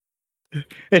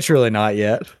It's really not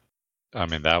yet. I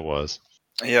mean, that was.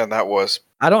 Yeah, that was.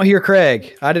 I don't hear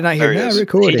Craig. I did not hear There he is.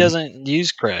 recording. He doesn't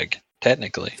use Craig,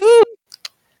 technically.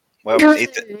 Well,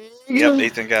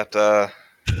 Ethan got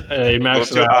Hey, Max,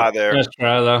 too high there. Nice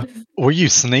try, though. Were you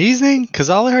sneezing? Because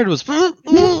all I heard was. I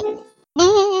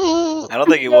don't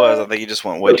think he was. I think he just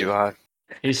went way too high.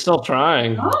 He's still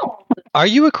trying. Are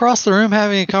you across the room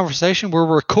having a conversation? We're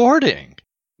recording.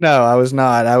 No, I was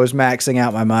not. I was maxing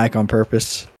out my mic on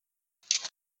purpose.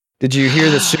 Did you hear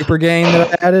the super gain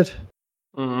that I added?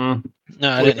 Mm-mm.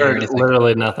 No, I didn't hear anything.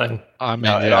 Literally nothing. I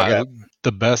mean,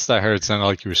 the best I heard sounded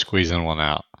like you were squeezing one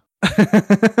out.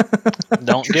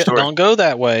 Don't go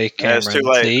that way, Cameron. Yeah, it's too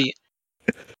late. See?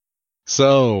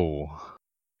 So,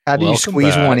 how do you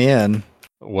squeeze one in?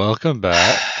 Welcome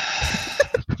back.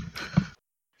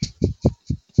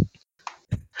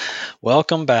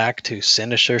 Welcome back to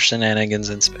Sinister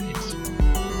Shenanigans in Space.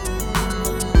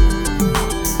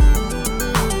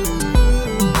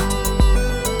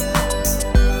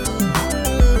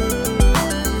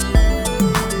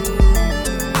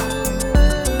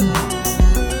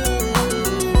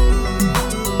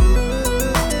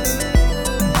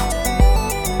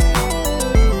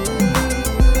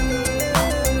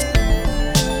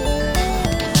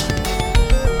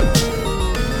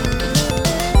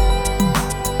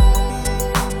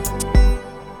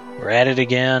 At it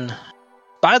again.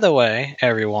 By the way,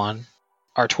 everyone,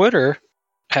 our Twitter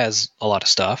has a lot of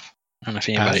stuff. I don't know if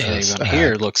anyone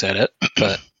here looks at it,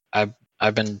 but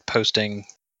I've been posting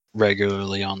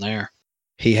regularly on there.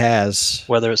 He has.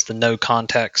 Whether it's the no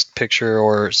context picture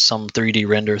or some 3D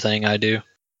render thing I do,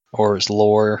 or it's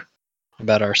lore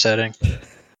about our setting.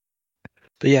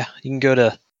 But yeah, you can go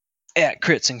to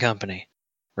 @Crits and Company.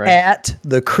 Right? At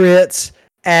the Crits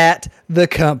at the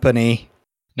Company.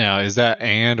 Now, is that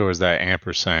and or is that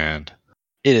ampersand?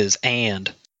 It is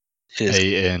and. It is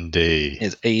A-N-D.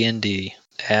 Is A-N-D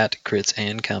 @Crits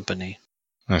and Company.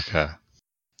 Okay.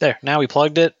 There. Now we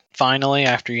plugged it finally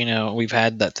after, we've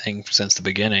had that thing since the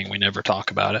beginning. We never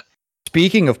talk about it.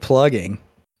 Speaking of plugging.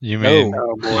 You mean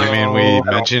we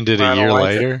mentioned it a year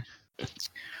later?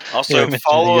 Also,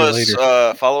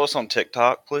 follow us on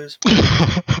TikTok, please.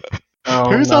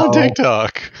 Who's on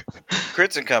TikTok?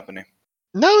 Crits and Company.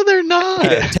 No, they're not.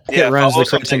 It runs the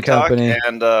Crits and Company.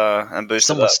 And boost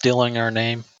Someone's stealing our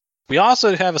name. We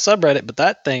also have a subreddit, but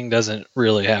that thing doesn't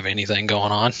really have anything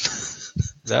going on.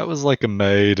 That was like a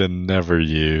made and never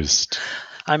used.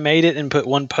 I made it and put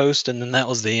one post, and then that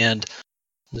was the end.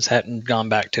 Just hadn't gone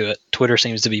back to it. Twitter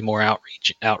seems to be more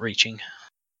outreaching.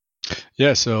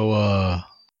 Yeah, so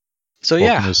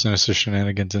yeah. To Sinister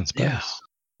Shenanigans in Space. Yeah.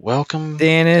 Welcome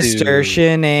Sinister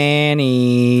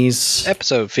Shenanigans.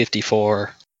 Episode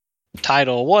 54.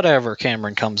 Title, whatever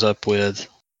Cameron comes up with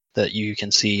that you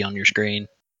can see on your screen.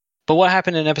 But what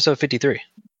happened in episode 53?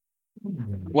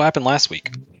 What happened last week?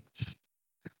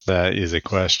 That is a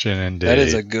question indeed. That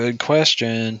is a good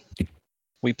question.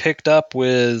 We picked up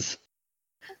with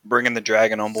bringing the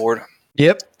dragon on board.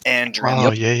 Yep. And yeah.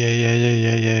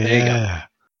 There you go.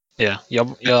 Yeah,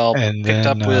 y'all picked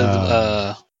up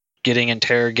with getting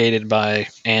interrogated by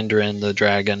Andrin the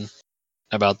dragon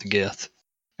about the Gith.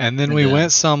 And then we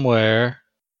went somewhere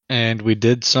and we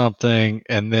did something,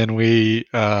 and then we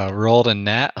rolled a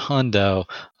nat hundo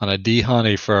on a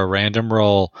D-honey for a random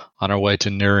roll on our way to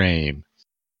Nirim.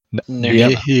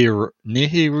 Nihirimi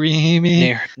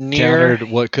countered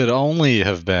what could only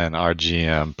have been our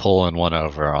GM pulling one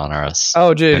over on us.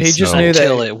 Oh, dude, he just knew that.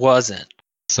 Until it wasn't.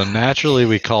 So naturally,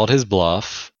 we called his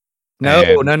bluff. No.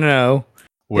 It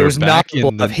was not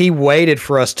bluff. He waited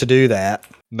for us to do that.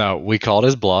 No, we called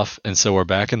his bluff, and so we're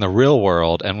back in the real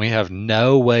world, and we have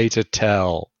no way to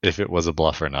tell if it was a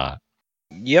bluff or not.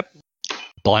 Yep.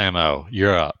 Blammo,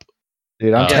 you're up.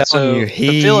 Dude, I'm telling you,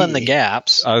 to fill in the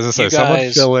gaps. I was going to say,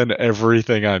 someone fill in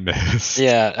everything I missed.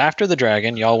 Yeah, after the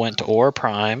dragon, y'all went to Aura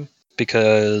Prime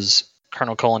because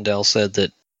Colonel Collindale said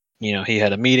that, he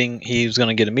had a meeting. He was going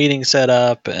to get a meeting set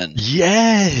up. And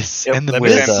yes! Yep, and the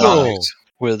missile.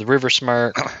 With River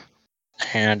Smirk.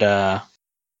 And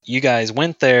you guys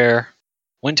went there,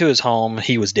 went to his home.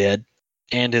 He was dead.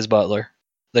 And his butler.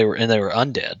 They were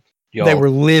undead. Y'all, they were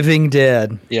living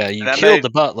dead. Yeah, you killed the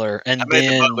butler, and made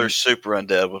the butler super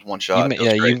undead with one shot.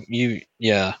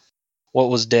 What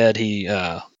was dead, he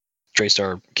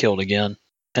Draystar killed again,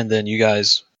 and then you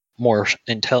guys more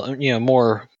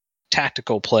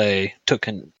tactical play took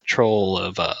control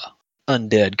of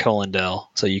undead Collindale,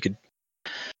 so you could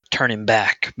turn him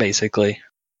back, basically.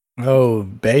 Oh,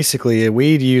 basically,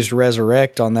 we'd used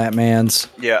resurrect on that man's.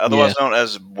 Yeah, otherwise known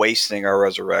as wasting our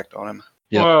resurrect on him.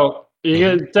 Yep. Well. You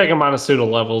can take him on a pseudo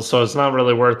level, so it's not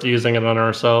really worth using it on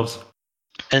ourselves.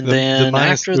 And The then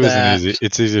minus after 2 isn't that, easy.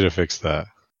 It's easy to fix that.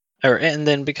 and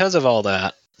then because of all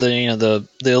that, the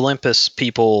Olympus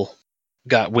people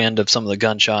got wind of some of the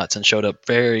gunshots and showed up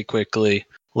very quickly,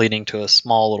 leading to a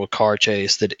small little car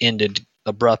chase that ended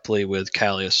abruptly with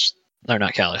Thanatos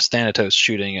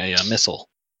shooting a missile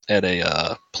at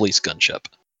a police gunship.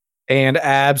 And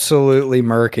absolutely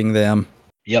murking them.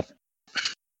 Yep.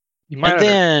 You And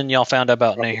then y'all found out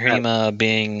about Nehima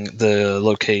being the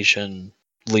location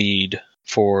lead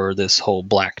for this whole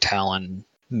Black Talon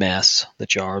mess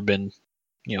that y'all have been,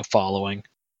 following.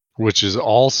 Which is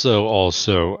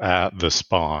also at the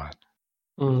spawn.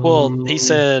 Well, he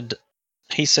said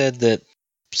that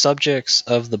subjects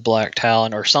of the Black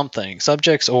Talon or something,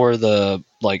 subjects or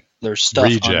there's stuff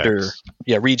Rejects. under,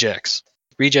 rejects.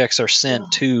 Rejects are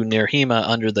sent to Nehima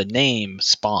under the name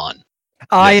Spawn.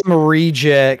 I am a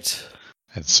reject.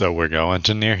 And so we're going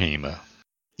to Nehima.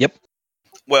 Yep.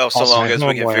 Well, so Also, long as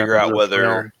we can somewhere figure out in this whether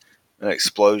realm. an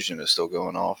explosion is still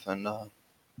going off, and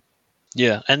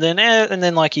Yeah, and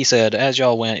then like he said, as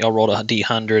y'all went, y'all rolled a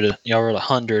D100. Y'all rolled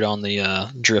 100 on the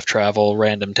drift travel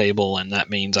random table, and that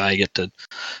means I get to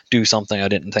do something I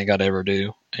didn't think I'd ever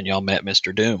do. And y'all met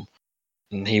Mr. Doom,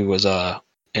 and he was an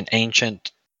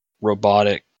ancient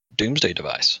robotic doomsday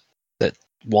device that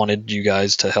wanted you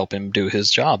guys to help him do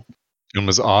his job. It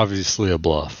was obviously a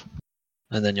bluff.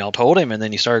 And then y'all told him, and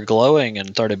then he started glowing and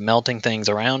started melting things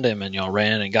around him, and y'all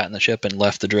ran and got in the ship and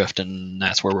left the drift, and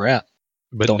that's where we're at.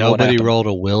 But Don't know what nobody happened. rolled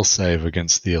a will save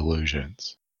against the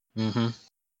illusions. Mm-hmm.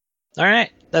 All right,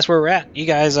 that's where we're at. You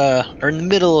guys are in the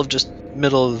middle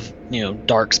of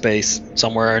dark space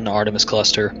somewhere in the Artemis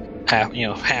cluster,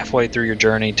 halfway through your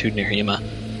journey to Nehima.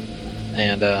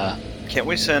 And can't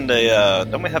we send a?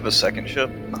 Don't we have a second ship,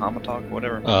 the Hamatok,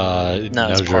 whatever? No,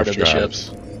 it's part of the ship.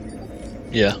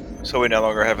 Yeah, So we no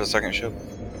longer have a second ship.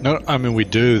 No, I mean we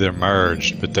do. They're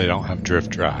merged, but they don't have drift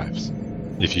drives.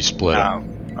 If you split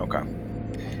them. Oh, okay.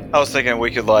 I was thinking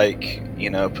we could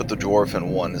put the dwarf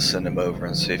in one and send him over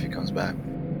and see if he comes back.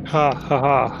 Ha ha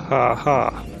ha ha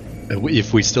ha.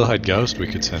 If we still had Ghost, we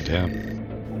could send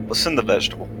him. Let's send the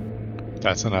vegetable.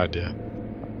 That's an idea.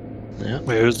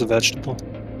 Wait, who's the vegetable?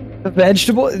 The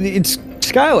vegetable? It's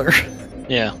Skylar.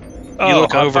 yeah. You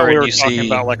look I over thought we and were you talking see-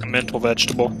 about like a mental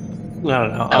vegetable. No,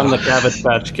 I'm the Cabbage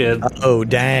Patch Kid. Oh,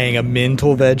 dang. A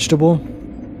mental vegetable?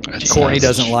 That's Courtney nice.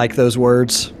 doesn't like those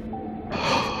words.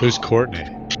 Who's Courtney?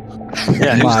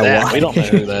 Yeah, who's My that? wife. We don't know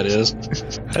who that is.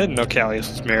 I didn't know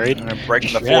Callius was married. And they're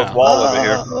breaking the Yeah. fourth wall over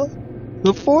here.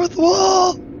 The fourth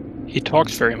wall! He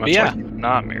talks very much Yeah. like he's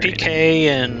not married. PK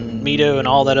and Mito and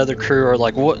all that other crew are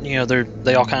like, what?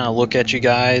 They all kind of look at you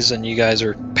guys, and you guys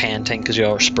are panting because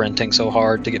y'all are sprinting so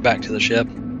hard to get back to the ship,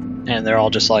 and they're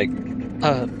all just like,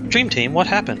 Dream Team, what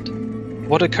happened?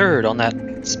 What occurred on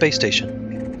that space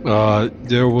station?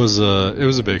 It was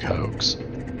a big hoax.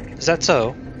 Is that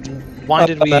so? Why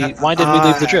did we leave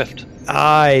the drift?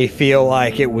 I feel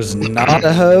like it was not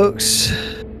a hoax,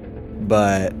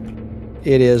 but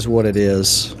it is what it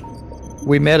is.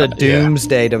 We met a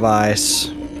doomsday device.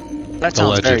 That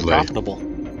sounds very Allegedly. profitable.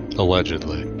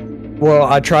 Allegedly.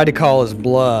 Well, I tried to call his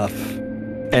bluff,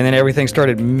 and then everything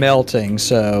started melting,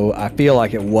 so I feel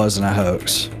like it wasn't a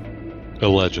hoax.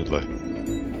 Allegedly.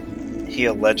 He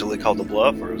allegedly called the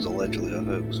bluff, or it was allegedly a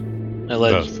hoax?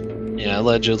 Both. Yeah,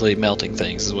 allegedly melting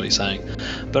things is what he's saying.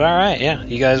 But all right, yeah,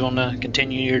 you guys want to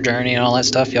continue your journey and all that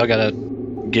stuff? Y'all gotta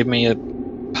give me a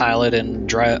pilot and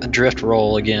drift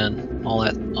roll again, all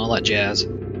that jazz.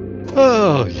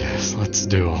 Oh, yes, let's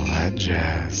do all that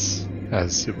jazz.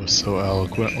 As it was so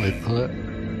eloquently put.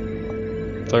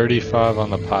 35 on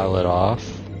the pilot off.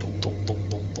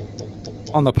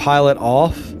 On the pilot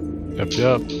off,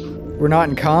 Yep. we're not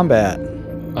in combat.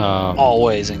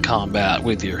 Always in combat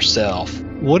with yourself.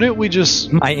 Wouldn't we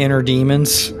just My inner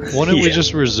demons. we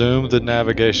just resume the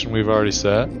navigation we've already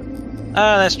set?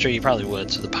 That's true. You probably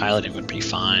would. So the piloting would be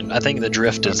fine. I think the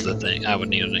drift is the thing I would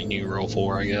need a new roll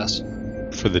for, I guess.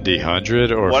 For the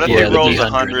D100 or What if for Yeah, he the rolls D100.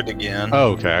 100 again?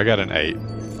 Oh, okay, I got an 8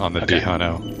 on the Okay.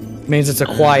 D-Huno. Means it's a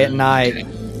quiet night, Okay.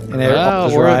 and all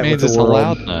is or right it means with it's the a world.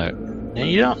 loud night. Now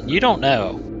you don't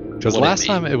know. Because What it last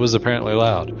time it was apparently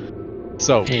loud.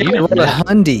 So, Yeah, You you don't rolled a know.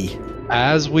 hundy.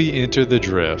 as we enter the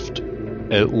drift,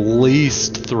 at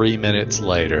least 3 minutes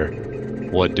later,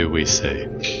 what do we see?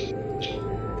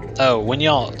 Oh, when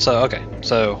y'all.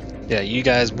 So yeah, you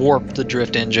guys warp the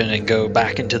drift engine and go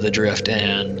back into the drift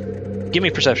and give me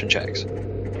perception checks.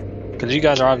 Because you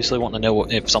guys are obviously wanting to know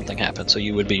if something happened, so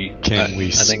you would be. Can we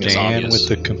I think it's scan obvious. with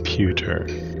the computer?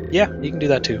 Yeah, you can do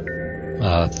that too.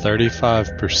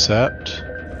 35 percept,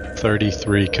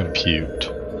 33 compute.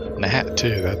 Nat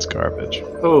 2, that's garbage.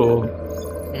 Oh,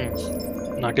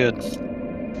 Not good.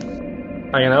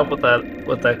 I can help with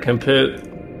that compute.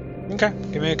 Okay,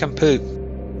 give me a compute.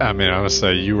 I mean, I would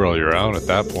say you roll your own at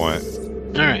that point.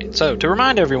 All right. So to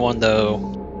remind everyone, though,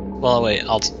 well, wait,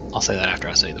 I'll say that after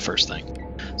I say the first thing.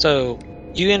 So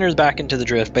you enter back into the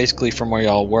drift, basically from where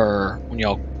y'all were when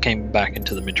y'all came back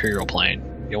into the material plane.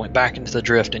 You went back into the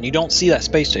drift, and you don't see that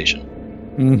space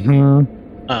station.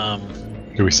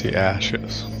 Mm-hmm. Do we see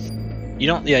ashes? You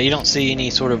don't see any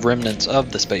sort of remnants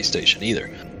of the space station either.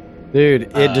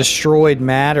 Dude, it destroyed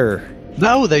matter.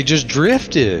 No, they just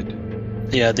drifted.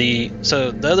 Yeah,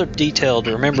 so the other detail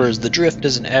to remember is the drift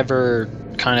isn't ever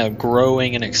kind of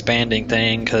growing and expanding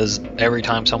thing, because every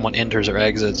time someone enters or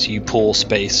exits, you pull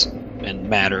space and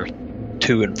matter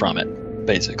to and from it,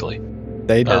 basically.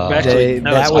 That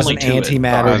was an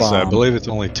antimatter bomb. I believe it's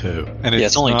only 2, and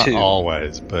it's only not 2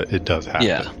 always, but it does happen.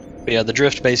 Yeah, but yeah, the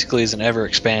drift basically is an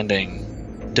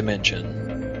ever-expanding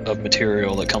dimension of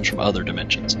material that comes from other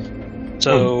dimensions.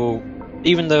 So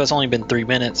even though it's only been 3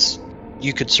 minutes,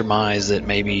 you could surmise that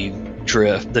maybe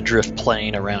the drift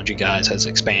plane around you guys has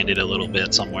expanded a little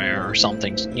bit somewhere, or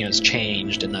something has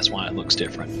changed, and that's why it looks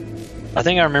different. I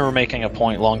think I remember making a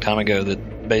point a long time ago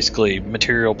that basically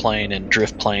material plane and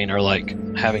drift plane are like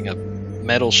having a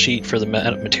metal sheet for the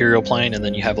material plane, and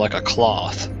then you have like a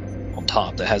cloth on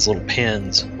top that has little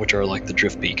pins, which are like the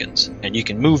drift beacons, and you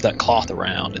can move that cloth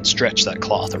around and stretch that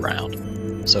cloth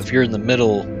around. So if you're in the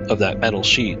middle of that metal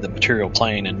sheet, the material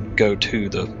plane, and go to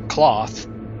the cloth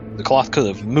could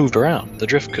have moved around. The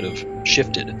drift could have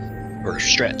shifted or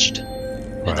stretched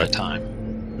at that time.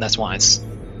 And that's why it's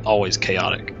always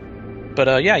chaotic.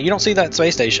 But you don't see that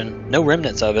space station. No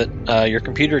remnants of it. Your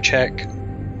computer check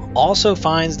also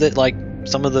finds that like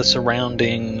some of the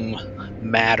surrounding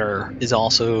matter is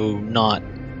also not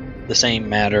the same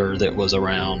matter that was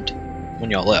around when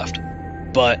y'all left.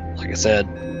 But like I said,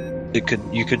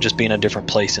 you could just be in a different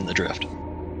place in the drift.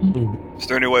 Is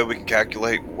there any way we can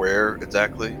calculate where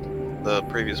exactly the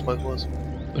previous place was?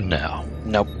 No.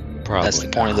 Nope. Probably that's the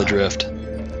point of the drift.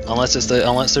 Unless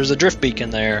there's a drift beacon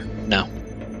there, no.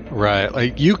 Right,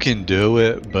 like you can do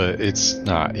it, but it's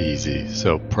not easy,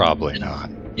 so probably not.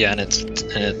 Yeah,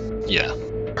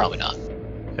 probably not.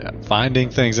 Yeah, finding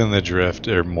things in the drift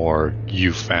are more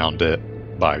you found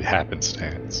it by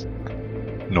happenstance.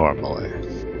 Normally.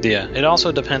 Yeah, it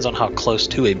also depends on how close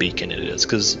to a beacon it is,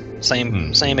 because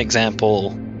same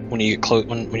example, when you get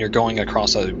when you're going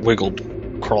across a wiggled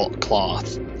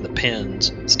cloth, the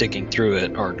pins sticking through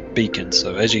it are beacons.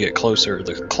 So as you get closer,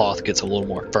 the cloth gets a little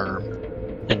more firm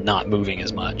and not moving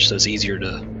as much, so it's easier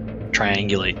to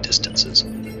triangulate distances.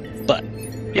 But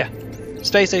yeah,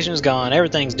 space station is gone.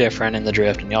 Everything's different in the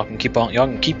drift, and y'all can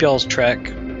keep y'all's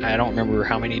trek. I don't remember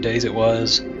how many days it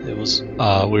was. It was.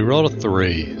 We rolled a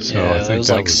 3, so I think it was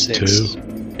that like was 6.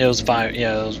 2. It was 5.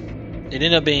 Yeah, it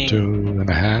ended up being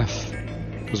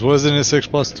 2.5. Because wasn't it 6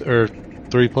 plus or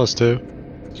 3 plus 2?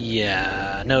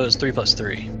 Yeah, no, it was 3 plus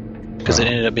 3. Because it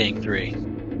ended up being 3.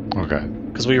 Okay.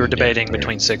 Because we were debating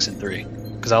between 6 and 3.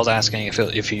 Because I was asking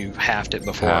if you halved it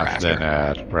before or after. Then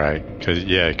add, right? Because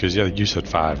you said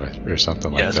 5 or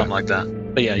something like that. Yeah, something like that.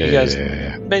 But you guys,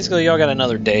 basically y'all got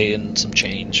another day and some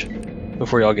change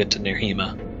before y'all get to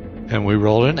Nirhima. And we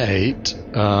rolled an 8.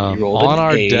 On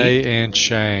our day and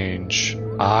change,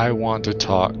 I want to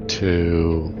talk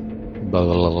to...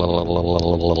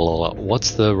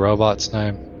 What's the robot's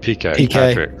name? PK.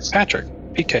 Patrick.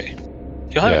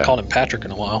 PK. You haven't called him Patrick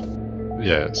in a while.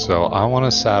 Yeah, so I want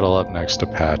to saddle up next to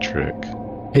Patrick.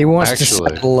 He wants to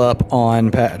saddle up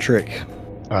on Patrick.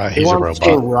 He's a robot.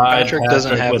 Patrick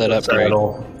doesn't have that upgrade.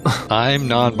 I'm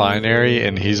non-binary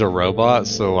and he's a robot,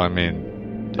 so I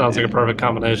mean... Sounds like a perfect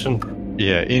combination.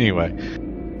 Yeah, anyway.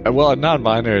 Well,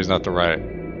 non-binary is not the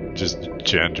right, just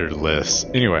genderless.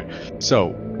 Anyway,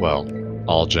 so, well,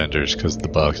 all genders because the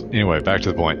bugs. Anyway, back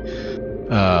to the point.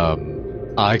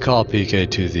 I call PK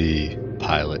to the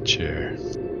pilot chair.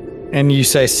 And you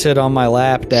say, sit on my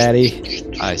lap, daddy.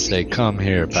 I say, come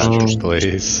here, Patrick,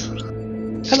 please.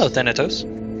 Hello, Thanatos.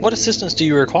 What assistance do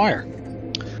you require?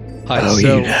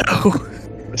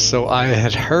 So I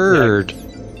had heard...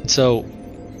 So,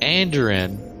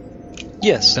 Andrin...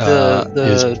 Yes,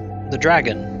 the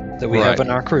dragon that we have in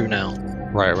our crew now.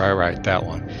 Right, that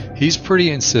one. He's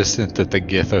pretty insistent that the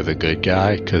Gith are the good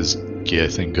guy, because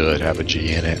Gith and good have a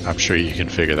G in it. I'm sure you can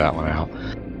figure that one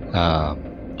out.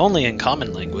 Only in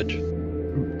common language.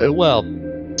 Well,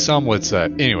 some would say.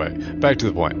 Anyway, back to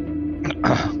the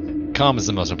point. Common is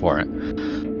the most important.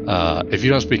 If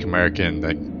you don't speak American,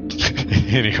 then...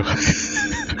 anyway.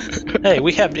 Hey,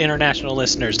 we have international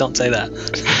listeners. Don't say that.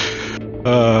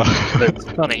 That's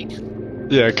funny.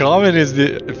 Yeah, common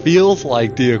feels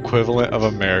like the equivalent of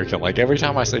American. Like every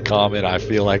time I say common, I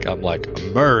feel like I'm like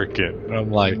American. And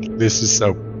I'm like, this is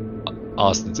so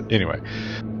Austin's. Anyway,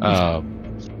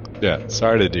 yeah.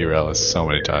 Sorry to derail us so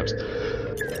many times.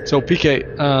 So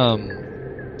PK,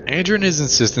 Andrin is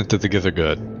insistent that the Gith are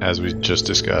good, as we just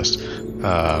discussed.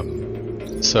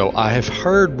 So I have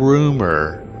heard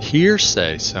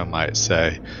hearsay, some might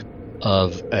say,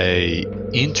 of a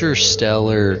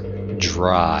interstellar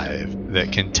drive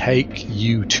that can take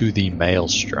you to the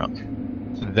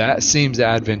Maelstrom. That seems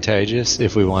advantageous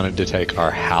if we wanted to take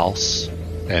our house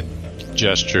and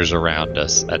gestures around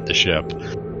us at the ship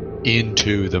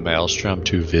into the Maelstrom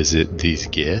to visit these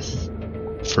Gith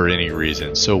for any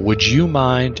reason. So would you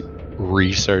mind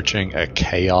researching a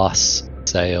chaos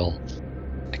sail?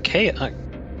 A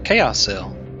chaos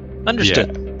sail?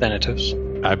 Understood, Thanatos.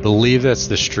 I believe that's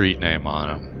the street name on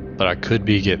them, but I could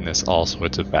be getting this all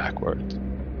sorts of backwards.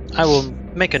 I will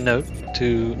make a note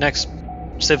to next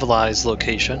civilized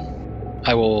location.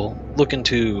 I will look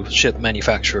into ship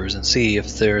manufacturers and see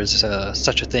if there is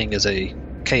such a thing as a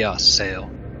chaos sail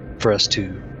for us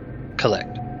to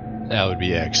collect. That would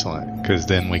be excellent, because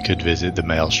then we could visit the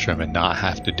Maelstrom and not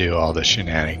have to do all the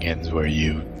shenanigans where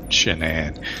you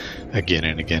shenan again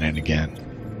and again and again.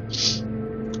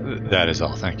 That is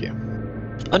all, thank you.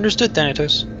 Understood,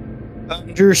 Thanatos.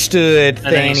 Understood,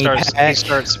 And then he Fanny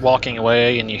starts walking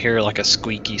away, and you hear like a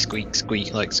squeaky squeak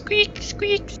squeak, like squeak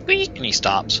squeak squeak, and he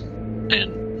stops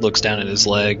and looks down at his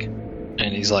leg,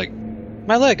 and he's like,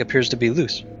 "My leg appears to be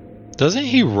loose." Doesn't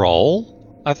he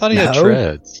roll? I thought he had No.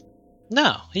 treads.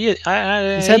 No, He's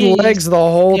had legs the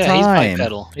whole yeah, time. he's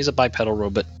bipedal. He's a bipedal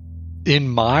robot. In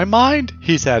my mind,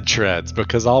 he's had treads,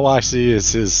 because all I see is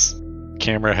his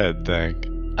camera head thing.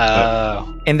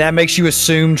 And that makes you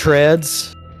assume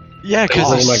treads? Yeah,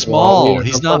 because Oh, he's like small. Wall-E or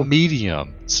He's something? not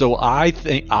medium. So I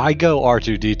think I go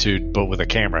R2D2, but with a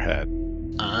camera head.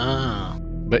 Ah.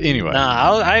 But anyway,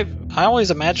 Nah, I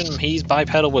always imagine he's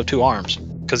bipedal with 2 arms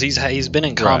because he's been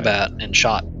in combat and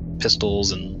shot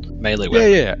pistols and melee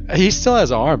weapons. yeah. He still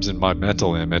has arms in my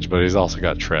mental image, but he's also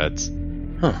got treads.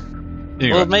 Huh.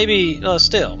 Anyway, Well, maybe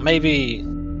maybe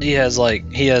he has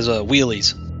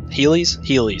wheelies, heelys.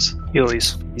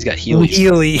 Heelys. He's got heelys.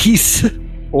 Heelys.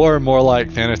 or more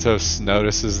like Thanatos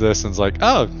notices this and's like,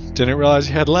 "Oh, didn't realize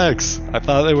you had legs. I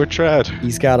thought they were tread."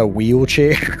 He's got a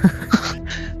wheelchair.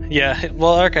 Yeah.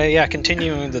 Well, okay. Yeah.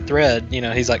 Continuing the thread,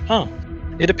 he's like, "Oh,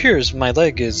 it appears my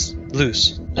leg is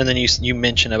loose." And then you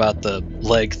mention about the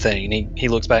leg thing. And he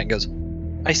looks back and goes,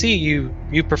 "I see you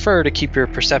prefer to keep your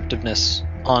perceptiveness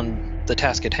on the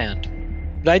task at hand,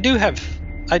 but I do have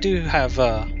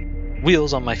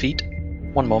wheels on my feet.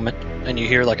 One moment," and you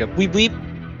hear like a weep weep,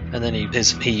 and then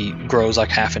he grows like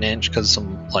half an inch because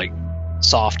some like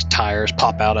soft tires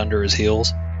pop out under his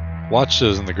heels. Watch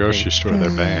those in the grocery store. They're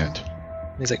banned.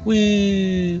 He's like,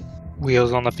 "Woo!"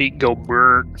 Wheels on the feet go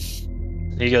brrr.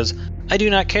 He goes, "I do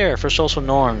not care for social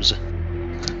norms."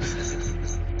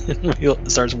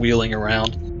 And starts wheeling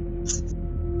around.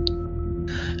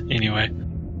 Anyway,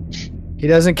 He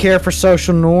doesn't care for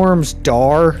social norms,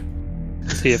 Dar.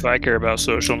 See if I care about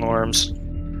social norms.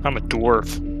 I'm a dwarf.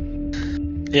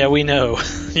 yeah, we know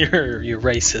you're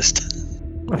racist.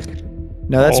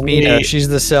 No, that's Oh, Mina. me. She's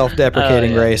the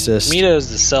self-deprecating Oh, yeah. racist. Mito's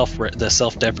the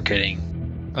self-deprecating.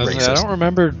 I was like, I Racist. don't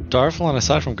remember Darflon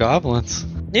aside from goblins.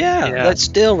 Yeah, Yeah. that's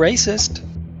still racist.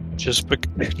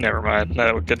 Never mind.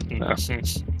 No, no.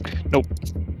 Nope.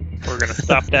 We're gonna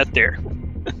stop that there.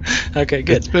 Okay,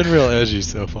 good. It's been real edgy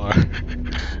so far.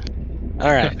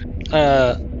 All right.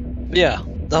 Yeah.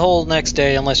 The whole next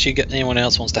day, unless anyone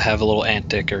else wants to have a little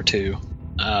antic or two,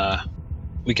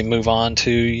 we can move on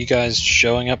to you guys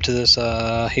showing up to this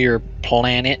here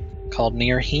planet called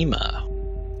Nirhema.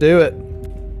 Do it.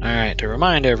 All right. To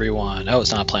remind everyone,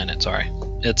 it's not a planet. Sorry,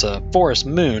 it's a forest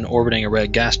moon orbiting a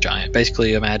red gas giant.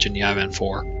 Basically, imagine Yavin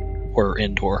 4 or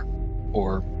Endor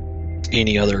or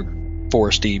any other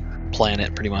foresty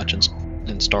planet, pretty much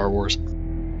in Star Wars.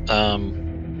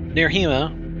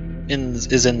 Nirhema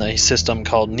is in the system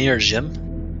called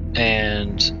Nirjim,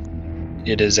 and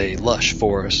it is a lush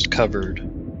forest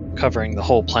covering the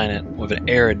whole planet with an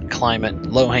arid climate,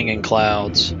 low-hanging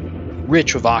clouds,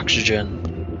 rich with oxygen.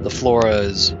 The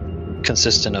flora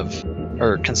consists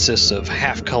of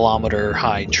half-kilometer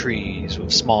high trees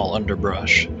with small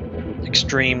underbrush.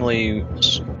 Extremely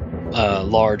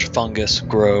large fungus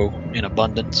grow in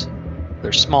abundance.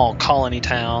 There's small colony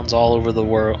towns all over the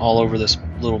world, all over this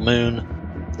little moon.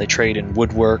 They trade in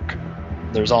woodwork.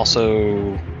 There's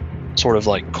also sort of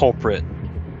like corporate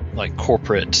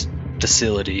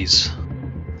facilities.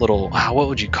 Little, what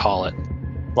would you call it?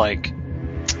 Like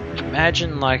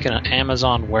Imagine like an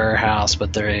Amazon warehouse,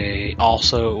 but they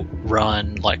also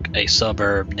run like a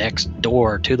suburb next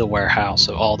door to the warehouse,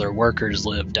 so all their workers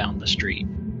live down the street.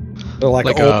 They're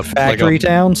like old factory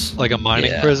towns. Like a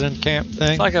mining prison camp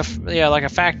thing? It's like a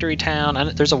factory town.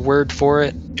 And there's a word for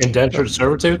it. Indentured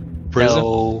servitude? Prison?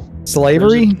 No,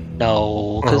 Slavery?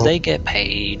 no, because they get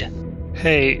paid.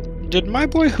 Hey, did my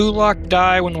boy Hulak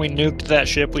die when we nuked that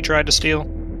ship we tried to steal?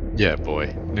 Yeah,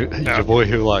 boy. Your boy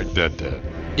who like dead.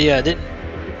 Yeah,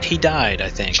 he died, I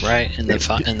think, right? In that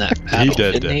battle. He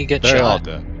did. Didn't he get They're all shot?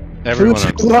 dead. Everyone Who's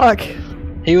else. Hulak?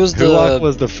 He was Hulak the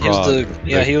was the frog.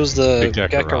 he was the Big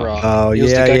Gekarok. Oh, he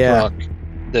was yeah, the yeah.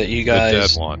 Gekarok that you The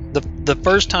guys. dead one. The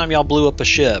first time y'all blew up a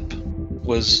ship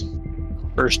was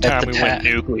First At time the we went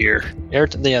nuclear.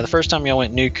 the first time y'all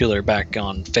went nuclear back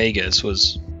on Vegas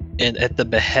was at the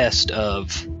behest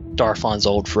of Darflon's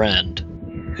old friend,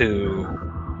 who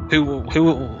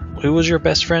was your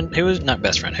best friend? Who was not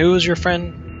best friend? Who was your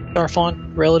friend,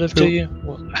 Darflon, relative to you?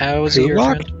 How was he your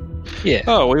Hulak? friend? Yeah.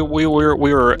 Oh, we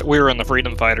were in the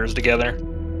Freedom Fighters together.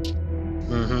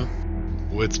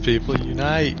 Mm-hmm. Woods people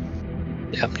unite.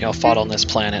 Yep. Y'all fought on this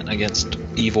planet against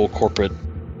evil corporate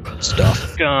stuff.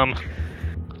 Scum.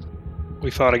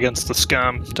 We fought against the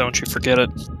scum. Don't you forget it.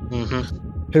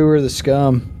 Mm-hmm. Who are the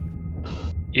scum?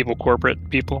 Evil corporate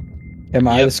people. Am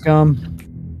I Yep. the scum?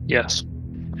 Yes.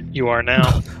 You are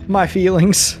now. My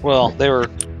feelings. Well,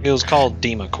 it was called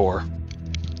Demacor.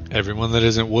 Everyone that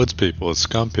isn't Woods people is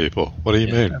scum people. What do you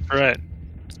mean? That's right.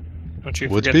 Don't you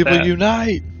Woods forget people that.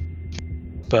 unite.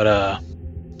 But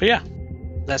yeah,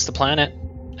 that's the planet.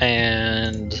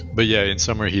 And But yeah, in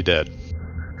summary, he dead.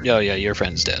 oh yeah, your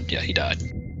friend's dead. Yeah, he died.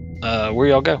 Where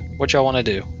y'all go? What y'all want to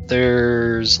do?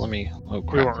 Oh We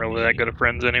crap. weren't really that good of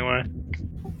friends anyway.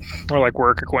 We're like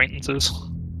work acquaintances.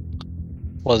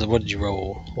 What did you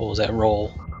roll? What was that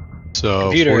roll? So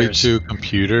Computers. 42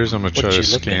 computers. I'm gonna try What to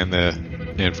you looking scan the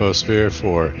infosphere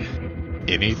for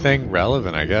anything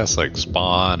relevant, I guess, like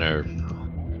Spawn or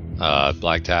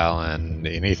Black Talon,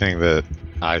 anything that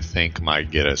I think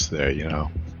might get us there. You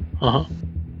know, Uh huh.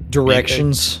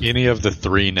 Directions. any of the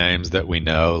three names that we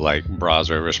know, like Braz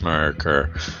River Smirk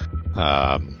or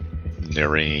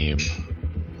Nareem.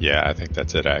 Yeah, I think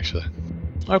that's it actually.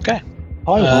 Okay.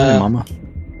 Hi, Mama.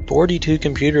 42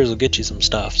 computers will get you some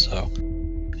stuff. So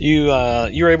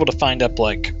you're able to find up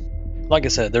like I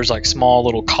said, there's like small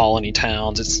little colony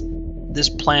towns. It's this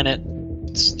planet,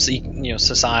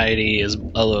 society is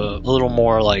a little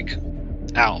more like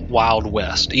out Wild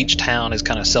West. Each town is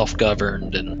kind of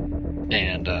self-governed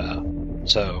and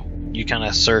so you kind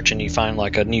of search and you find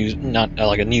like a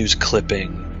news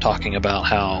clipping talking about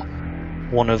how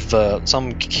one of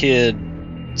some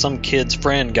kid's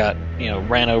friend got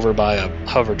ran over by a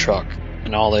hover truck,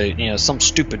 and some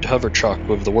stupid hover truck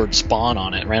with the word spawn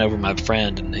on it ran over my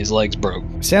friend and his legs broke.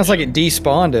 Sounds like it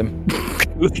despawned him.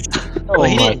 Well,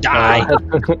 he didn't die.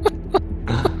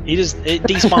 It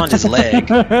despawned his leg.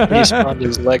 He spawned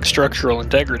his leg structural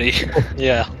integrity.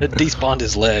 Yeah, it despawned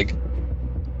his leg.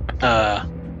 But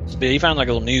he found like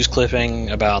a little news clipping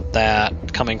about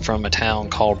that coming from a town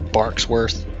called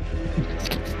Barksworth.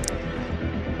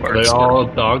 Are they all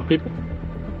dog people?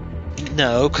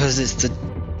 No, because it's the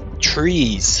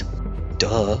trees.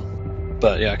 Duh.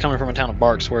 But yeah, coming from a town of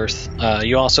Barksworth.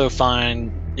 You also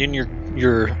find in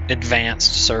your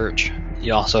advanced search,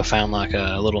 you also found like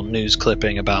a little news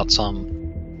clipping about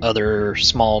some other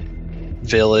small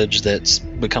village that's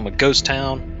become a ghost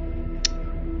town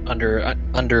under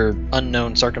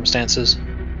unknown circumstances.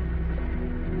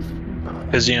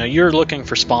 Because you're looking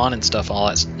for spawn and stuff, all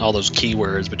those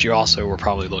keywords, but you also were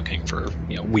probably looking for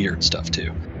weird stuff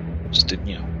too, just to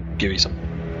give you some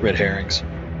red herrings.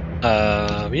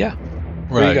 Yeah.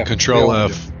 Where you Right. go? Control Where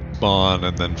you F, spawn,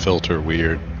 and then filter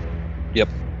weird. Yep.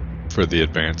 For the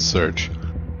advanced search.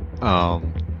 You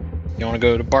want to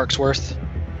go to Barksworth?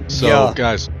 So, Yeah.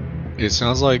 guys, it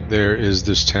sounds like there is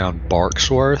this town,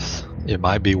 Barksworth. It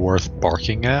might be worth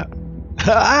barking at.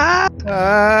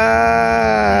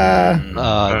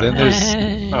 Then there's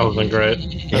That wasn't great.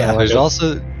 Yeah. there's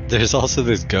also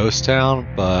this ghost town,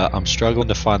 but I'm struggling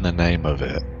to find the name of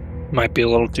it. Might be a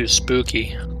little too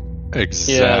spooky.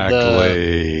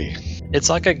 Exactly. It's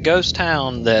like a ghost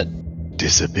town that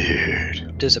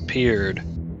Disappeared. disappeared.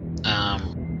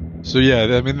 So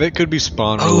yeah, I mean that could be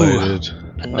spawn Oh. related.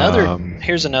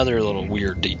 Here's another little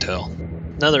weird detail.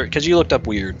 Because you looked up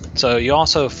weird. So you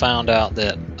also found out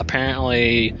that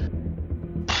apparently,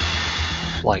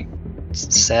 like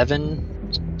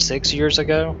 6 years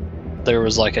ago, there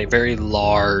was like a very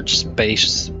large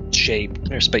spaceship.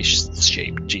 There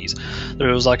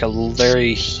was like a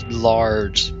very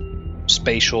large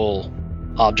spatial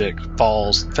object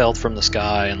fell from the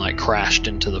sky and like crashed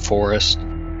into the forest,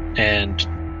 and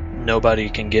nobody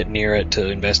can get near it to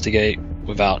investigate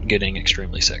without getting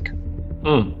extremely sick.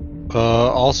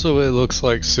 Also, it looks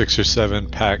like 6 or 7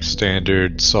 pack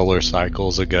standard solar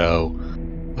cycles ago,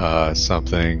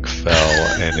 something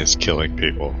fell and is killing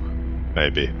people.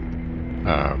 Maybe.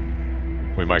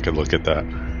 We might could look at that.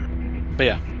 But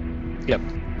yeah, yep.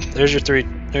 There's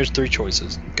three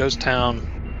choices: Ghost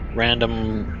Town,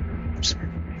 random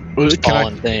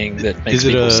fallen thing that makes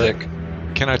people sick.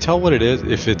 Can I tell what it is?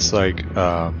 If it's like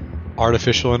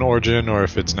artificial in origin or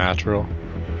if it's natural?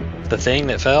 The thing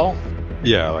that fell?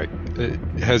 Yeah, like,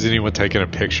 has anyone taken a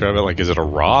picture of it? Like, is it a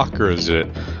rock or is it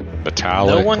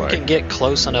metallic? No one can get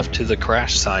close enough to the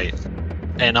crash site,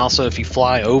 and also if you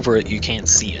fly over it, you can't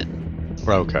see it.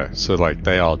 Okay, so like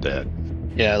they all dead.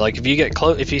 Yeah, like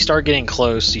if you start getting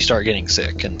close, you start getting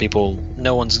sick, and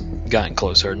no one's gotten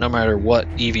closer. No matter what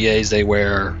EVAs they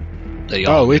wear, they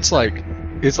all. Oh, it's like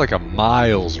a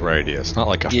miles radius, not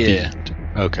like a feet.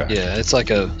 Okay. Yeah, it's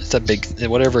a big,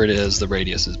 whatever it is, the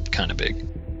radius is kind of big.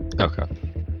 Okay.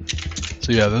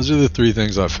 So yeah, those are the 3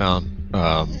 things I found,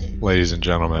 ladies and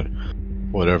gentlemen.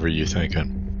 Whatever you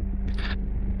thinking.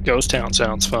 Ghost Town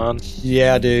sounds fun.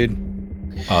 Yeah, dude.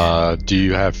 Do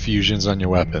you have fusions on your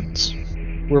weapons?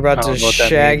 We're about I to don't know what that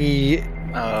Shaggy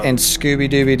and Scooby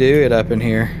Dooby Doo it up in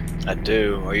here. I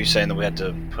do. Are you saying that we have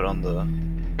to put on the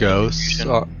Ghosts?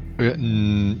 fusion?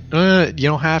 You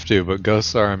don't have to, but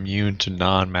ghosts are immune to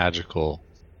non-magical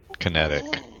kinetic.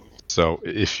 So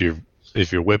if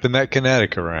you're whipping that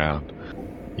kinetic around,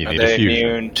 you Are need they a fusion.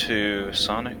 immune to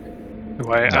Sonic?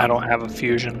 I don't have a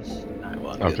fusion.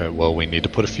 Okay, well we need to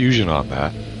put a fusion on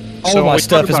that. All So of when my we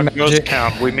stuff talk is about Ghost magic.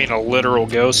 Town, we mean a literal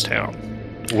ghost town.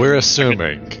 We're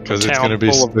assuming because it's Town going to be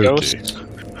full of spooky. ghosts.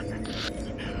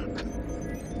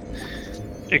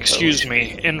 Excuse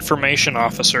me, information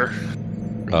officer.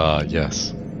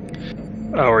 Yes.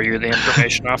 Oh, are you the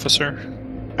information officer?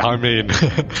 I mean,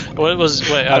 What was?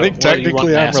 Wait, I think what do you want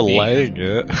technically to I'm ask me? relaying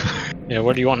it. Yeah,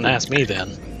 what do you want to ask me then?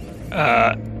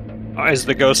 Is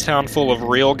the ghost town full of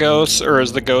real ghosts, or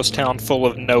is the ghost town full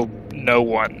of no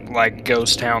one, like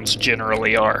ghost towns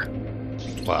generally are?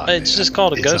 Well, It's just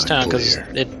called a it's ghost town because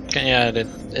unclear.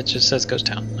 it just says ghost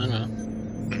town. I don't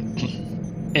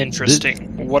know.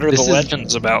 Interesting. What are the this is-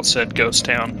 legends about said ghost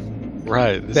town?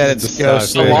 Right. This That is it's the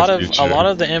ghosts. sci-fi A lot of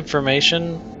future. the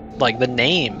information, like the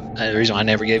name. The reason I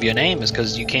never gave you a name is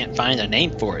because you can't find a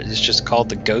name for it. It's just called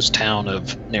the ghost town of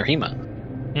Nerima.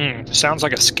 Sounds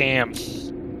like a scam.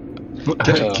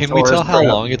 Can we tell how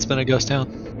long it's been a ghost town?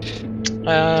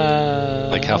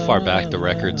 Like how far back the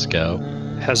records go?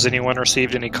 Has anyone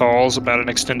received any calls about an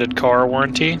extended car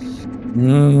warranty? How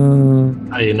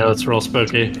do you know it's real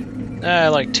spooky?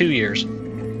 Like 2 years.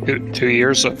 2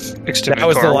 years of extended That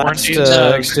was car the last warranties?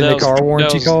 extended That was- car warranty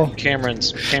that was call.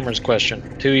 Cameron's question.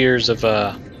 2 years of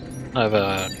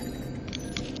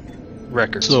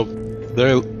records. So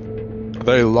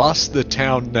they lost the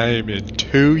town name in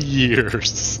 2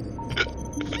 years.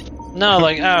 No,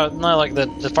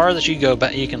 the farthest you go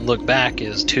back, you can look back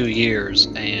is 2 years,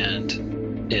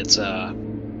 and it's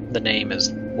the name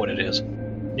is what it is.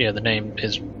 Yeah, the name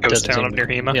is Ghost doesn't Town of seem-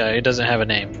 Nerima? Yeah, it doesn't have a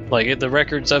name. Like the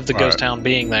records of the ghost Right. town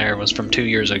being there was from 2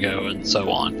 years ago, and so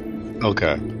on.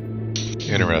 Okay.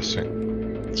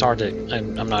 Interesting. It's hard to.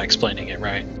 I'm not explaining it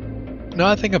right. No,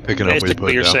 I think I'm picking up what you Basically,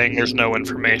 put you're down. saying there's no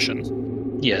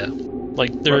information. Yeah,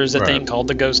 like there's a Right. thing called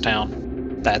the ghost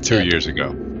town. That's 2 it. years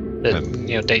ago. That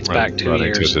and dates back 2 running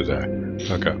years. to today.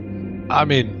 Okay. I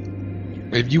mean,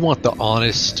 if you want the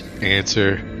honest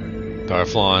answer,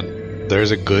 Darflon,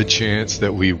 there's a good chance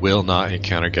that we will not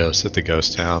encounter ghosts at the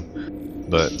ghost town.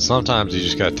 But sometimes you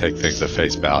just gotta take things at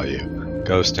face value.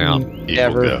 Ghost town equal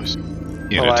Never. ghost.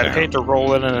 In Well, a I'd town. hate to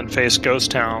roll in and face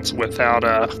ghost towns without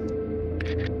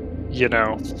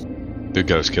The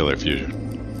ghost killer fusion.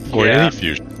 Or Yeah. any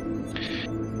fusion.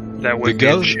 that would The be a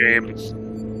ghost- shame.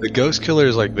 The ghost killer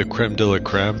is like the creme de la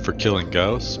creme for killing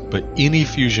ghosts, but any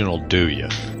fusion will do you.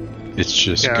 It's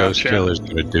just Gotcha. ghost killer's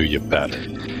gonna do you better.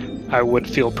 I would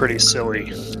feel pretty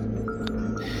silly.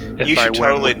 If You I should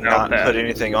went totally without not that. put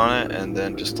anything on it, and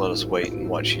then just let us wait and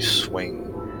watch you swing.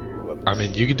 I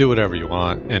mean, you can do whatever you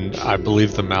want, and I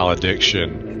believe the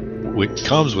malediction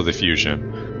comes with a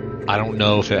fusion. I don't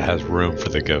know if it has room for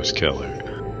the ghost killer.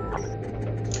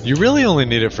 You really only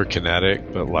need it for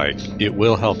kinetic, but like, it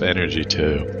will help energy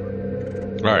too.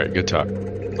 Alright, good talk.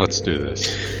 Let's do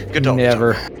this. Good dog.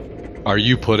 Never. Are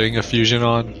you putting a fusion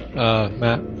on,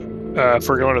 Matt? If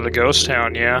we're going to the ghost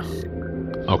town, yeah.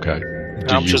 Okay.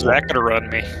 How much is that going to run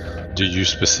me? Do you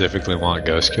specifically want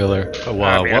ghost killer? I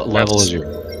Wow, mean, what level that's- is your...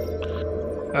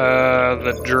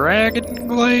 The Dragon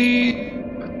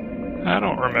Dragonglade? I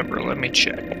don't remember. Let me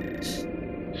check.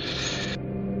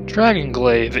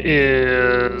 Dragonglaive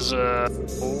is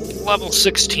level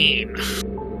 16.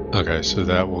 Okay, so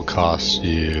that will cost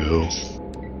you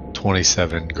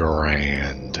 27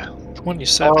 grand.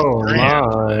 27 Oh grand.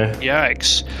 my.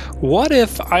 Yikes. What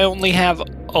if I only have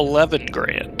 11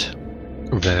 grand?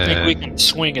 Think we can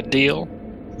swing a deal?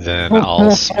 Then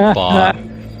I'll spot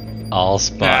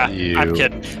Nah, you. I'm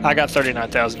kidding. I got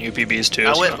 39,000 UPBs too.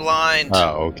 I so- went blind.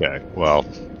 Oh, okay. Well,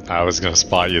 I was gonna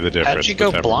spot you the difference. How'd you go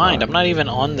but never blind? mind. I'm not even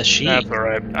on the sheet. That's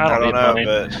alright. I I don't need don't money.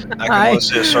 know, but I can only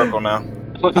see a circle now.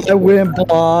 I went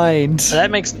blind.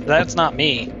 That's not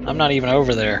me. I'm not even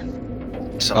over there.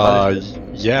 Somebody.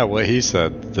 Yeah, what he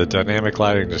said. The dynamic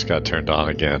lighting just got turned on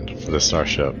again for the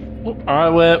starship. I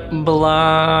went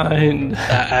blind.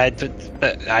 I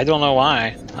don't know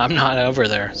why. I'm not over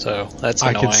there, so that's I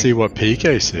annoying. can see what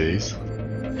PK sees.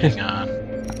 Hang on.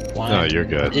 Why? No, you're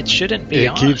good. It shouldn't be It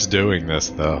on. keeps doing this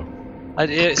though.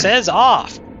 It says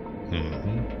off.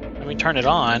 hmm Let me turn it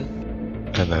on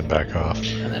And then back off.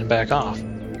 and then back off.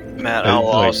 Matt, Hey, I'll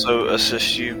like- also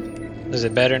assist you Is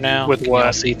it better now? With Can what?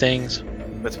 y'all see things?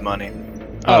 with money.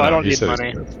 Oh, I no, don't he need said it's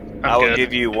money. good. I I'm will good.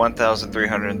 give you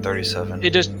 1,337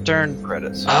 It just turned.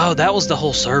 credits. Oh, that was the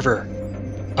whole server.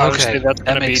 Honestly, Okay, that's that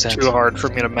going to be makes sense. too hard for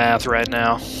me to math right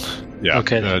now. Yeah.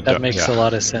 Okay, that makes a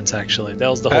lot of sense actually. That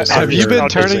was the whole Have server. you been I'll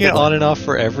just turning say it on and off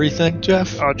for everything,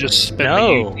 Jeff? I'll just spend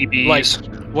No, the UPBs.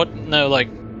 like what? No, like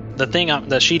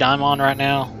the sheet I'm on right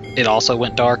now. It also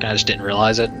went dark, and I just didn't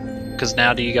realize it. Because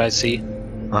now, do you guys see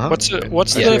Uh-huh.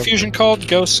 What's Yeah. the fusion called?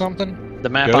 Ghost something? the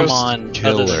map Ghost I'm on? Other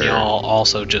Killer. than y'all,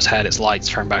 also just had its lights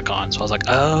turned back on. So I was like,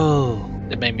 oh,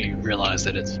 it made me realize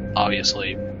that it's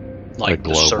obviously like A the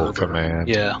global server. command.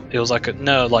 Yeah, it was like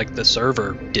like the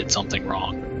server did something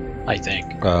wrong. I think.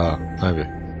 Maybe.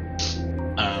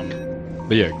 Um,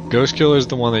 But yeah, Ghost Killer is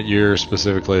the one that you're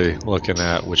specifically looking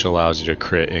at, which allows you to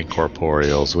crit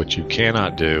incorporeals, which you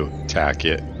cannot do.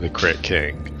 Tackett, the crit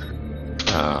king.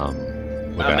 I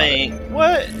without it. mean,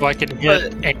 what? So I can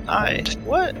hit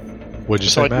What? What'd you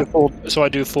so say, I do Matt? so I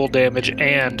do full damage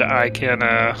and I can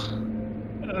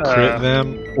Crit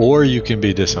them, or you can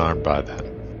be disarmed by them.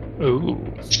 Ooh.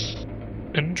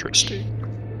 Interesting.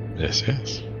 Yes.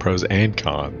 Pros and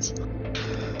cons.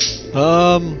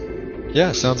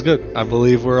 Yeah, sounds good. I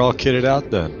believe we're all kitted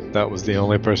out then. That was the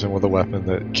only person with a weapon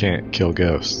that can't kill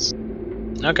ghosts.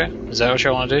 okay, is that what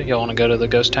y'all want to do? Y'all want to go to the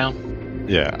ghost town?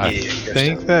 Yeah, I Yeah, Ghost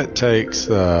think Town. that takes,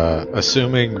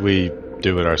 assuming we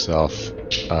do it ourselves,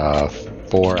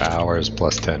 4 hours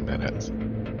plus 10 minutes.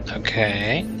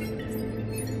 Okay.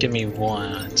 Give me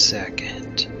 1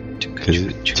 second. Because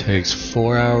it takes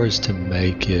 4 hours to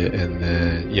make it, and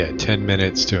then 10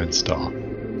 minutes to install.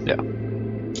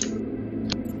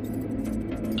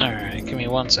 Alright, give me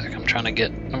 1 sec. I'm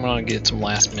gonna get some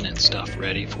last minute stuff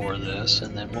ready for this,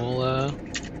 and then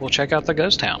we'll check out the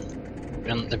ghost town.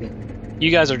 And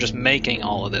you guys are just making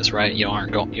all of this, right? You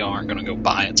aren't gonna go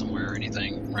buy it somewhere or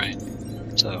anything, right?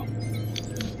 So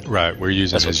Right, we're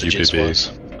using that's what his the gist UPBs.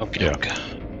 was. Okay, Yeah. okay.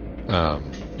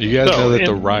 You guys So, know that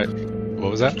the in- right.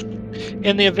 What was that?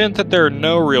 In the event that there are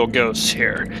no real ghosts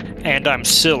here, and I'm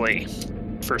silly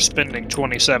for spending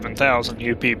 27,000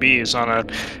 UPBs on a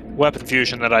weapon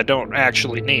fusion that I don't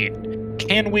actually need,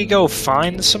 can we go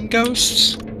find some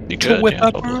ghosts You to could, whip yeah,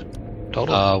 up totally. on?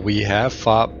 Totally. We have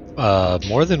fought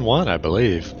more than one, I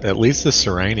believe. At least the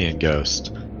Serenian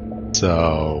ghost.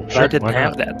 So I sure, didn't why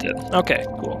have not? that then. Okay,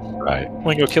 cool. Right.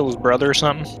 We can go kill his brother or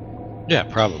something? Yeah,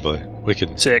 probably. We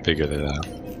can Sick. figure that out.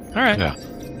 Alright. Yeah.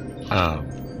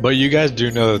 But you guys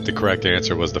do know that the correct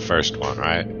answer was the first one,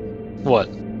 right? What?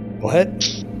 What?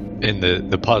 In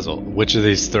the puzzle. Which of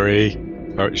these three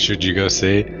or should you go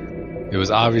see? It was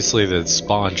obviously the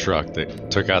spawn truck that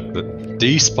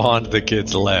despawned the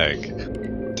kid's leg.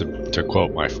 To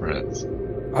quote my friends.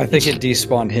 I think it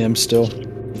despawned him still.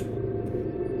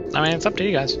 I mean, it's up to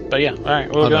you guys. But yeah, all right.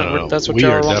 Oh, No. That's what we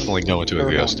y'all are want. definitely going to a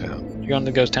we're ghost town. You're going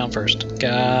to ghost town first.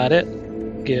 Got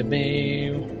it. Give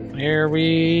me. Here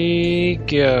we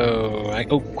go.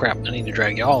 Oh crap! I need to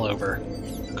drag y'all over.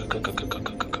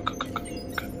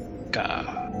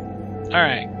 All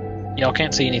right. Y'all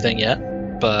can't see anything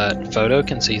yet, but Photo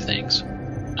can see things.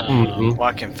 Mhm.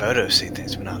 Why can Photo see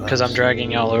things but not us? Because I'm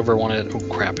dragging y'all over one of. Oh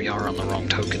crap! Y'all are on the wrong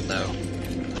token though.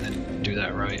 I didn't do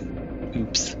that right.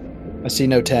 Oops. I see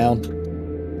no town.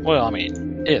 Well, I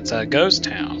mean, it's a ghost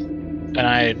town, and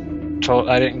I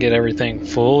didn't get everything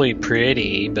fully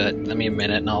pretty, but give me a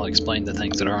minute and I'll explain the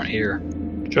things that aren't here.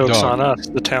 Joke's Dog. on us.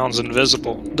 The town's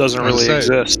invisible. Doesn't I really say-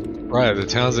 exist. Right, the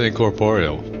town's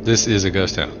incorporeal. This is a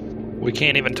ghost town. We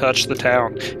can't even touch the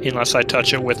town unless I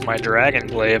touch it with my dragon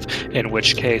glaive, in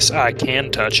which case I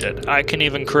can touch it. I can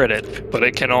even crit it, but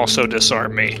it can also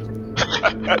disarm me.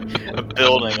 A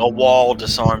building, a wall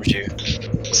disarms you.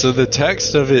 So the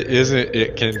text of it isn't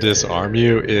 "it can disarm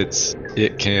you." It's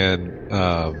 "it can."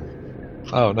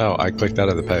 Oh no! I clicked out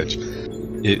of the page.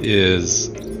 It is,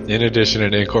 in addition,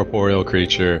 an incorporeal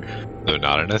creature, though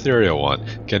not an ethereal one,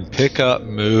 can pick up,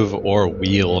 move, or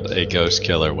wield a ghost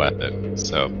killer weapon.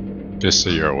 So, just so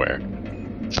you're aware,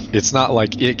 it's not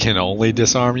like it can only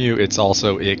disarm you. It's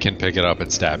also it can pick it up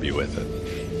and stab you with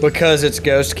it. Because it's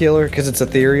ghost killer, because it's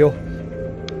ethereal.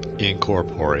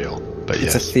 Incorporeal, but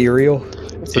It's yes, ethereal.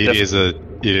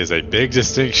 it is a big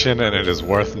distinction, and it is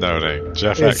worth noting.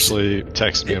 Jeff actually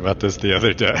texted me about this the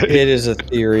other day. It is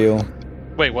ethereal.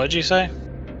 Wait, what did you say?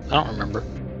 I don't remember.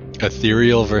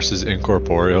 Ethereal versus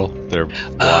incorporeal, they're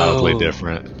wildly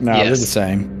different. No, they're Yes. the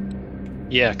same.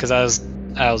 Yeah, because I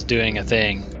was doing a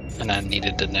thing and I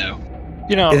needed to know.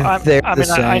 You know, They're I the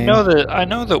mean, I same.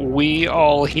 know that we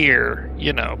all here,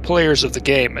 you know, players of the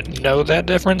game, know that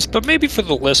difference. But maybe for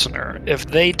the listener, if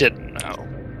they didn't know,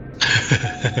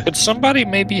 could somebody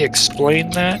maybe explain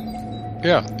that?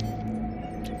 Yeah.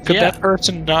 Could Yeah. that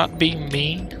person not be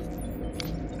me?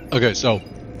 Okay, so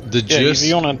the Yeah, gist. if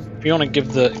you wanna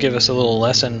give us a little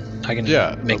lesson, I can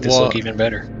make this look even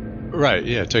better. Right,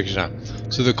 yeah, take your time.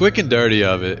 So the quick and dirty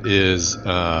of it is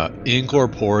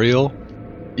incorporeal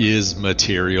is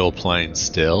material plane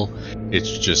still.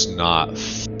 It's just not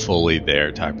fully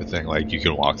there type of thing. Like you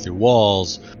can walk through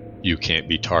walls, you can't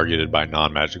be targeted by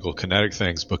non-magical kinetic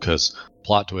things because,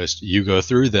 plot twist, you go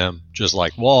through them just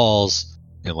like walls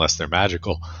unless they're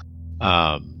magical.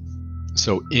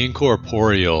 So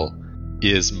incorporeal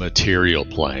is material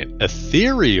plane.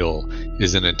 Ethereal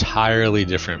is an entirely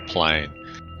different plane,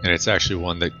 and it's actually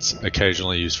one that's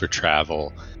occasionally used for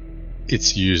travel.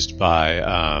 It's used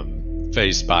by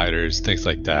phase spiders, things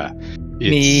like that.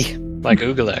 Me. Like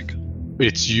Ugalek.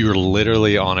 It's you're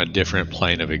literally on a different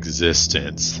plane of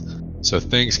existence. So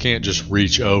things can't just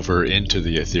reach over into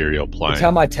the ethereal plane. That's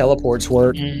how my teleports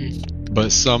work.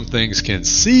 But some things can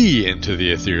see into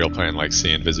the ethereal plane, like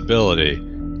see invisibility,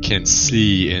 can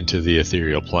see into the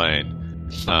ethereal plane.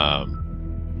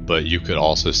 But you could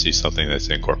also see something that's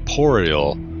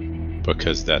incorporeal,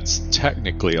 because that's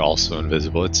technically also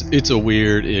invisible. It's a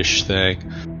weird-ish thing,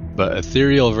 but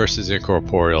ethereal versus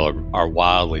incorporeal are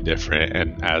wildly different,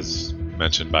 and as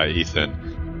mentioned by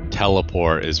Ethan,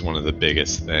 teleport is one of the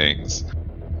biggest things.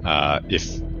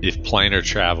 If planar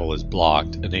travel is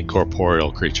blocked, an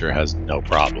incorporeal creature has no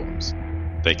problems.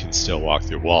 They can still walk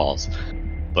through walls.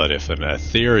 But if an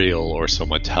ethereal or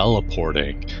someone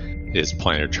teleporting is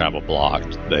planar travel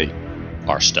blocked, they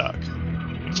are stuck.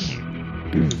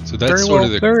 So that's sort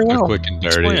of the quick and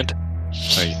dirty. Explained.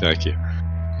 Thank you.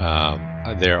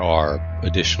 There are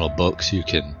additional books you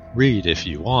can read if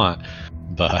you want,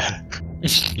 but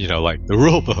like the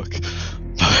rule book.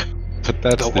 But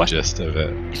that's the gist of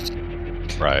it.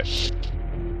 Right.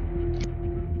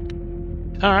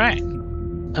 All right.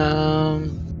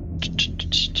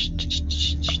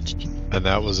 And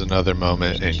that was another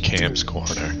moment in Cam's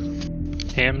corner.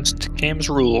 Cam's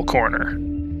rule corner.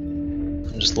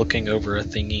 I'm just looking over a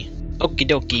thingy. Okie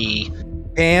dokie.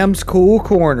 Cam's cool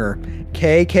corner.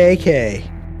 KKK.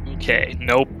 Okay,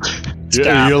 nope. Yeah,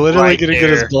 Stop you're literally right gonna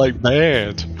there. get us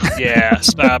banned. Yeah,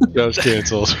 stop. Goes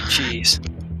canceled. Jeez.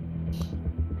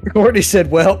 Courtney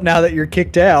said, well, now that you're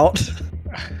kicked out.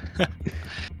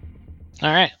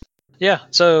 All right. Yeah.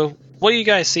 So what you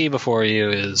guys see before you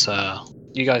is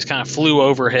you guys kind of flew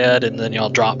overhead and then y'all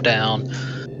dropped down,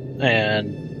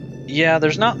 and yeah,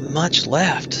 there's not much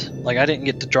left. Like I didn't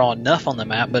get to draw enough on the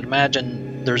map, but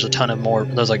imagine there's a ton of more.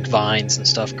 There's like vines and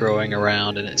stuff growing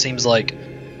around, and it seems like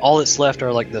all that's left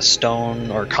are like the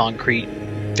stone or concrete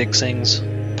fixings,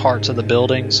 parts of the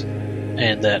buildings,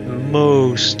 and that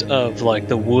most of like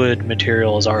the wood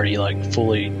material is already like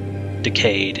fully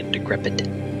decayed and decrepit.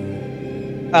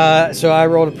 So I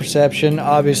rolled a perception.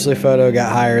 Obviously, Photo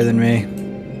got higher than me.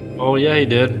 Oh yeah, he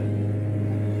did.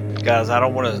 Guys, I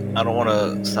don't want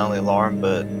to sound the alarm,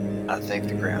 but I think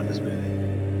the ground is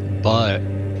moving. But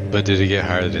did he get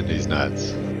higher than these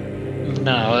nuts?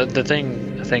 No, the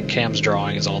thing I think Cam's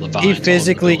drawing is all the vines. He all over the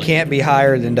physically building. can't be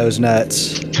higher than those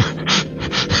nuts.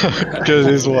 Because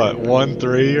he's what,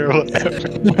 1-3 or whatever?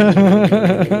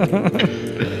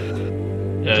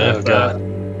 Yeah, Oh god.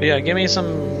 But yeah, give me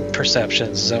some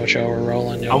perceptions. Is that what y'all were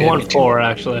rolling? Y'all I'm gave me 1-4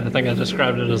 actually. I think I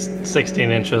described it as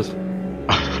 16 inches.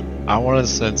 I want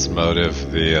to sense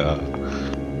motive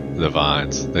the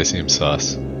vines. They seem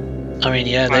sus. I mean,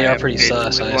 yeah, they I are am pretty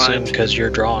sus. I basically assume blind. because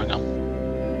you're drawing them.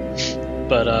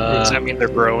 But Does that mean they're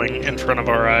growing in front of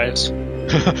our eyes?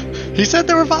 He said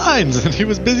there were vines, and he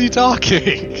was busy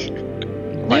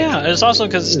talking. yeah, it's also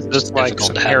because Is this like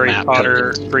some Harry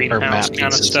Potter greenhouse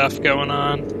kind of stuff going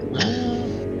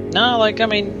on? No, like I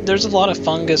mean, there's a lot of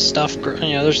fungus stuff. You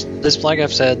know, there's this. Like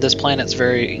I've said, this planet's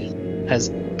has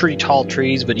pretty tall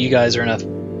trees, but you guys are in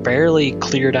a fairly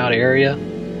cleared out area,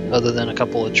 other than a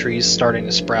couple of trees starting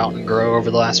to sprout and grow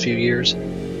over the last few years.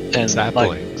 And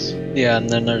Saplings. yeah, and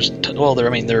then there's they're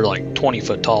like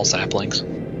 20-foot tall saplings.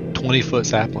 20-foot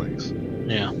saplings.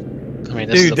 Yeah, I mean,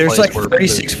 this is Dude, the there's place like where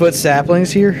 36-foot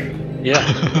saplings here. Yeah,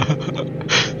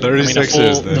 36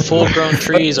 the full-grown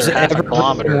trees are half a Ever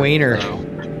kilometer. wiener. So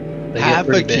they get Half a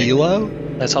pretty big. kilo?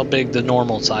 That's how big the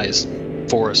normal size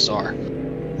forests are.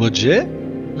 Legit?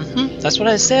 That's what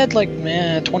I said like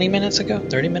 20 minutes ago,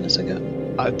 30 minutes ago.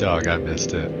 Dog, I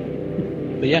missed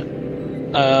it. But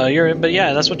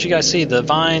yeah, that's what you guys see. The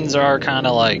vines are kind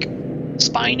of like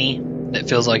spiny. It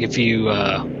feels like if you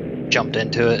jumped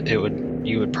into it,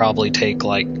 you would probably take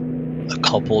like a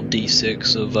couple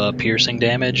d6 of piercing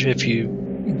damage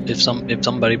if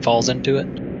somebody falls into it.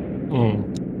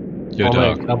 Yo, Only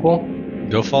dog, a couple?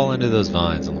 go fall into those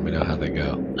vines and let me know how they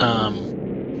go.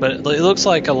 But it looks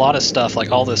like a lot of stuff,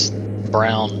 like all this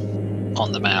brown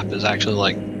on the map, is actually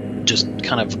like just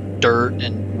kind of dirt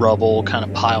and rubble kind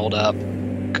of piled up.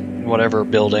 Whatever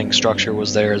building structure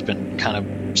was there has been kind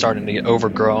of starting to get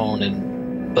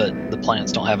overgrown, but the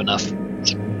plants don't have enough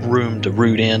room to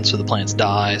root in, so the plants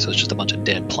die. So it's just a bunch of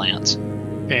dead plants.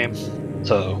 Okay.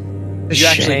 So you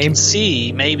actually can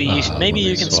see maybe you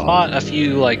can spot a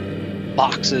few like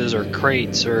boxes or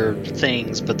crates or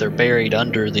things, but they're buried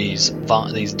under these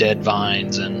dead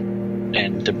vines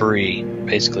and debris,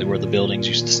 basically where the buildings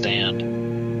used to stand.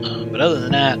 But other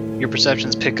than that, your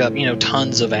perceptions pick up,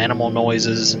 tons of animal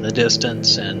noises in the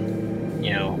distance, and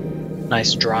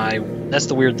nice dry. That's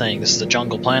the weird thing. This is a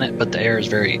jungle planet, but the air is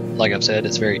very, like I've said,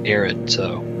 it's very arid,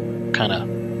 so kind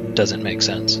of doesn't make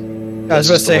sense. I was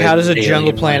about to say, how does a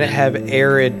jungle planet have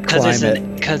arid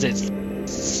climate? Because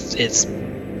it's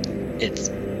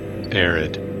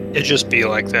Arid. It just be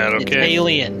like that, It's okay?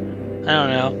 alien. I don't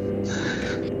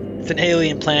know. It's an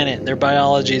alien planet. Their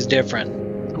biology is different.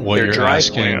 What They're you're dry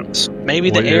asking, plants. Maybe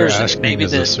the What you're air asking maybe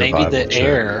is a the survival check.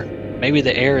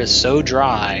 air is so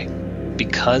dry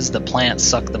because the plants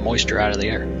suck the moisture out of the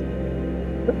air.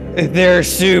 They're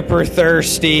super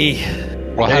thirsty.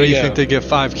 Well, There how do you you go. think they get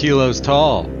 5 kilos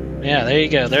tall? Yeah, there you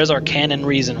go. There's our canon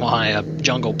reason why a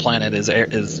jungle planet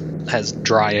has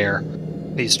dry air.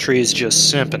 These trees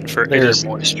just simping for They air just-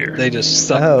 moisture. They just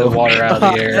suck the water out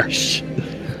of the air. gosh.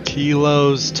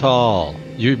 Kilos tall.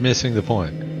 You're missing the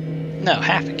point. No,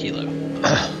 half a kilo.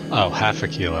 Oh, half a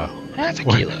kilo. Half a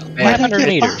What? kilo. 500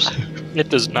 meters. It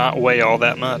does not weigh all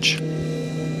that much.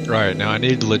 Right, now I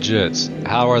need legits.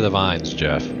 How are the vines,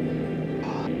 Jeff?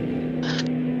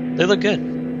 They look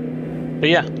good. But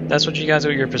yeah, that's what you guys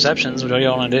are, your perceptions. What do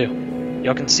y'all want to do?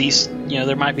 Y'all can see,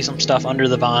 there might be some stuff under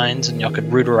the vines, and y'all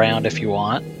could root around if you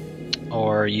want.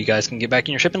 Or you guys can get back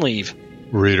in your ship and leave.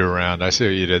 Read around. I see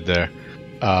what you did there.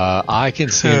 I can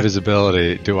see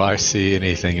invisibility. Do I see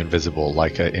anything invisible,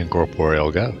 like an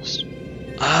incorporeal ghost?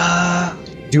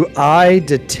 Do I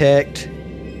detect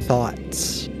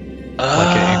thoughts?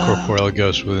 Like an incorporeal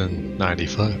ghost within 90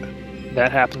 foot?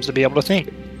 That happens to be able to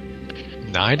think.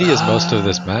 90 is most of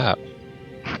this map.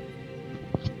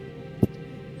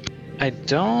 I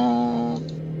don't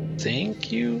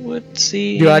think you would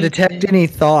see. Do I detect any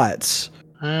thoughts?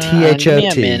 Give me a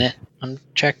THOT. minute. I'm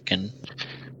checking.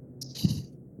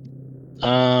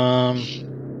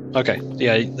 Okay.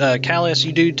 Yeah, Callius,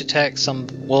 you do detect some.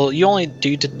 Well, you only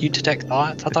you detect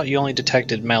thoughts. I thought you only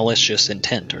detected malicious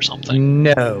intent or something.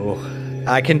 No.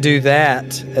 I can do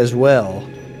that as well.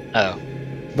 Oh.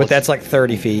 But that's like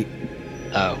 30 feet.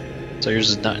 Oh. So yours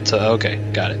is not. So okay,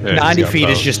 got it. Yeah, he's 90 got feet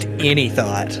is both. just any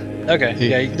thought. Okay. He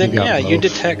Then got you both.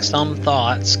 detect some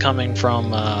thoughts coming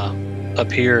from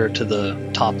up here to the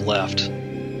top left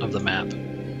of the map.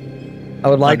 I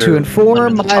would like to Under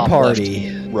inform the my top party.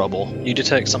 left rubble. You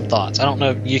detect some thoughts. I don't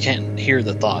know. You can't hear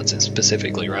the thoughts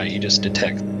specifically, right? You just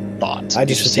detect thoughts. I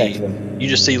just detect see, them. You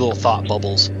just see little thought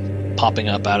bubbles popping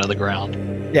up out of the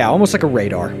ground. Yeah, almost like a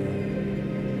radar.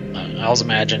 I was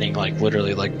imagining like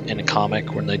literally like in a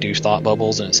comic when they do thought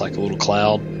bubbles and it's like a little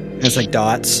cloud. It's like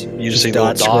dots. You just see little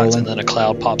dots scrolling. and then a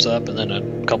cloud pops up and then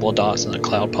a couple of dots and then a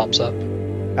cloud pops up.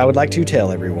 I would like to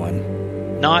tell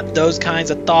everyone. Not those kinds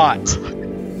of thoughts.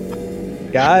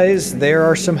 Guys, there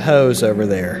are some hoes over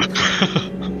there.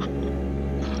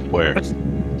 Where?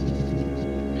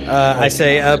 I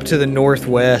say up to the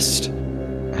northwest.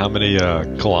 How many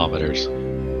kilometers?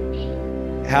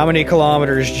 How many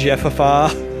kilometers, Jeffafa?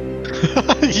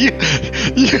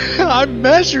 I'm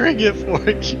measuring it for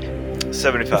you.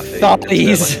 75 feet.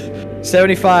 Thotties.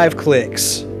 75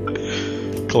 clicks.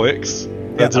 Clicks?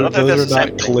 I don't think Those that's are the not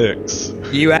same thing. clicks.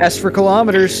 You asked for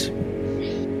kilometers.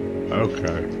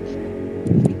 Okay.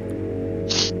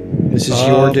 This is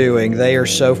your doing. They are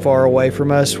so far away from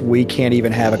us, we can't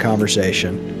even have a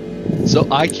conversation. So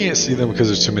I can't see them because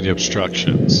there's too many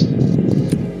obstructions.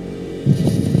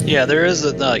 Yeah, there is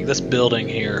like this building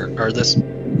here, or this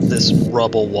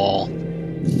rubble wall.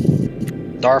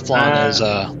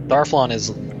 Darflon is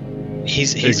he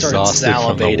started Exhausted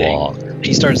from the walk. salivating.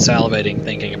 He started salivating,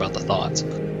 thinking about the thoughts.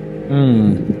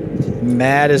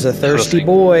 Matt is a thirsty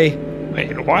boy.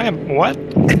 Wait, why am what?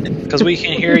 Because we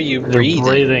can hear you You're breathing.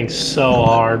 breathing so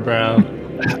hard, bro.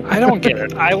 I don't get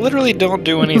it. I literally don't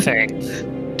do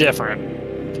anything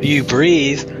different. You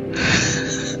breathe.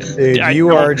 Dude, I you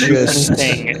don't are do just.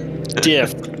 anything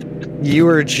different. You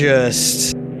were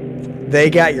just. They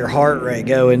got your heart rate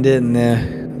going, didn't they?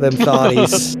 Them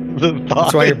thoughties.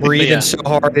 That's why you're breathing Yeah. so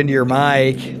hard into your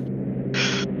mic.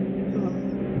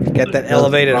 Got that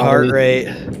elevated heart rate.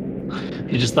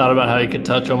 You just thought about how you could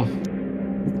touch them.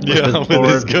 Yeah, With with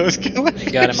his board. ghost killing.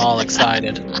 You got him all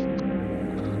excited.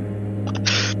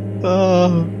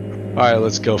 Alright,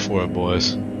 let's go for it,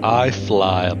 boys. I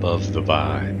fly above the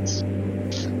vines.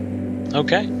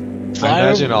 Okay. I Fly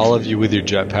imagine over. all of you with your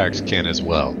jetpacks can as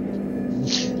well.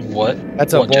 What?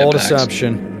 That's a What bold jetpacks?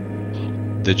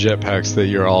 assumption. The jetpacks that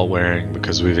you're all wearing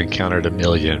because we've encountered 1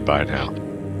 million by now.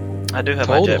 I do have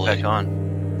Totally. my jetpack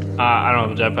on. I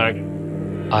don't have a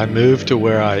jetpack. I moved to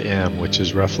where I am, which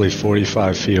is roughly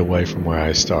 45 feet away from where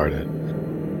I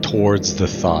started, towards the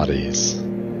thotties.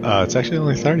 It's actually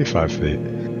only 35 feet.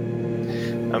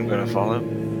 I'm gonna follow.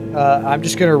 I'm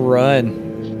just gonna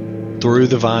run. Through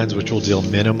the vines, which will deal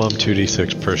minimum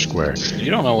 2d6 per square. You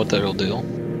don't know what that'll do.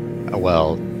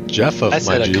 Well, Jeff of I my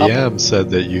said a GM couple. said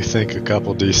that you think a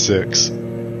couple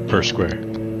d6 per square.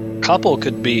 Couple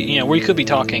could be, we could be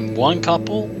talking one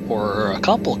couple or a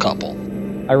couple.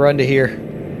 I run to here.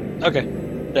 Okay.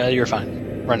 Yeah, you're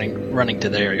fine. Running to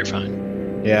there, you're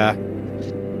fine. Yeah.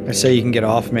 I say you can get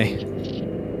off me.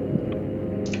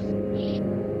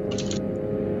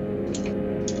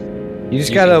 You just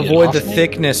You gotta can get avoid off the me?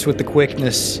 thickness with the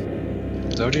quickness.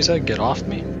 Is that what you said? Get off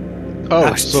me? Oh,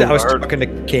 I was talking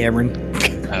to Cameron.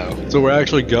 Oh. so we're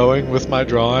actually going with my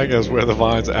drawing as where the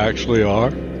vines actually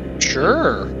are?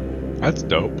 Sure. That's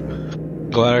dope.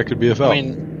 Glad I could be of help.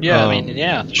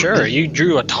 Yeah, sure. You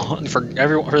drew a ton for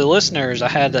everyone. For the listeners, I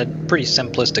had a pretty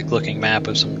simplistic looking map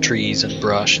of some trees and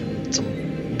brush and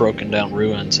some broken down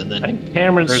ruins, and I then think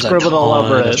Cameron there's scribbled a ton all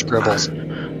over of it. scribbles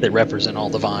that represent all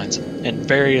the vines in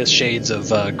various shades of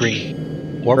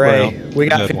green. Or Ray, brown. we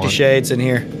got Had 50 one. shades in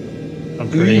here. I'm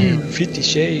pretty. 50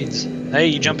 shades. Hey,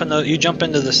 you jump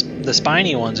into the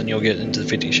spiny ones, and you'll get into the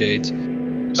 50 shades.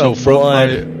 Oh, from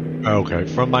blood. my okay,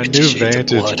 from my 50 new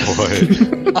shades of vantage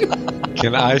point,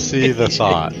 can I see the 50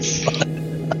 thoughts?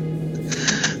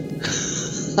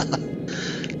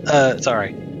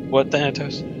 Sorry. What,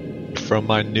 Thanatos? From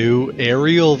my new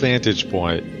aerial vantage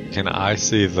point, can I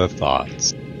see the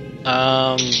thoughts?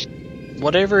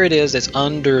 Whatever it is that's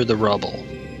under the rubble.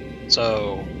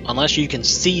 So, unless you can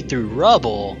see through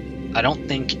rubble, I don't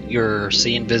think your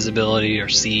see invisibility or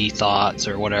see thoughts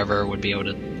or whatever would be able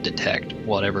to detect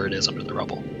whatever it is under the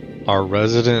rubble. Our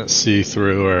resident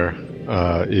see-througher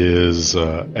is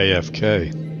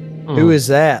AFK, Who is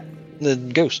that? The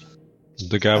ghost.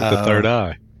 the guy with the Oh. third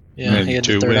eye Yeah, and he had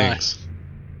the 2 third wings.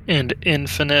 And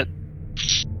infinite.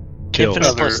 Kills. eye.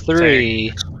 Other Plus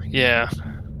 3 Yeah.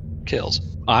 kills.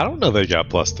 I don't know they got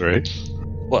 +3.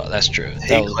 Well, that's true.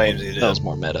 He claims he That did. was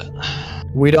more meta.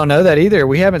 We don't know that either.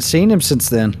 We haven't seen him since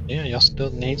then. Yeah, y'all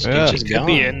still need Yeah. just Could gone.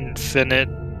 be infinite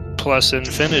plus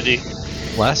infinity.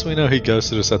 Last we know, he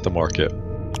ghosted us at the market.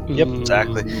 Yep.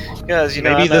 Exactly. Guys, you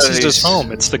know, Maybe I know this is his he's-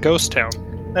 home. It's the ghost town.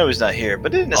 No, he's not here,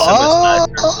 but isn't it so much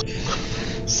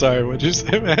nicer? Sorry, what'd you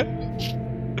say, man?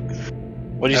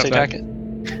 What do you say, Okay. Jacket?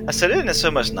 I said, isn't it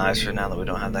so much nicer now that we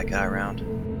don't have that guy around?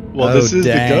 Well, Oh, this is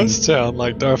dang. the ghost town,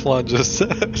 like Darflon just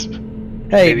said.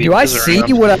 Hey, Maybe do I because see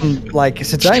they're what I'm like?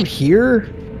 Since I'm here,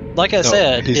 Like I No,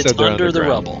 said, he it's said they're under the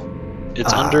underground. rubble.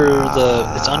 It's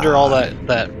under all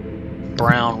that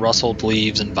brown rustled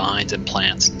leaves and vines and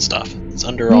plants and stuff. It's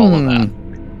under all of that.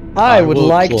 I I would will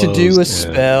like to do close a in.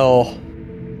 spell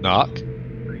Knock.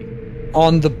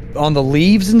 on the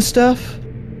leaves and stuff.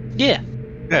 Yeah.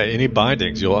 Yeah, any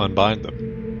bindings, you'll unbind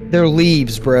them. They're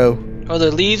leaves, bro. Or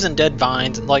the leaves and dead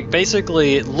vines. Like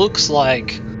basically, it looks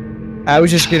like I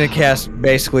was just gonna cast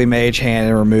basically Mage Hand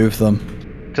and remove them.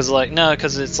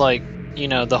 because it's like you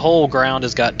know, the whole ground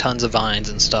has got tons of vines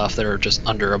and stuff that are just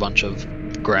under a bunch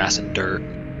of grass and dirt.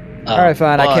 All right,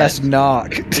 fine. I but cast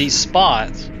knock. These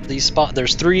spots,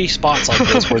 there's 3 spots like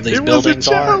this where these buildings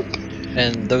are.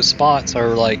 And those spots are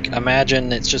like,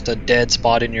 imagine it's just a dead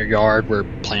spot in your yard where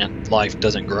plant life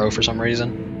doesn't grow for some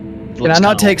reason. Can I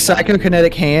not take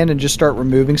Psychokinetic Hand and just start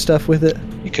removing stuff with it?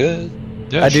 You could.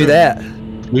 Yeah, I do that.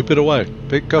 Sweep it away.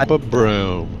 Pick up a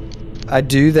broom. I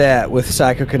do that with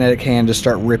Psychokinetic Hand to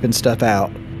start ripping stuff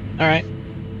out. All right.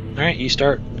 You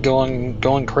start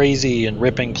going crazy and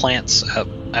ripping plants up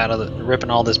out of ripping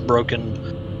all this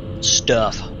broken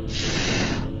stuff.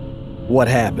 What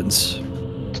happens?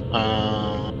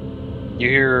 You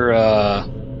hear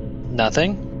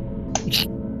nothing,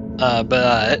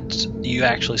 but you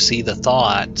actually see the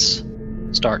thoughts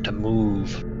start to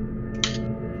move.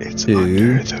 It's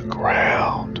under the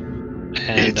ground.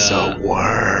 And, it's a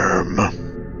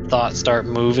worm. Thoughts start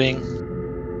moving.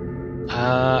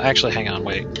 Actually, hang on,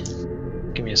 wait.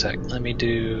 Give me a sec. Let me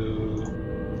do...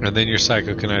 And then your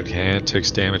Psychokinetic Hand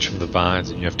takes damage from the vines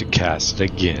and you have to cast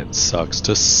it again. Sucks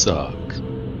to suck.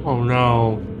 Oh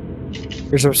no.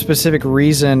 There's a specific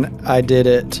reason I did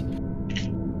it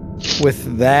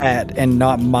with that and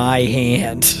not my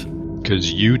hand.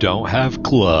 Because you don't have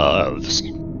gloves.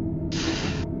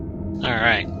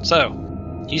 Alright,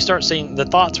 so you start seeing the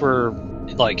thoughts were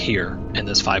like here in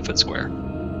this 5-foot square.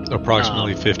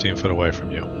 Approximately 15 foot away from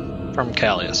you. From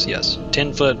Callius, yes.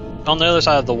 10 foot on the other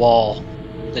side of the wall,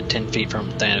 then 10 feet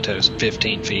from Thanatos,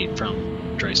 15 feet from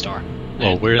Draystar.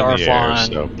 Well, we're in the air, Darflon,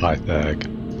 so Pythag.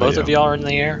 both of y'all are in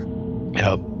the air?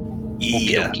 Yep.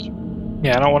 Yeah.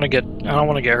 Yeah, I don't want to get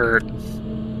hurt.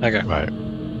 Okay. Right.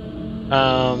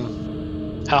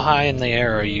 How high in the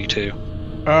air are you two?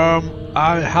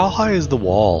 How high is the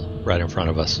wall right in front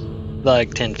of us?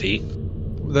 Like 10 feet.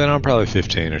 Then I'm probably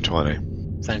 15 or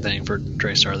 20. Same thing for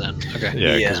Draystar then. Okay.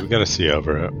 Yeah, because Yeah. we got to see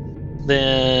over it.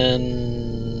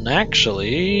 Then,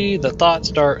 actually, the thoughts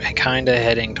start kind of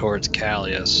heading towards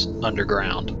Callius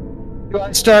underground. Do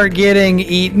I start getting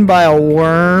eaten by a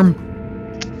worm?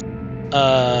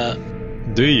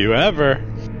 Do you ever?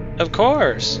 Of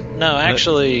course. No,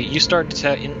 actually, you start to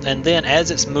tell, and then as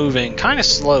it's moving, kind of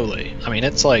slowly. I mean,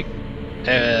 it's like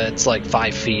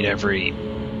 5 feet every,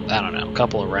 I don't know,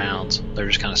 couple of rounds. They're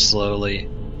just kind of slowly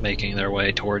making their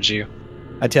way towards you.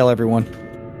 I tell everyone.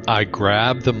 I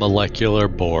grab the molecular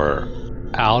borer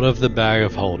out of the bag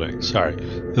of holding. Sorry,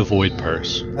 the void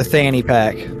purse. A fanny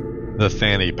pack. The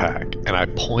fanny pack. And I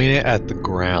point it at the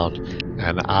ground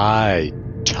and I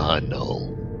tunnel.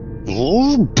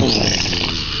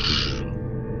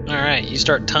 Alright, you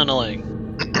start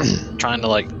tunneling. Trying to,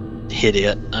 like, hit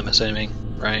it, I'm assuming,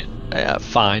 right? Yeah,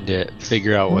 find it,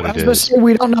 figure out what I it was supposed is. to say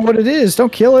we don't know what it is.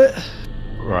 Don't kill it.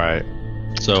 Right.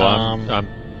 So I'm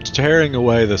tearing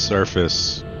away the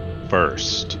surface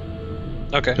first.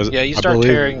 Okay. 'Cause Yeah, you I start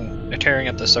believe- tearing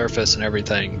up the surface and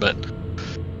everything, but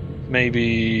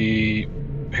maybe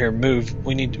here move.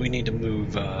 We need to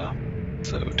move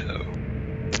photo.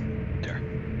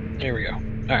 There we go.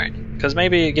 All right. Because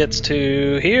maybe it gets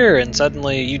to here and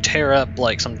suddenly you tear up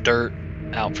like some dirt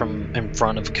out from in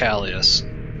front of Callius,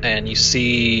 and you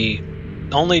see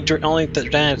only the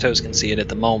Thanatos can see it at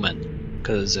the moment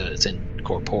because it's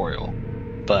incorporeal,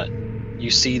 but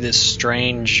you see this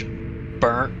strange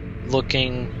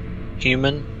burnt-looking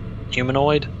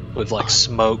humanoid with like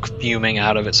smoke fuming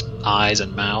out of its eyes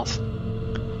and mouth,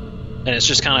 and it's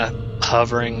just kind of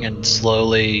hovering and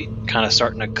slowly kind of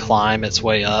starting to climb its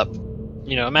way up.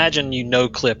 You know, imagine you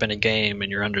no-clip in a game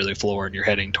and you're under the floor and you're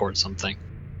heading towards something.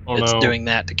 Oh It's no. doing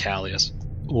that to Callius.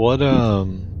 What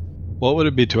would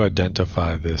it be to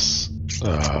identify this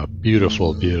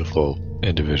beautiful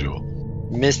individual?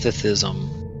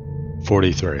 Mysticism.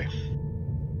 43.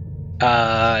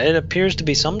 It appears to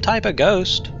be some type of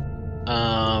ghost.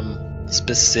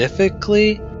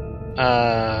 Specifically,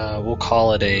 we'll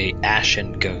call it a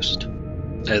ashen ghost,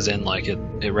 as in like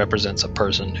it represents a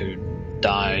person who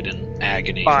died in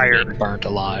agony, Fire. being burnt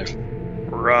alive.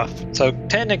 Rough. So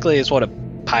technically, it's what a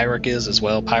Pyric is as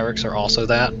well. Pyrics are also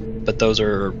that, but those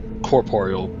are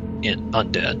corporeal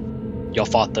undead. Y'all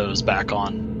fought those back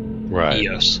on Right.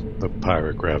 Eos. The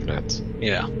pirate revenants.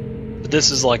 Yeah. But this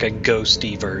is like a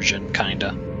ghosty version,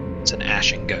 kinda. It's an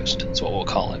ashen ghost. That's what we'll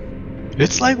call it.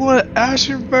 It's like what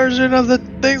ashen version of the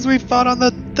things we fought on the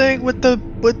thing with the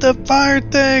fire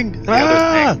thing.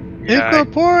 other thing. Yeah.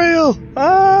 Incorporeal.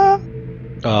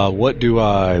 What do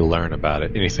I learn about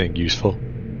it? Anything useful?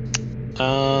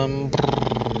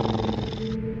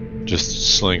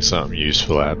 Just sling something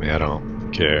useful at me. I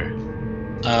don't care.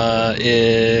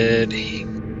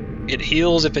 It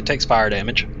heals if it takes fire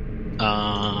damage.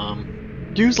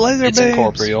 Use laser It's beams.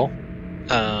 incorporeal.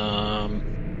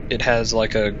 It has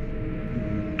like a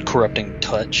corrupting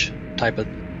touch type of,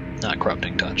 not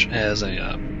corrupting touch. It has a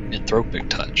anthropic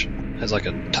touch. It has like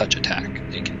a touch attack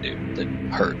it can do that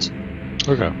hurts.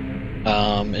 Okay.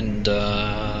 And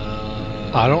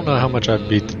I don't know how much I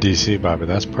beat the DC by, but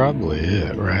that's probably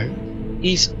it, right?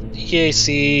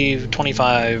 EAC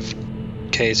 25,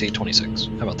 KAC 26.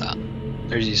 How about that?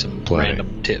 There's you some Plenty.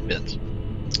 random tidbits.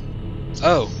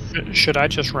 Oh, Should I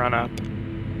just run up?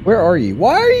 Where are you?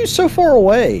 Why are you so far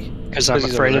away? Because I'm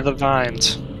he's afraid over of the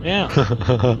vines. yeah.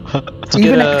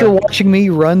 Even get, after watching me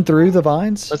run through the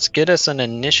vines? Let's get us an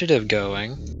initiative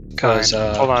going. Because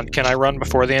Fine. Hold on, can I run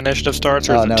before the initiative starts,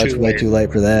 or Oh is no, it it's too way late? too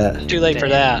late for that. too late for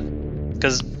Damn. that.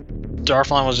 Because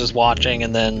Darflon was just watching,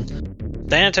 and then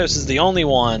Thanatos is the only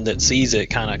one that sees it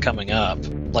kind of coming up.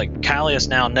 Like, Callius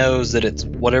now knows that it's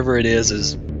whatever it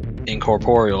is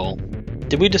incorporeal.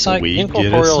 Did we decide We get a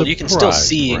incorporeal? You can still surprise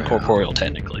see round. incorporeal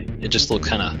technically. It just looks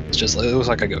kind of. It looks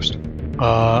like a ghost.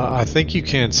 I think you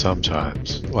can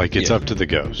sometimes. Like, it's Yeah. up to the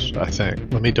ghost, I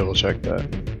think. Let me double check that.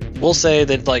 We'll say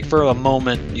that, like, for a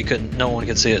moment, no one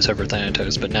could see it except for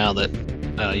Thanatos. But now that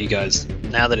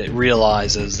now that it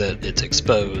realizes that it's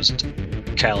exposed,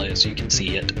 Callius, you can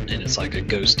see it, and it's like a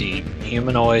ghosty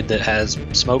humanoid that has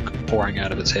smoke pouring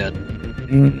out of its head.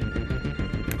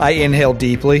 I inhale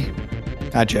deeply.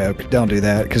 I joke. Don't do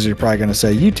that because you're probably going to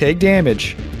say, you take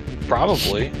damage.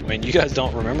 Probably. I mean, you guys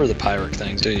don't remember the Pyric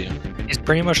things, do you? He's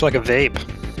pretty much like a vape.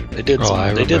 They did Oh, some. I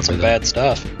They did remember some that. bad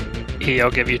stuff.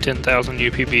 I'll give you 10,000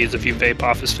 UPBs if you vape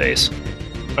off his face.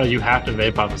 Oh, you have to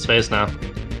vape off his face now.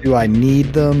 Do I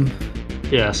need them?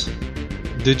 Yes.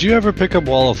 Did you ever pick up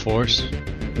Wall of Force?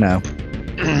 No.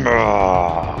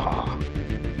 That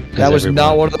That was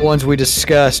not one of the ones we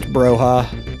discussed, Broha.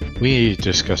 We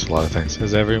discussed a lot of things.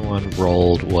 Has everyone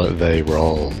rolled what they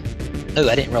roll? Oh,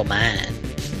 I didn't roll mine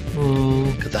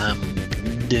because I'm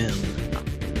dumb.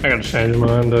 I gotta change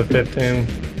mine to 15.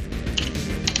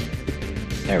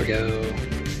 There we go.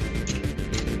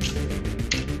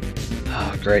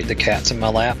 Oh, great. The cat's in my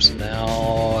lap, so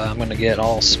now I'm going to get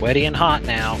all sweaty and hot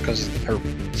now because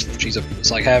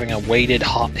it's like having a weighted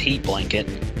hot heat blanket.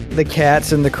 The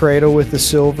cat's in the cradle with the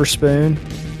silver spoon.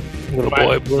 Little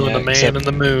boy blue and Yeah, the man except- and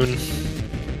the moon.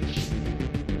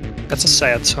 That's a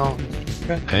sad song.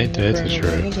 Ain't that the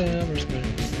truth?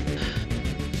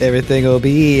 Everything will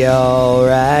be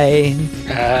alright.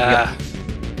 Ah,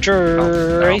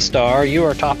 Draystar, you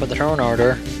are top of the turn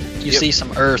order. You Yep. see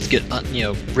some earth get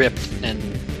ripped and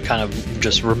kind of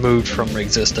just removed from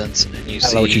existence, and you I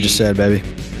see know what you just said, baby.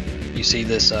 You see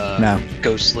this No.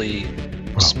 ghostly,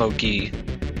 smoky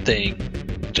thing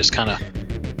just kind of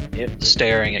Yep.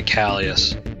 staring at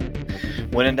Callius.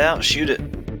 When in doubt, shoot it.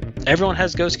 Everyone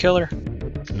has Ghost Killer.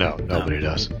 No, nobody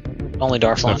does. Only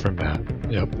Except Darflon. for Matt.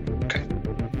 Yep.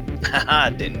 I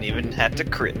didn't even have to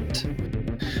crit.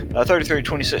 33,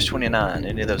 26, 29.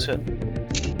 Any of those hit?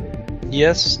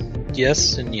 Yes,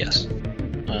 yes, and yes.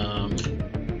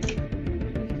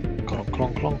 Clonk,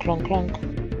 clonk, clonk, clonk, clonk.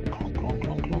 Clonk, clonk,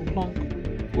 clonk, clonk,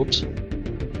 clonk. Whoops.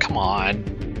 Come on.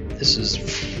 This is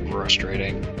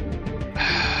frustrating.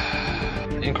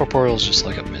 Incorporeal is just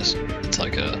like a miss. It's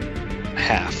like a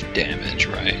half damage,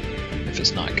 right? If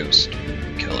it's not Ghost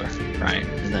Killer, right?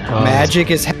 Isn't that how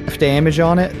Magic is half damage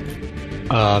on it.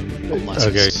 Unless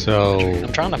Okay, it's so magic.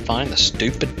 I'm trying to find the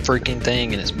stupid freaking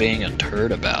thing and it's being a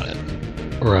turd about it.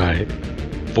 right,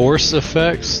 force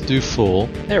effects do full.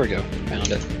 There we go. Found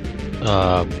it.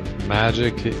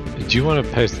 Magic. Do you want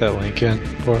to paste that link in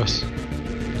for us?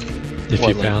 If What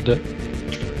you link? found it.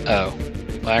 Oh.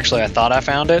 Well, actually, I thought I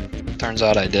found it. Turns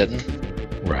out I didn't.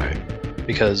 Right.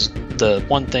 Because the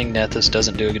one thing Nethys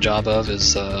doesn't do a good job of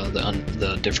is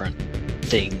the different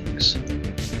things.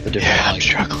 The different Yeah, I'm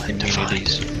struggling to find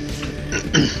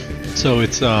immunities. So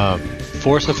it's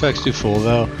force effects do full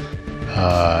though.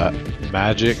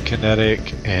 Magic,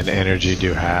 kinetic, and energy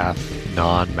do half.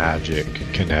 Non-magic,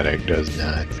 kinetic does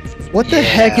none. What the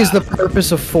heck is Yeah. the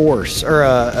purpose of force or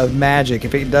of magic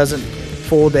if it doesn't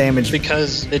full damage?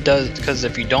 Because it does. Because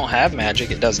if you don't have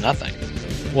magic, it does nothing.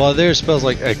 Well, there's spells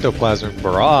like Ectoplasmic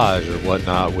Barrage or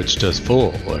whatnot, which does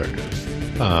full, or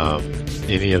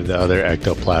any of the other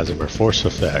ectoplasm or force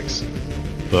effects.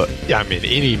 But yeah, I mean,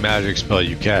 any magic spell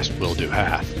you cast will do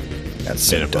half. That's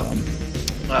so minimum.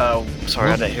 dumb.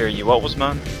 Sorry, I didn't hear you. What was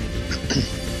mine?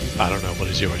 I don't know what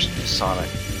is yours. Sonic.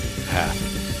 Half.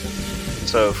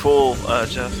 So full,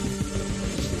 Jeff.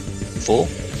 Full.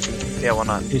 Yeah, why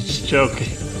not? He's just joking.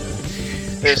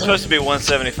 It's supposed to be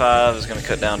 175. It's going to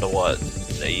cut down to what?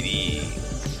 80.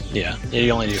 Yeah.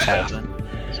 You only do half.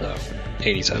 So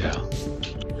 87. Yeah.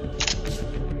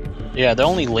 Yeah, the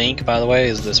only link, by the way,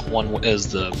 is this one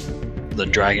is the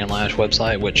Dragonlash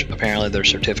website, which apparently their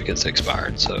certificate's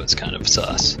expired, so it's kind of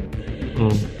sus.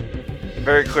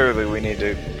 Very clearly, we need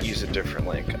to use a different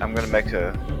link. I'm going to make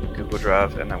a Google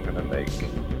Drive, and I'm going to make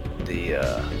the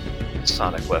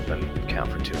sonic weapon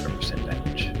count for 200%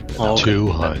 damage. Oh,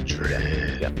 200.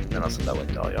 Yeah, and I'll send that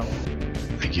link to all y'all.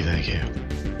 Thank you, thank you.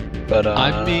 But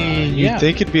I mean, you'd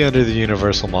think it'd be under the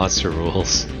Universal Monster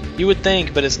rules. You would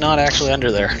think, but it's not actually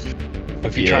under there.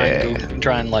 If you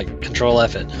try and like control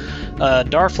F it.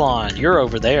 Darflon, you're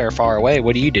over there, far away.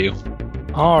 What do you do?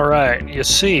 All right, you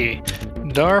see,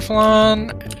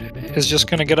 Darflon is just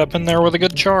going to get up in there with a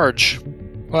good charge.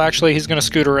 Well, actually, he's going to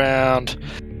scoot around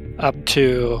up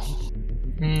to...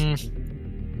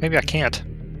 maybe I can't.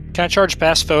 Can I charge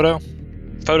past Photo?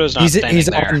 Photo's not standing he's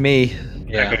there. on me.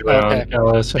 Yeah.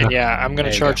 Okay. And yeah, I'm going There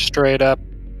to you charge straight up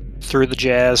through the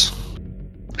jazz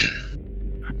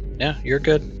Yeah, you're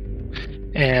good.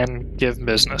 and give him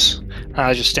business. I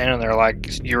was just standing there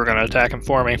like you were going to attack him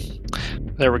for me.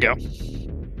 There we go.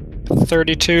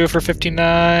 32 for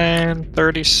 59,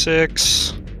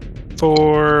 36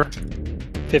 for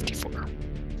 54.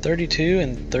 32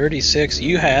 and 36.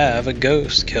 You have a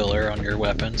ghost killer on your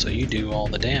weapon, so you do all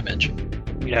the damage.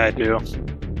 Yeah, I do.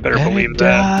 Better believe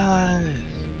that.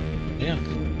 Yeah.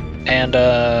 And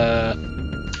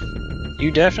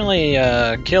you definitely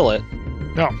kill it.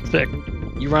 No, thick.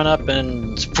 You run up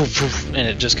and poof, poof, and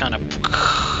it just kind of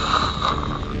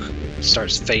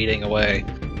starts fading away.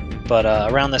 But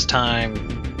around this time,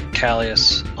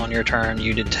 Callius, on your turn,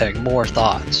 you detect more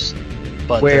thoughts,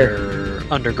 but Where?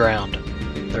 they're underground.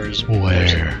 There's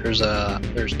Where?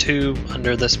 there's two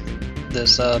under this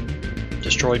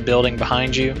destroyed building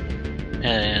behind you,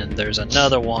 and there's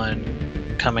another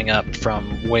one coming up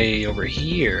from way over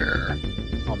here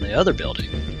on the other building.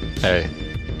 Hey,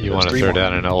 you There's want to 3 throw more.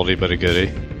 down an oldie but a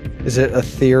goodie? Is it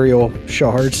ethereal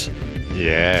shards?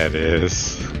 Yeah, it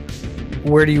is.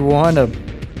 Where do you want them?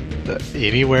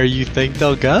 Anywhere you think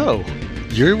they'll go.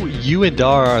 You and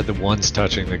Dar are the ones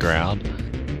touching the ground.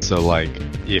 So, like,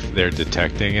 if they're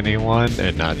detecting anyone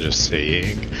and not just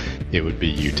seeing, it would be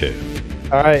you two.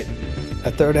 All right,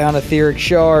 I throw down etheric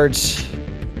shards.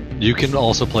 You can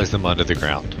also place them under the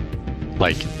ground.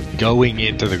 Like, going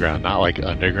into the ground, not like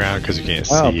underground because you can't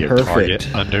Oh, see your perfect.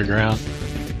 target underground.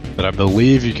 But I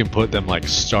believe you can put them, like,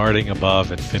 starting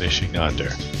above and finishing under.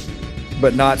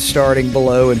 But not starting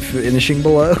below and finishing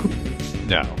below.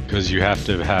 No, because you have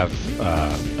to have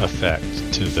effect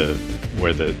to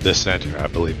the center, I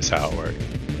believe is how it works.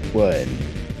 1,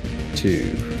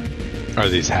 2. Are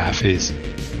these halfies?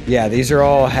 Yeah, these are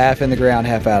all half in the ground,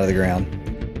 half out of the ground.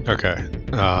 Okay.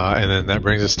 And then that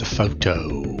brings us to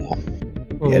Photo.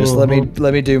 Yeah, just let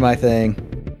me do my thing.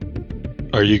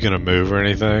 Are you going to move or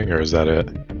anything, or is that it?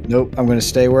 Nope, I'm going to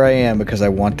stay where I am because I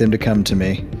want them to come to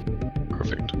me.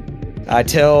 Perfect. I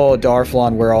tell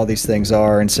Darflon where all these things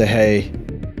are and say, hey,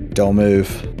 don't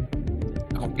move.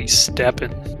 Don't be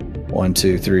stepping. 1,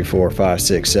 2, 3, 4, 5,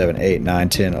 6, 7, 8, 9,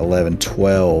 10, 11,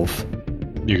 12.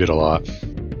 You get a lot.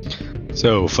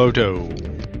 So, Photo.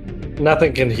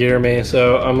 Nothing can hear me,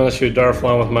 so I'm gonna shoot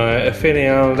Darflon with my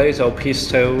Aphelion Laser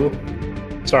Pistol.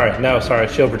 Sorry,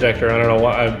 shield projector. I don't know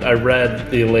why. I read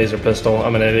the laser pistol.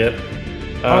 I'm an idiot.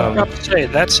 I was about to say,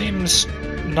 that seems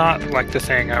not like the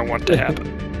thing I want to happen.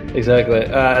 Exactly.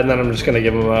 And then I'm just gonna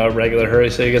give him a regular hurry,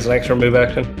 so he gets an extra move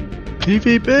action.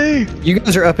 PvP! You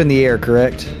guys are up in the air,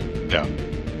 correct? Yeah.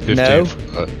 15 No.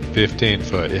 foot. 15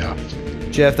 foot, yeah.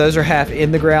 Jeff, those are half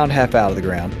in the ground, half out of the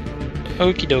ground.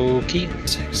 Okie dokie.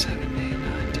 6, 7, 8,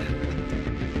 9,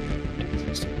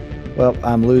 10. Well,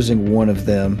 I'm losing one of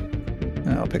them.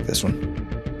 I'll pick this one.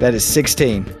 That is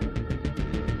 16.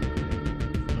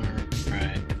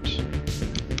 Alright.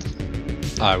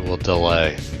 I will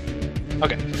delay.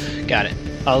 Okay, got it.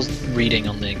 I was reading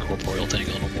on the incorporeal thing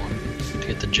a little more to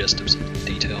get the gist of some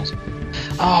details.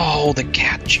 Oh, the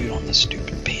cat chewed on the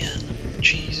stupid pen.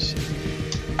 Jeez.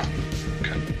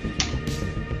 Okay.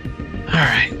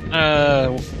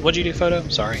 Alright. What'd you do, Photo?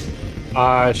 Sorry.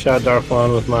 I shot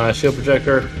Darflon with my shield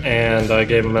projector, and I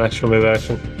gave him an extra move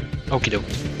action. Okie doke.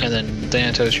 And then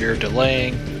Thanatos, you're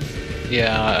delaying.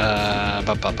 Yeah,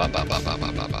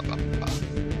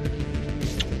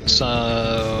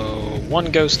 So, one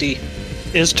ghosty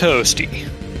Is toasty.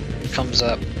 comes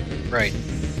up right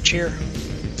here.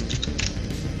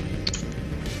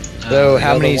 So, The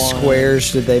how other many one-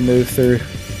 squares did they move through?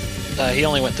 He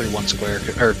only went through one square,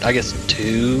 or I guess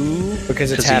 2.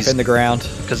 Because it's 'Cause half he's- in the ground.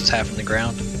 Because it's half in the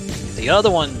ground. The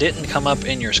other one didn't come up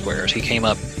in your squares. He came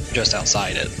up just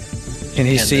outside it. Can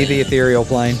he And see the then- ethereal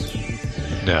plane?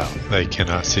 No, they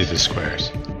cannot see the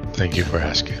squares. Thank you for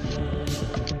asking.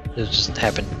 It just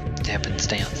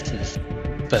happenstances.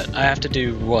 But I have to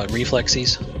do what?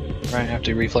 Reflexes? Right? I have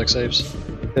to do reflex saves?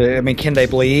 I mean, can they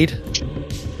bleed?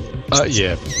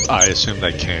 Yeah, I assume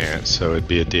they can't, so it'd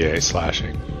be a D8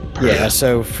 slashing. Yeah,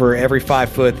 so for every 5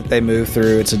 foot that they move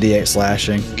through, it's a D8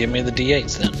 slashing. Give me the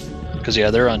D8s then. Because,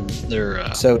 yeah, they're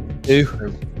So 2,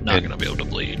 they're not going to be able to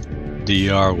bleed.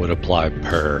 DR would apply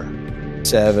per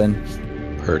 7.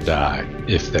 die,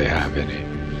 if they have any.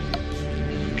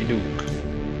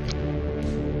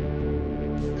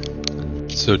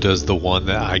 So does the one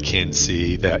that I can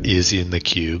see that is in the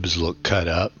cubes look cut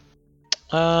up?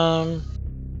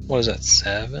 What is that,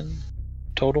 7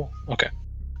 total? Okay.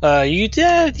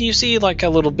 You see like a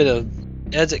little bit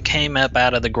of, as it came up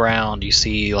out of the ground, you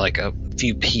see like a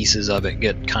few pieces of it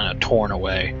get kind of torn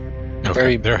away. Okay.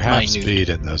 Very They're half minute. speed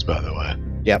in those, by the way.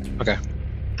 Yep. Okay.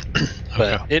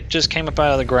 But it just came up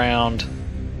out of the ground.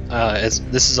 As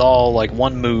this is all like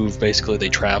one move, basically they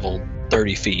traveled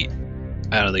 30 feet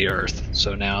out of the earth.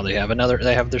 So now they have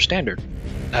their standard.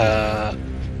 The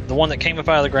one that came up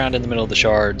out of the ground in the middle of the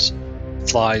shards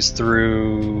flies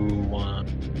through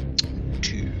 1,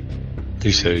 2.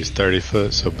 You said he's 30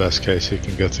 foot, so best case he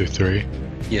can go through 3.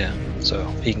 Yeah, so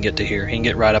he can get to here. He can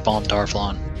get right up on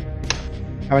Darflon.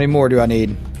 How many more do I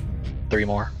need? 3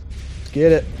 more. Let's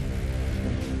get it.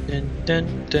 Dun,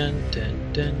 dun, dun,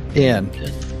 dun, dun, In.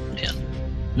 In.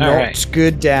 Not Alright.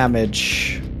 good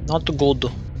damage. Not too good,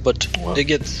 but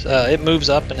it moves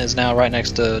up and is now right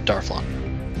next to Darflon.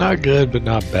 Not good, but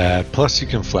not bad. Plus you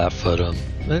can flat foot them.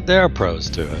 There are pros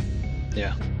to it.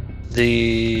 Yeah.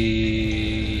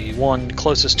 The one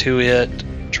closest to it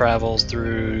travels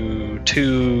through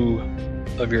 2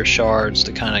 of your shards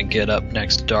to kind of get up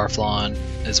next to Darflon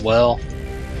as well.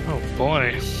 Oh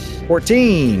boy.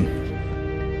 14.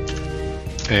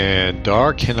 And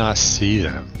Dar cannot see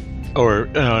them. Or,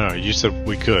 no, you said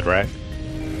we could, right?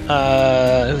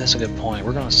 That's a good point.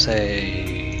 We're gonna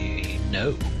say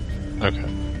no. Okay.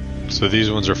 So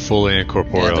these ones are fully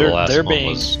incorporeal. Yeah, the last they're one being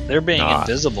was not.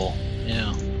 invisible.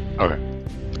 Yeah. Okay.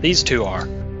 These 2 are.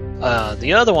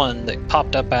 The other one that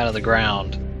popped up out of the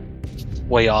ground,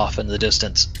 way off in the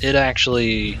distance, it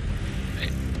actually.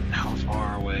 Wait, how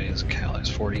far away is Cal? It's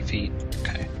 40 feet.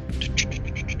 Okay.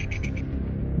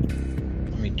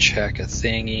 Let me check a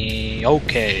thingy.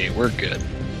 Okay, we're good.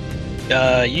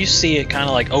 You see it kind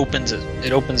of like opens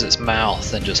its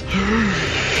mouth and just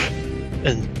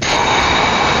and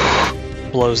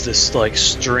blows this like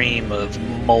stream of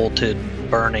molten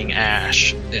burning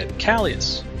ash at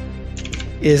Callius.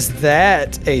 Is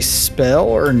that a spell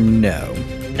or no?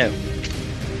 No.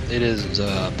 It is,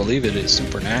 I believe it is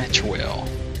supernatural.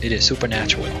 It is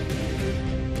supernatural.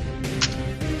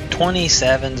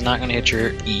 27's not going to hit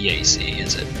your EAC,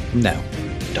 is it? No.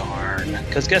 Darn.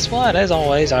 Because guess what? As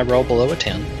always, I roll below a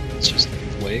 10. It's just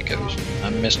the way it goes.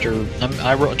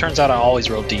 It turns out I always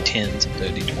roll D10s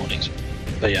instead of D20s.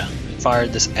 But yeah, it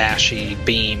fired this ashy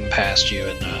beam past you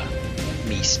in the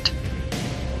mist.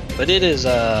 But it is,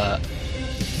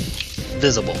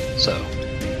 visible, so.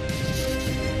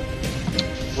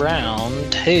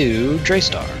 Round 2,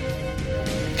 Draystar.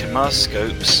 Can my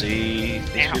scope see these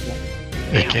people?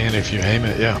 It can if you aim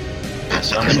it, yeah.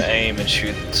 So I'm gonna aim and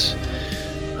shoot this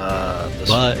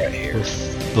But right here.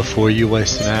 before you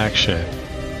waste an action,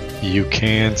 you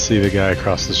can see the guy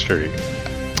across the street.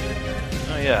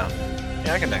 Oh yeah.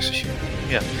 Yeah, I can actually shoot.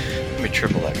 Yeah. Let me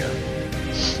triple that guy.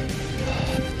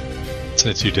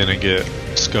 Since you didn't get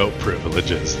scope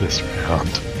privileges this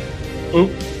round.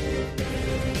 Oop.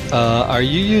 Are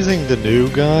you using the new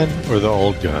gun or the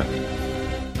old gun?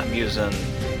 I'm using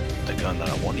the gun that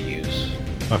I want to use.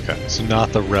 Okay, so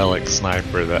not the relic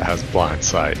sniper that has blind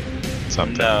sight.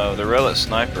 Something. No, the relic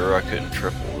sniper I couldn't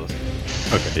triple with.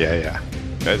 Okay, yeah.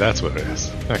 That's what it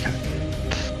is. Okay.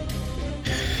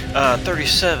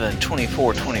 37,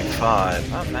 24,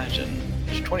 25. I imagine.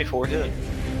 Does 24 hit?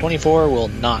 24 will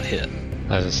not hit.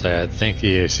 As I say, I think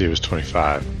the EAC was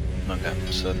 25. Okay,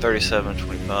 so 37,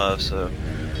 25, so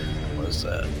what is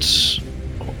that?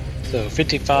 So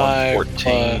 55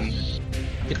 114. plus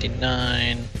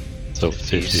 59. So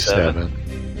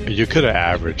 57. You could have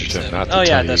averaged it, not to Oh,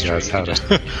 yeah, tell that's you guys true. how You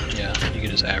to. Yeah, you can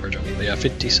just average them. But yeah,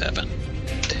 57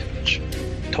 damage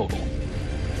total.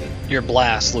 Your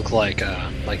blasts look like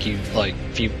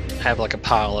if you have like a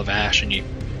pile of ash and you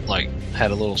like had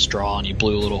a little straw and you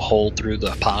blew a little hole through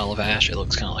the pile of ash, it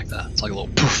looks kind of like that. It's like a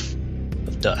little poof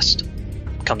of dust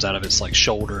comes out of its like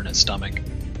shoulder and its stomach.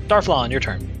 Darflon, your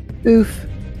turn. Oof.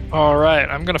 All right,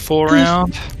 I'm gonna fool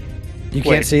around. You Wait,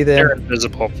 can't see They're them.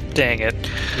 invisible. Dang it.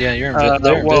 Yeah, you're Well,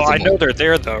 invisible. I know they're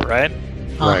there though, right?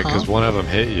 Right, because one of them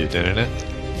hit you, didn't it?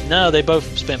 No, they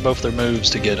both spent both their moves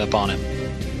to get up on him.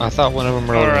 I thought one of them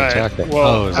rolled an Alright, attack.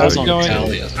 well, is that what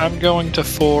you're I'm going to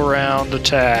full round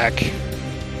attack.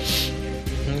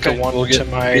 Okay, one we'll get to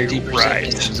my 50% right.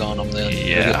 misses on them then.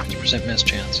 Yeah. We'll get 50% miss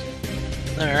chance.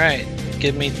 Alright,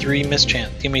 give me 3 miss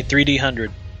chance. Give me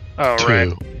 3d100. Oh,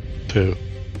 right. Two.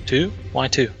 2? Why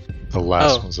 2? The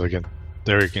last Oh. one's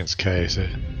they're against Casey.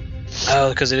 Oh,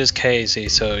 because it is Casey,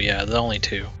 so yeah, the only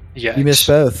 2. Yeah. You missed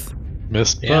both.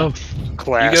 Missed Yeah. both. You go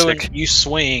Classic. and you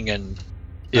swing and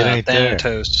It ain't there.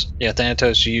 Thanatos. Yeah,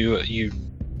 Thanatos,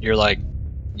 you're like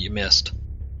you missed.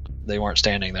 They weren't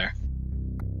standing there.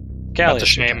 Callie, Not a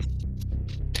shame.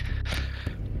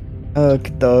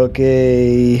 Okie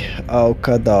dokie.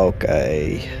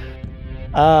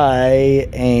 I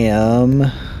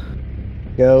am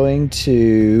going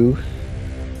to.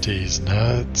 These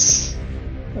nuts.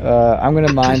 I'm going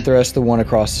to mind thrust the one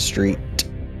across the street.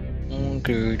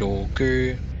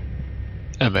 Okay.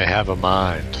 And they have a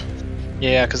mind.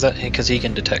 Yeah, because he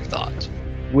can detect thoughts.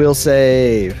 Will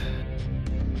save.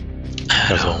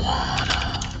 That's all.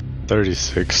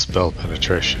 36 spell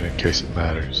penetration in case it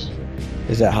matters.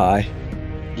 Is that high?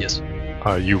 Yes.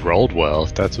 You rolled well,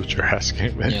 if that's what you're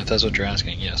asking me. Yeah, if that's what you're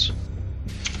asking, yes.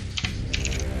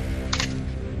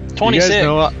 You 26. guys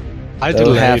know I So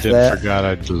delayed half and that. forgot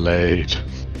I delayed.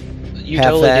 You half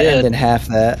totally that did. and then half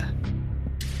that.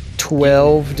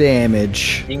 12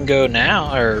 damage. You can go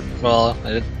now, or, well,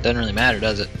 it doesn't really matter,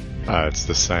 does it? It's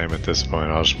the same at this point.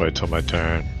 I'll just wait till my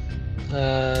turn.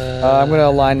 I'm going to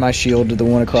align my shield to the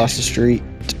one across the street.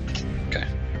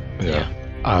 Yeah.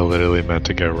 I literally meant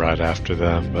to go right after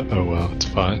them, but oh well, it's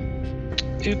fine.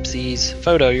 Oopsies.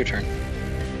 Photo, your turn.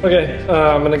 Okay,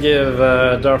 I'm gonna give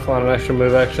Darflon an extra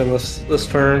move action this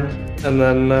turn, and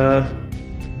then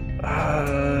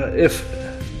if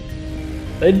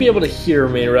they'd be able to hear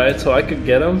me, right? So I could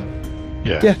get them.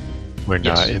 Yeah. We're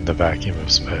not Yes. in the vacuum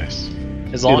of space.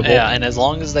 As long, Beautiful. yeah, and as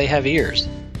long as they have ears.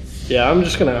 Yeah, I'm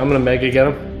gonna mega get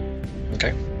them,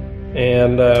 Okay.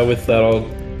 and with that I'll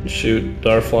shoot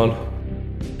Darflon.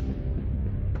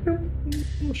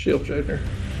 Shield projector.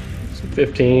 So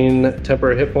 15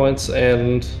 temporary hit points,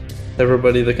 and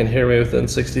everybody that can hear me within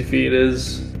 60 feet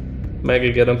is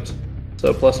mega get them.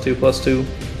 So +2/+2.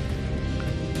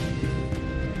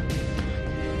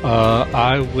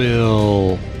 I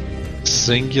will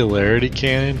singularity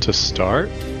cannon to start,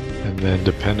 and then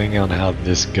depending on how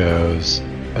this goes,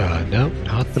 nope,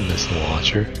 not the missile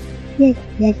launcher.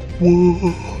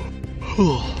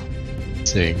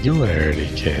 Singularity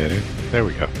cannon. There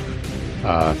we go.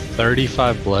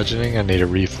 35 bludgeoning. I need a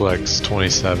reflex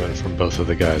 27 from both of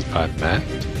the guys by Matt.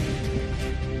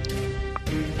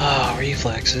 Oh,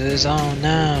 reflexes. Oh,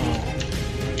 no.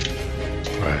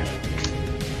 Right.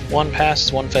 One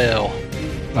pass, one fail.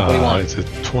 What do you want? It's a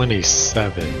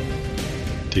 27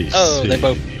 DC. Oh, they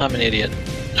both. I'm an idiot.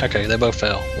 Okay, they both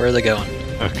fail. Where are they going?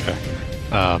 Okay.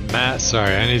 Matt,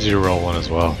 sorry, I need you to roll one as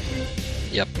well.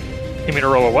 Yep. You mean to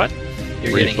roll a what?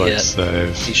 You're getting hit. Reflex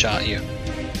save. He shot you.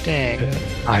 Dang.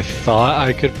 I thought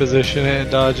I could position it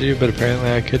and dodge you, but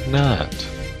apparently I could not.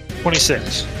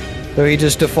 26. So he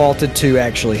just defaulted to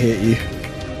actually hit you.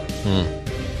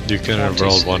 You couldn't have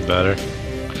rolled one better.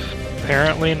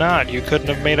 Apparently not. You couldn't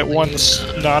have made it once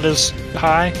not as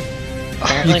high?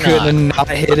 Apparently You couldn't not. have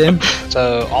not hit him.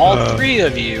 So all 3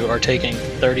 of you are taking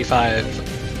 35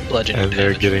 bludgeoning And they're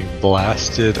damage getting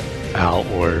blasted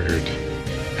outward.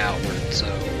 outward. So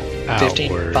Outward.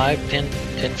 15, 5, 10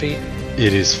 feet.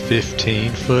 It is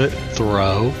 15-foot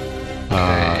throw.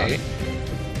 Okay.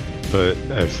 But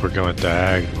if we're going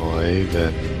diagonally,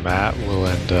 then Matt will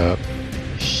end up.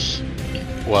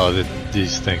 Well,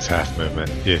 these things half movement.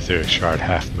 The etheric shard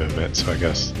half movement, so I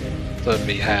guess So it'd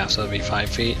be half. So it'd be 5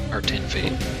 feet or 10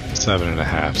 feet.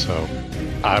 7.5. So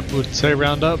I would say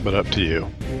round up, but up to you.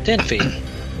 10 feet.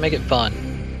 Make it fun.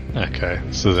 Okay,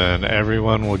 so then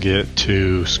everyone will get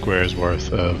 2 squares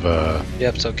worth of.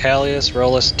 Yep. So Callius,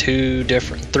 roll us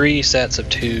 3 sets of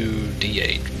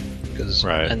 2d8.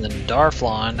 Right. And then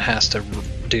Darflon has to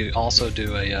also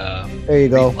do a There you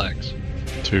go. reflex.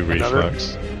 2 Another?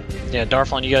 reflex. Yeah,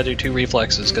 Darflon, you gotta do 2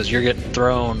 reflexes because you're getting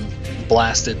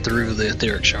blasted through the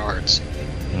etheric shards.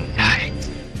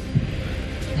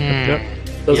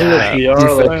 Doesn't Yeah. the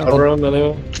DR like Failed. cover him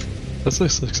anyway? That's a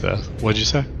success. What'd you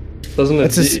say? Doesn't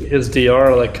That's his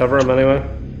DR like cover him anyway?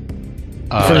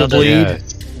 For the bleed? yeah.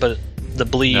 But the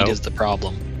bleed Nope. is the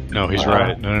problem. No, he's Wow.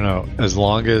 right. No. As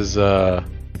long as the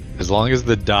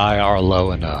die are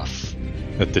low enough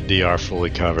that the DR fully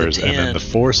covers, The and then 10. the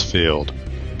force field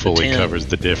fully 10. covers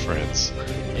the difference,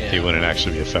 he Yeah. wouldn't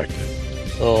actually be affected.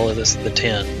 Oh, this the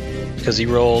 10. Because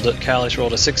Callius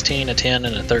rolled a 16, a 10,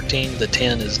 and a 13. The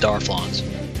 10 is Darflon's.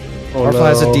 Oh Darflon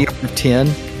has a no. DR of 10.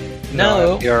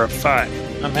 No. DR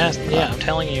 5. I'm asking. Yeah, I'm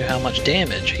telling you how much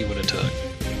damage he would have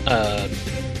took.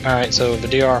 All right. So the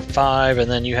DR 5, and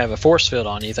then you have a force field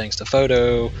on you thanks to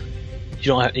photo. You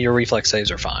don't have your reflex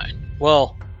saves are fine.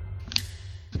 Well,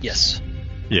 yes.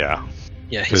 Yeah,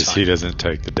 Yeah, he's because fine. he doesn't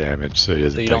take the damage, so he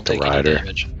doesn't So you take don't the take any rider.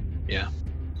 damage. Yeah.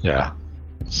 Yeah.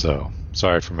 So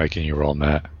sorry for making you roll,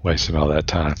 Matt. Wasting all that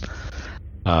time.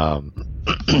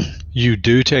 You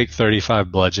do take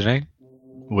 35 bludgeoning,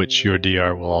 which your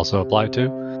DR will also apply to,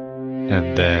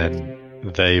 and then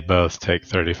they both take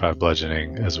 35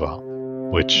 bludgeoning as well,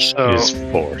 which So- is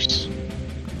force.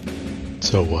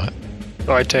 So what?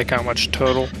 So I take how much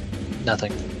total?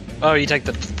 Nothing. Oh, you take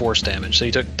the force damage. So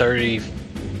you took 30.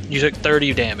 You took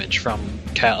 30 damage from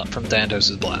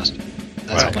Thanatos' blast.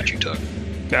 That's how Right. much you took.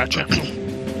 Gotcha.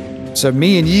 So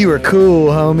me and you are cool,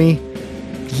 homie.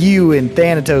 You and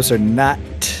Thanatos are not.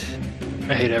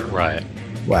 I hate everyone. Right.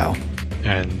 Wow.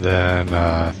 And then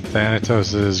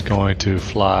Thanatos is going to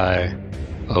fly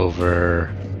over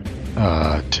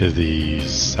to the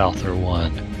souther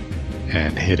one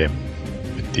and hit him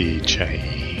with the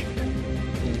chain.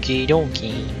 Okie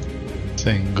dokie.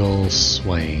 Single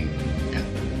swing.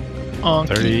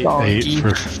 38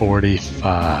 for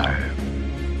 45.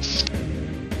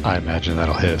 I imagine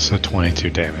that'll hit, so 22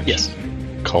 damage. Yes.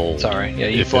 Cold. Sorry. Yeah,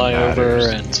 you if it fly over matters.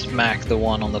 and smack the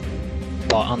one on the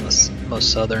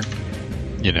most southern.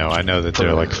 You know, I know that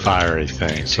they're like fiery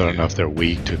things, so I don't know if they're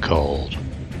weak to cold.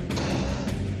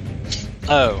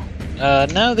 Oh.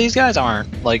 No, these guys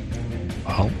aren't. Like,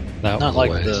 Oh, that not was like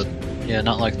a waste.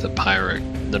 not like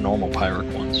the normal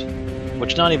Pyric ones.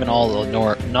 Which not even all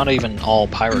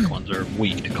Pyric ones are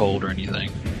weak to cold or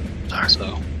anything.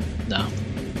 So, no.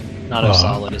 Not a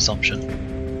solid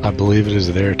assumption. I believe it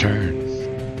is their turn.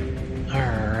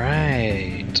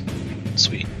 Alright.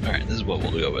 Sweet. Alright, this is what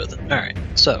we'll go with. Alright,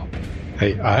 so.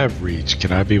 Hey, I have reach.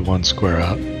 Can I be one square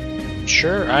up?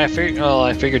 Sure, I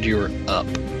figured you were up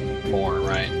more,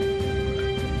 right?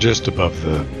 Just above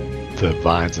the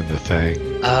vines and the thing.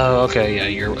 Oh, okay, yeah,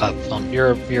 you're up.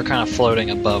 You're kind of floating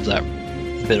above that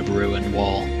bit of ruined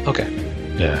wall. Okay.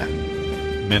 Yeah.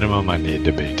 Minimum I need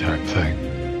to be type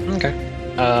thing. Okay.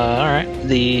 Alright.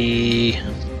 The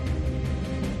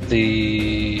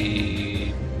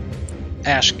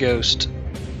ash ghost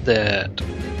that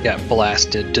got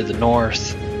blasted to the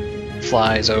north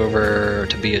flies over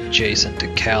to be adjacent to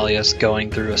Callius, going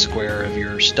through a square of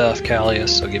your stuff, Callius,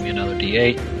 so give me another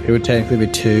D8. It would technically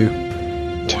be 2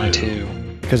 Why 2?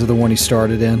 because of the one he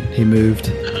started in. He moved.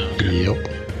 Yep.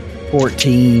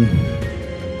 14.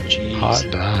 Jeez. Hot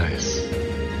dice.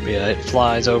 Yeah, it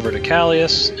flies over to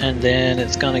Callius, and then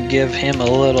it's gonna give him a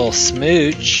little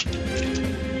smooch.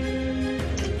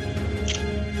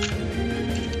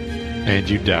 And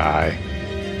you die.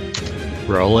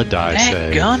 Roll a die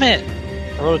save.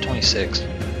 Dadgummit! I rolled a 26.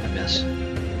 I miss.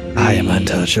 I am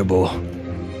untouchable.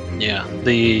 Yeah,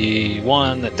 the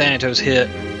one that Thanatos hit,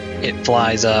 it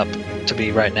flies up to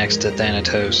be right next to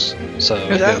Thanatos, so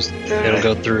it'll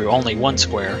go through only one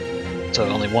square, so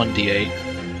only one D8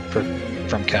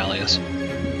 from Callius.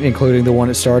 Including the one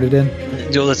it started in?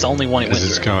 That's the only one it went This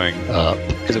is through, going up.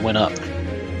 because it went up.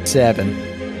 7.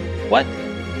 What?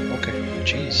 Okay,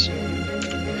 jeez.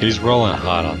 He's rolling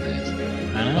hot on these.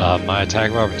 I know. My attack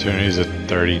of opportunity is at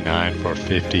 39 for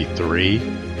 53.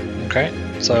 Okay,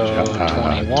 so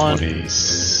 21.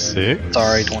 26.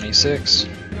 Sorry, 26.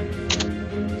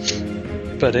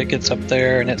 But it gets up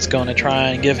there and it's going to try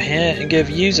and give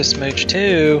Yous a smooch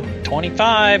too.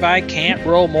 25. I can't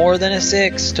roll more than a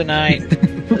 6 tonight.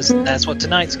 That's what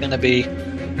tonight's going to be.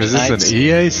 Is this an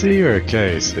EAC or a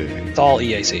KAC? It's all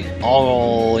EAC.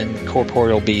 All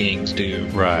incorporeal beings do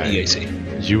Right. EAC.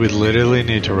 You would literally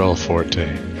need to roll 14,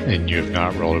 and you have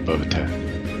not rolled above a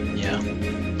 10. Yeah,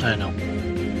 I know.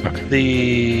 Okay.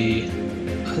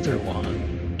 The other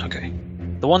one. Okay.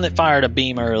 The one that fired a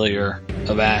beam earlier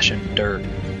of ash and dirt,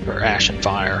 or ash and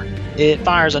fire, it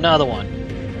fires another one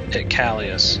at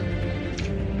Callius.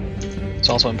 It's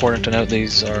also important to note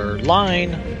these are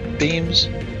line beams.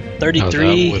 33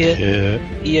 that would hit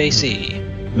That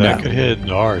EAC. No. could hit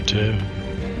Dar too.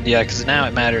 Yeah, because now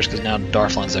it matters because now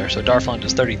Darflon's there. So Darflon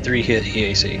does 33 hit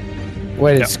EAC.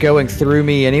 Wait, it's going through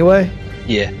me anyway?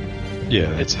 Yeah,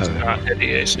 Yeah, that's how that. Not at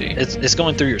EAC. it's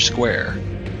going through your square.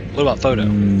 What about Photo?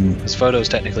 Mm, Because Photo's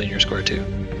technically in your square too.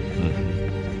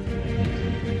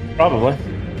 Probably.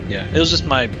 Yeah, it was just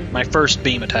my first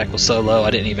beam attack was so low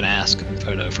I didn't even ask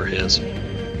Photo for his.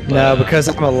 no, because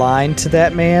I'm aligned to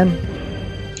that man.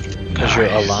 Because you're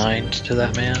Nice. aligned to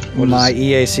that man. My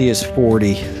EAC is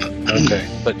 40. Okay,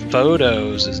 but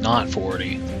Photos is not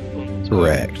 40.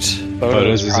 Correct.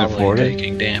 Photos is isn't probably 40?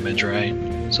 taking damage, right?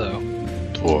 So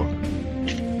 4.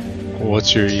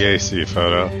 What's your EAC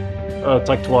photo? It's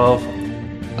like 12.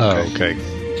 Oh, okay.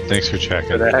 Thanks for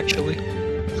checking. But actually,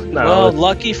 No, Well,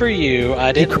 lucky for you,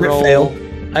 I didn't crit roll. failed.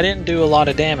 I didn't do a lot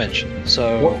of damage,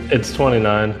 so it's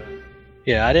 29.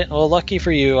 yeah, I didn't. Well, lucky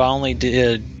for you, I only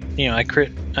did. I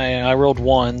crit. I rolled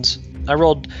ones. I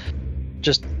rolled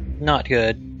just not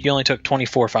good. You only took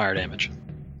 24 fire damage.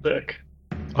 Sick.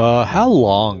 How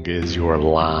long is your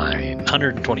line?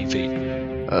 120 feet.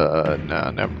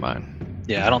 No, never mind.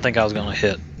 Yeah, I don't think I was gonna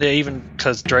hit. Yeah, even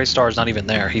because Draystar's not even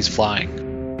there. He's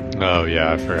flying. Oh,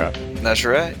 yeah, I forgot. That's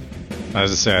right. I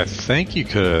was gonna say, I think you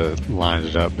could have lined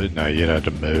it up, but no, you'd have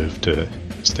to move to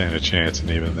stand a chance, and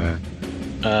even then.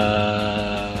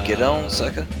 Get on,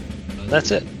 sucker.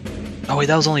 That's it. Oh wait,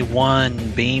 that was only one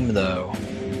beam though.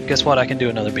 Guess what? I can do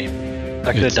another beam. I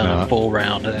could have It's done a not. full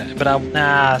round,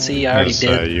 but see, I already So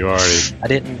did. you already. I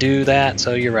didn't do that,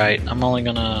 so you're right. I'm only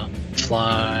gonna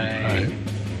fly. Right.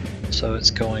 So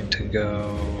it's going to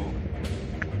go.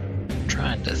 I'm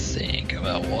trying to think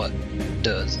about what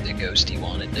does the ghosty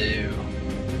want to do.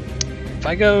 If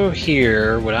I go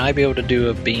here, would I be able to do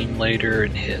a beam later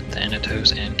and hit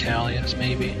Thanatos and Callius,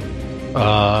 maybe?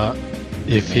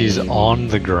 If he's on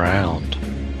the ground,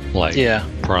 like Yeah.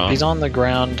 prone. If he's on the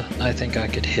ground, I think I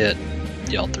could hit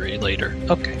y'all three later.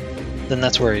 Okay. Then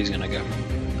that's where he's gonna go.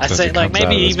 I'd Since say it like comes out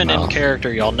maybe of his even in mouth.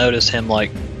 character y'all notice him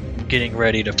like getting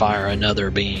ready to fire another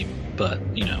beam, but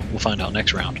we'll find out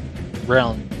next round.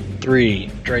 Round 3,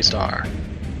 Draystar.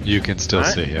 You can still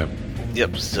Alright. see him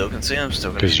Yep, still can see him,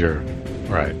 still can because you're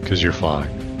because you're flying.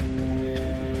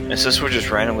 And since we're just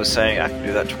randomly saying I can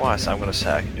do that twice, I'm gonna say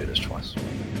I can do this twice.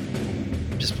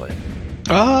 Just play it.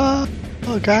 Oh,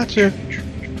 gotcha.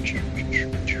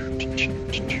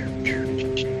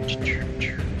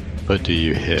 But do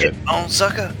you hit? Get on,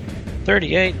 sucker!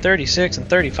 38, 36, and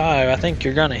 35. I think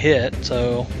you're gonna hit.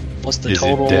 So what's the Is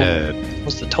total? he dead?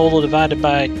 What's the total divided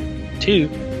by 2?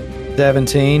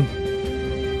 17.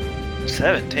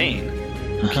 17?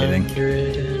 kidding.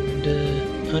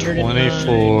 109.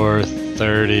 24,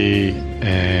 30,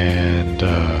 and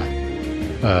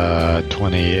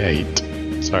 28.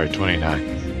 Sorry, 29.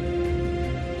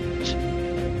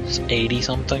 It's 80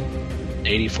 something.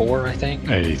 84, I think.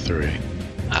 83.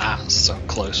 So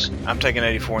close. I'm taking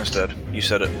 84 instead. You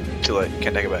said it. Too late.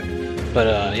 Can't take it back.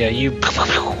 But yeah, you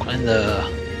and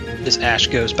this ash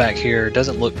goes back here.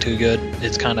 Doesn't look too good.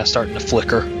 It's kind of starting to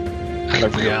flicker out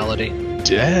of reality.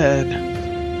 Dead.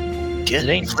 Get It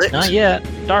ain't flicked. not yet.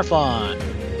 Darflon.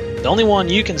 The only one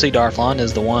you can see, Darflon,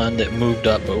 is the one that moved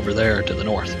up over there to the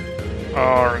north.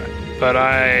 alright. But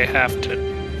I have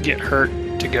to get hurt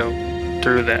to go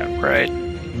through that, right?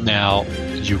 Now,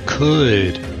 you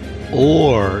could,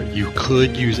 or you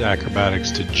could use acrobatics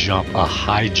to jump a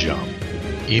high jump.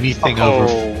 Anything boy.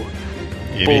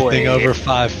 over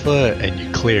 5 foot, and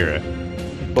you clear it.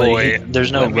 But Boy,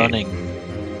 there's no let me-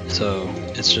 running, so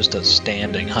it's just a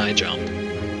standing high jump.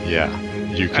 Yeah,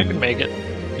 you I can can. make it.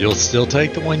 You'll still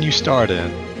take the one you start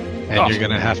in, and Oh. you're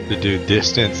gonna have to do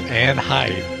distance and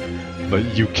height.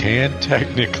 But you can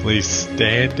technically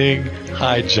standing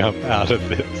high jump out of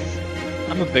this.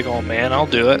 I'm a big old man. I'll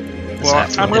do it. Well,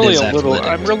 athletic. I'm really It is a little.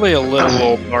 athletic. I'm really a little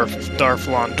old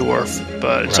Darflon dwarf,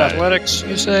 but it's Right. athletics.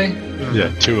 You say? Yeah,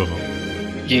 2 of them.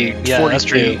 You Yeah, 42. that's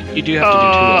true. You do have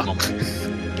to do 2 of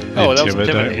them. Oh, that was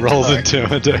intimidating. Rolls Sorry.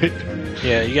 intimidate.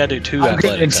 Yeah, you gotta do 2 I'm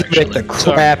gonna athletics. intimidate the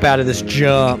Actually. crap out of this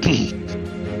jump.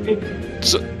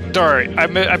 Sorry,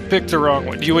 I picked the wrong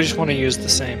one. You just want to use the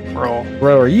same roll.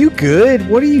 Bro, are you good?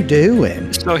 What are you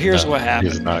doing? So here's what He's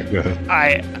happened. not good.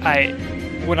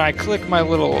 When I click my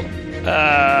little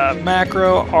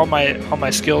macro, all my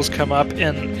skills come up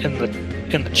in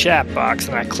the chat box,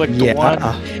 and I click the Yeah. one,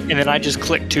 and then I just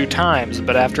click 2 times.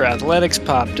 But after athletics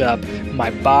popped up,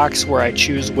 my box where I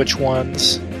choose which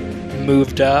ones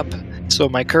moved up. So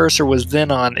my cursor was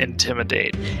then on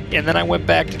intimidate, and then I went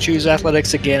back to choose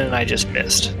athletics again, and I just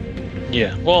missed.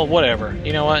 Yeah, well, whatever.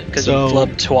 You know what? Because So- you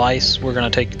flubbed twice, we're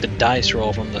going to take the dice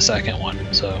roll from the second one.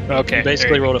 So Okay, you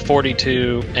basically there you rolled a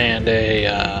 42 and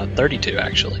a 32,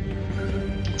 actually.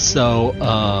 So,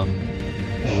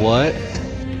 what?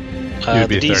 You'd The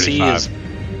be DC 35. is...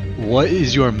 What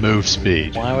is your move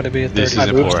speed? Why would it be a This 35?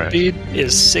 is My move important. speed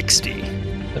is 60.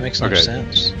 That makes no Okay.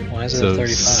 sense. Why is it So a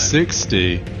 35?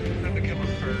 60,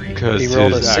 because He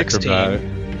rolled a his 16. acrobatic.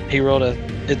 He rolled a...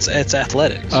 It's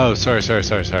athletics. Oh, sorry.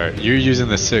 You're using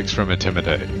the 6 from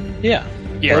intimidate. Yeah.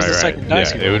 Yeah, That was the second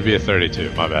dice Yeah, he it would rolled. be a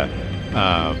 32. My bad.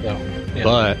 So, yeah.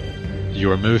 But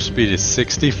your move speed is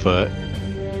 60 foot.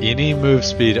 Any move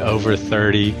speed over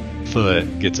 30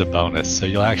 foot gets a bonus, so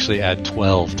you'll actually add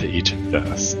 12 to each of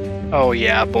those. Oh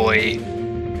yeah, boy.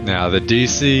 Now, the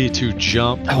DC to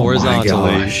jump Oh my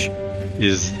horizontally gosh.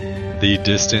 is the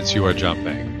distance you are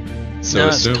jumping. So no,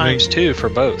 it's assuming times 2 for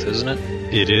both, isn't it?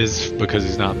 it is because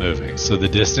he's not moving. So the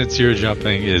distance you're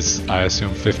jumping is, I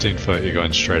assume, 15 foot. You're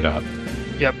going straight up.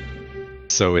 Yep.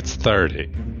 So it's 30.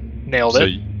 Nailed So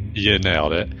it. you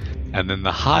nailed it. And then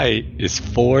the height is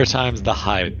 4 times the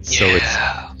height. So it's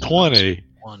 20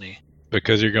 20.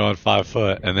 because you're going 5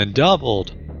 foot. And then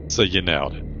doubled. So you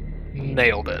nailed it.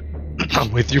 Nailed it.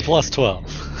 With your plus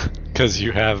 12. Because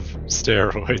you have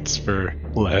steroids for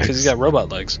legs. Because he's got robot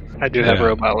legs. I do have Yeah.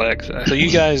 robot legs. So you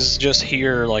guys just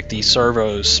hear like these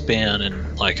servos spin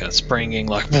and like a springing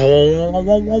like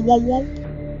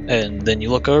and then you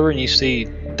look over and you see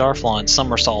Darflon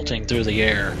somersaulting through the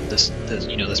air. This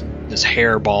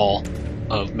hairball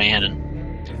of Manon.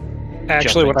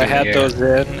 Actually, when I jumping had through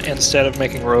those in, instead of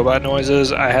making robot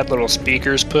noises, I had little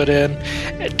speakers put in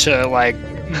to like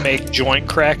make joint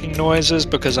cracking noises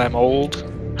because I'm old,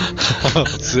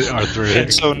 It's the arthritic.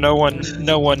 and so no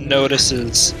one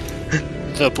notices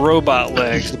the robot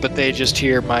legs, but they just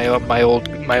hear my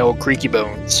old creaky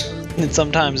bones. And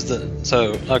sometimes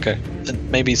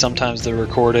maybe sometimes the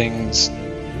recordings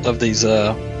of these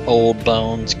old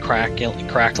bones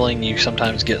crackling, you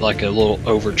sometimes get like a little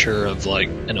overture of like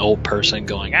an old person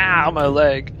going, "Ow, my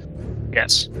leg,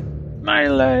 Yes. my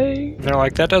leg." And they're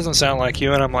like, that doesn't sound like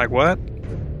you, and I'm like, what?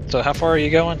 So how far are you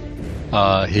going?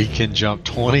 He can jump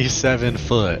 27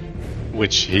 foot,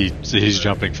 which he's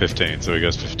jumping 15, so he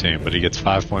goes 15, but he gets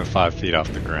 5.5 feet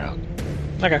off the ground.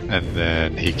 Okay. And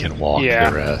then he can walk Yeah.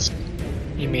 the rest.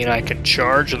 You mean I can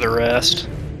charge the rest?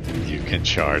 You can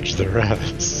charge the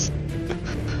rest.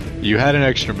 You had an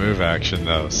extra move action,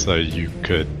 though, so you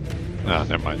could... Oh,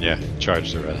 never mind. Yeah,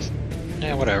 charge the rest.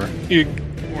 Yeah, whatever.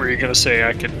 Were you gonna say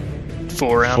I could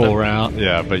full round Full him? round?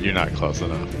 Yeah, but you're not close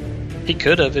enough. He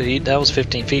could have. That was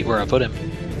 15 feet where I put him.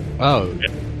 Oh.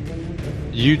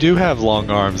 You do have long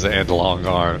arms and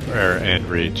and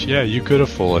reach. Yeah, you could have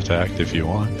full attacked if you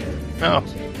want. Oh,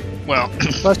 well,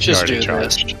 let's just do already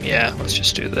charged. this. Yeah, let's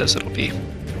just do this. It'll be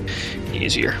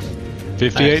easier.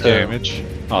 58 So damage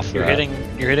off You're that.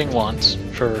 hitting once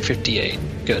for 58.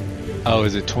 Good. Oh,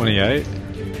 is it 28?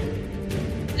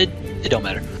 It don't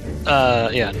matter.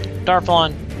 Yeah.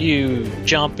 Darflon, you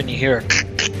jump and you hear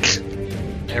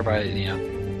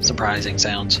everybody, surprising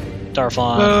sounds.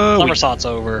 Darflon somersaults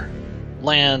over,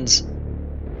 lands,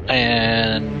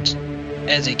 and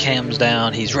as he comes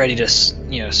down, he's ready to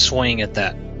swing at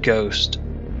that ghost,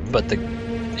 but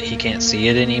he can't see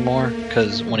it anymore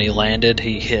because when he landed,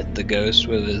 he hit the ghost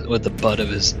with the butt of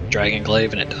his dragon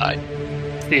glaive and it died.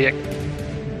 Dick.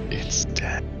 It's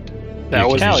dead. That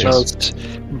You was can the just- most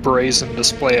brazen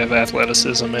display of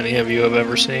athleticism any of you have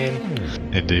ever seen.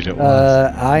 Indeed it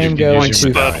was. I am You can going use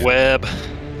your to. move. Bud Webb.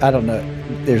 I don't know.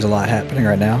 There's a lot happening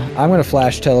right now. I'm going to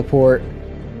flash teleport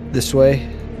this way.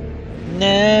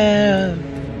 No.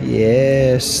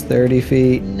 Yes, 30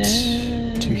 feet No.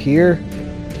 to here.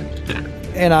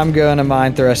 And I'm going to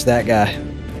mind thrust that guy.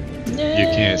 You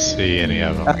can't see any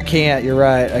of them. I can't. You're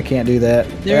right. I can't do that.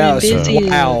 They're That was, invisible.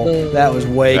 wow. That was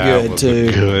way That good was too.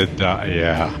 a good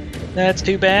yeah. That's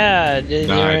too bad. You're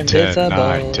 9, 10, invisible.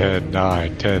 9, 10,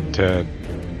 9, 10, 10.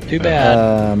 Too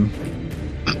bad.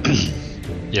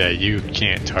 Yeah, you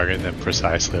can't target them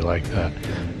precisely like that.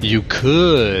 You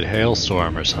could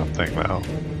hailstorm or something, though,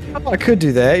 I could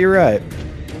do that. You're right.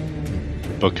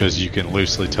 because you can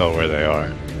loosely tell where they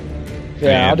are.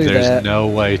 Yeah, I'll And do there's that. no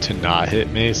way to not hit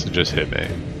me, so just hit me.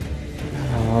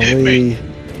 Golly.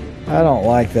 I don't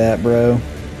like that, bro.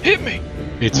 Hit me.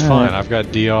 It's All fine. right. I've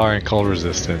got DR and cold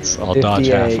resistance. I'll dodge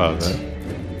half of 58.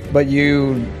 it. But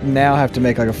you now have to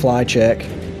make like a fly check.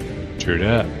 True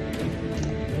that.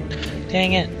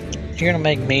 Dang it. You're gonna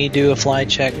make me do a fly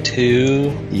check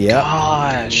too? Yep.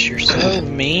 Gosh, you're so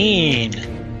mean.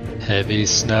 Heavy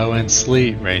snow and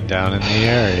sleet rain down in the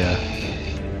area.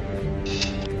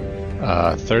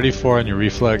 34 on your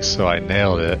reflex, so I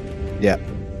nailed it. Yep.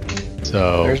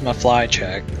 So There's my fly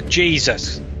check.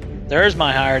 Jesus. There's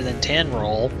my higher than 10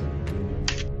 roll.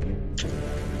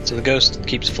 So the ghost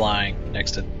keeps flying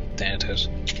next to Thanatos.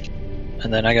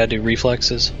 And then I gotta do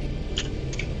reflexes.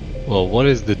 well, what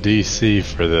is the DC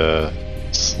for the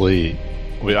sleet?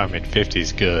 Well, I mean,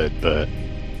 50's good, but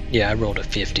Yeah, I rolled a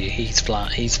 50. He's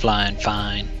flying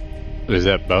fine. is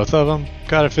that both of them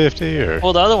got a 50 or?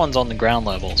 Well, the other one's on the ground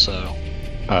level, so.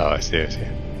 Oh, I see.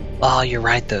 Oh, you're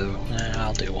right though.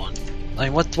 I'll do one. I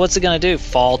mean, what's it gonna do?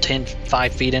 Fall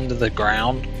 5 feet into the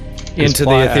ground? Into the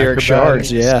fly etheric acrobatics.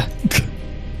 shards, yeah.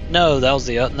 No, that was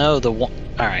the one.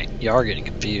 All right, you are getting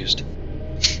confused.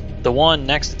 The one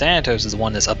next to Thanatos is the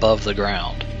one that's above the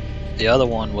ground. The other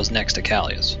one was next to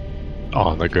Callius.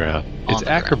 On the ground. On It's the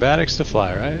ground. acrobatics to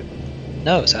fly, right?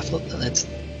 No, it's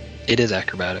it is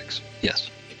acrobatics. Yes.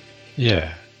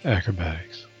 Yeah,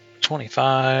 acrobatics.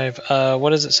 25. What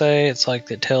does it say? It's like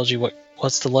it tells you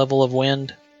what's the level of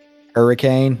wind?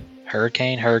 Hurricane.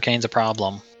 Hurricane's a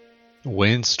problem.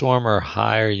 Windstorm or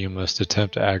higher, you must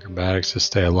attempt acrobatics to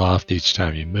stay aloft each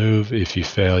time you move. If you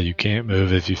fail, you can't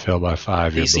move. If you fail by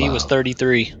 5, you're DC was blown.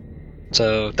 33.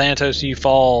 So, Thanatos, you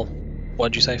fall,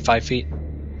 what'd you say, 5 feet?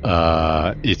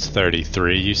 It's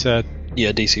 33, you said?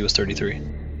 Yeah, DC was 33.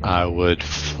 I would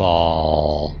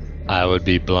fall. I would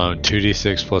be blown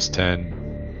 2d6 plus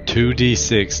 10.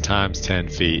 2d6 times 10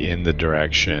 feet in the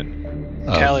direction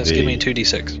of Callius, give me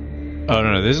 2d6. Oh,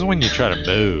 no, this is when you try to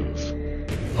move.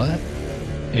 What?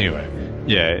 Anyway,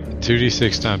 yeah,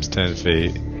 2d6 times 10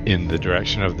 feet in the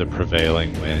direction of the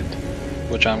prevailing wind.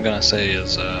 Which I'm going to say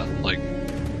is,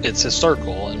 it's a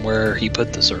circle, and where he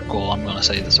put the circle, I'm going to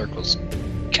say the circle's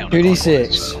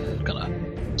counterclockwise.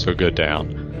 2d6. So go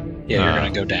down. Yeah, you're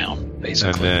going to go down,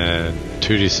 basically. And then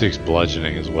 2d6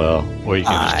 bludgeoning as well. Or you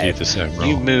can just keep the same roll.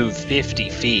 You move 50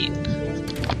 feet.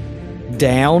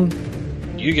 Down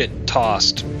You get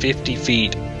tossed 50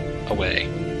 feet away.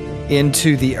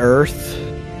 into the earth.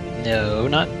 No,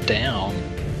 not down.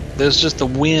 There's just the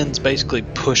winds basically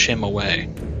push him away.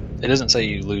 It doesn't say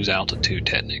you lose altitude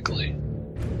technically.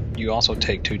 You also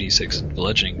take 2d6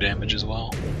 bludgeoning damage as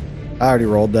well. I already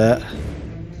rolled that.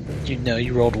 You know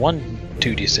you rolled one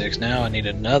 2d6, now I need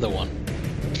another one.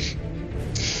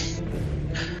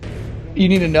 You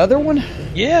need another one?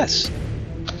 Yes!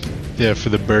 Yeah, for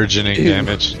the burgeoning Two.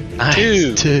 damage. Nice.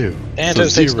 2.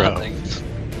 Thanatos So takes 0. nothing.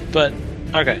 But,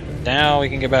 okay, now we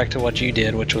can get back to what you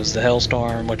did, which was the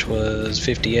Hellstorm, which was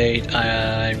 58.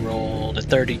 I rolled a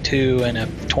 32 and a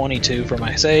 22 for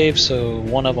my save, so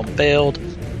one of them failed.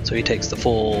 So he takes the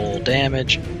full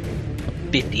damage.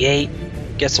 58.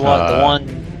 Guess what? The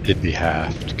one... It'd be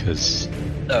halved, because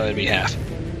Oh, it'd be half.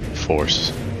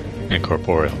 force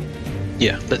incorporeal.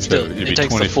 Yeah, but still, it'd be it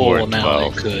takes the 24 full and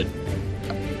amount 12. it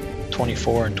could.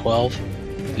 24 and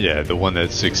 12? Yeah, the one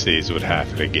that succeeds would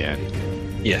half it again.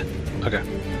 Yeah, okay.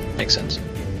 Makes sense.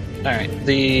 Alright,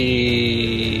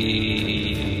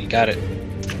 got it.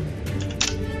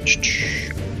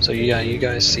 So yeah, you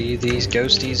guys see these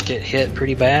ghosties get hit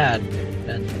pretty bad.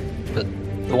 But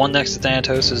the one next to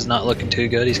Thanatos is not looking too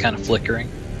good, he's kind of flickering.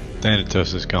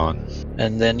 Thanatos is gone.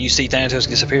 And then you see Thanatos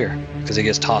disappear, because he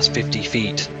gets tossed 50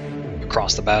 feet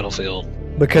across the battlefild.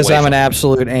 Because Away I'm from- an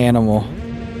absolute animal.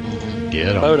 Get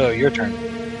him. Photo, your turn.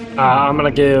 I'm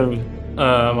gonna give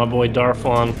my boy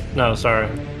Darflon,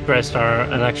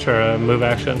 Greystar, an extra move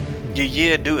action,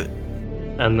 Yeah, do it.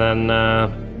 and then I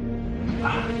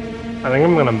think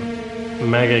I'm gonna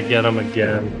mega get him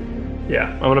again.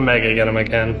 Yeah, I'm gonna mega get him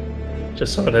again,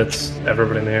 just so it hits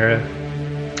everybody in the area.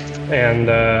 And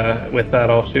with that,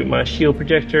 I'll shoot my shield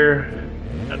projector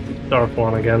at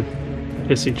Darflon again, in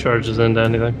case he charges into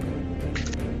anything.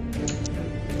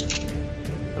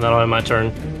 And that'll end my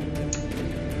turn.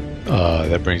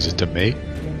 That brings it to me.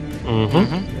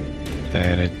 Mm-hmm.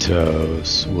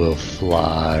 Thanatos will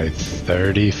fly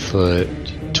 30 foot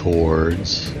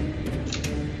towards,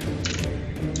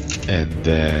 and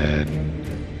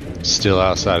then, still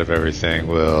outside of everything,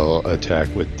 will attack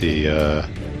with the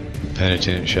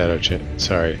penitent shadow chain.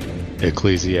 Sorry,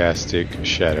 ecclesiastic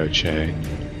shadow chain.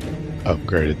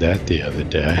 Upgraded that the other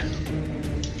day.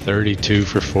 32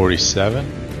 for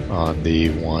 47 on the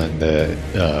one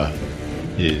that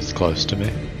is close to me.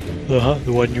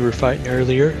 The one you were fighting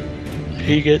earlier.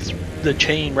 He gets the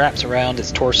chain wraps around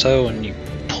his torso, and you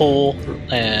pull,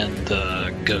 and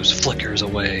the ghost flickers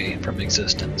away from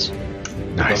existence.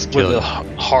 Nice with kill. a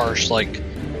harsh, like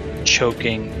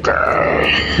choking.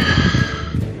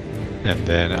 And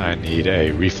then I need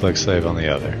a reflex save on the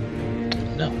other.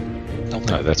 No, don't No,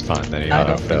 think. that's fine. Then he I auto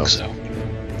don't think fails. so.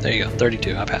 There you go,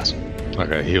 32. I pass.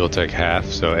 Okay, he will take half,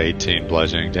 so 18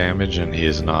 bludgeoning damage, and he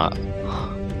is not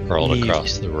rolled Yeet.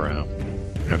 across the room.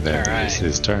 And then Alright. it's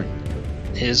his turn.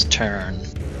 His turn.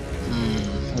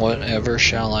 Whatever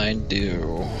shall I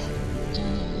do?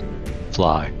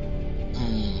 Fly.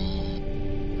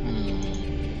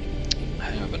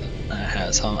 I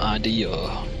have some idea.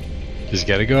 He's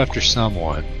got to go after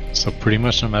someone, so pretty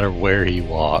much no matter where he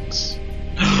walks,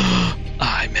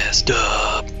 I messed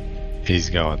up. he's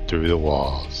going through the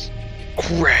walls.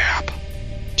 Crap.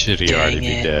 Should he Dang already be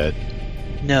it. dead?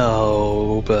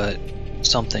 No, but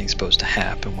something's supposed to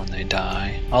happen when they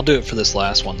die. I'll do it for this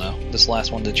last one though. This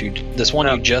last one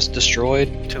you just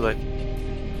destroyed. Too late.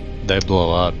 They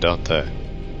blow up, don't they?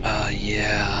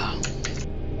 Yeah.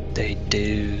 They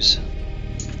do's.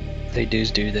 They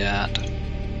do's do that.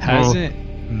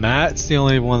 Hasn't Matt's the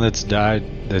only one that's died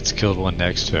that's killed one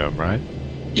next to him, right?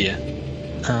 Yeah.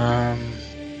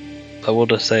 I will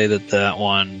just say that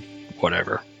one,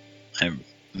 whatever, I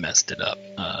messed it up.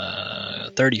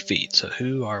 30 feet. So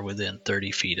who are within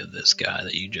 30 feet of this guy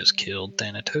that you just killed,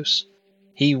 Thanatos?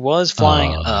 He was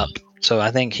flying up, so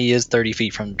I think he is 30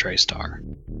 feet from Draystar.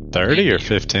 30 or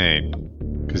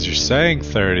 15? Because you're saying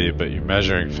 30, but you're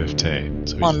measuring 15.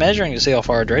 So Well, I'm measuring to see how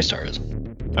far Draystar is.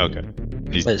 okay.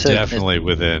 He's But it says- definitely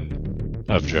within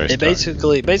of Draystar.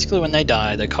 It basically when they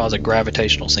die, they cause a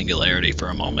gravitational singularity for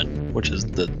a moment, which is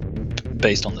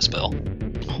based on the spell.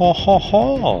 Ho ho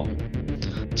ho!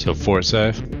 So fort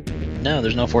save? No,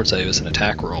 there's no fort save. It's an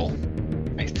attack roll,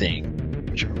 I think.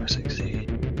 I'm sure I succeed.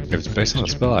 If it's based on the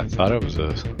spell, I thought it was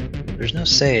a... There's no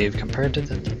save compared to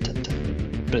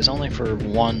but it's only for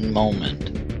one moment.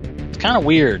 It's kind of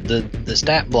weird. The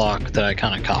stat block that I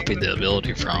kind of copied the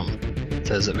ability from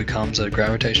says it becomes a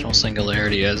gravitational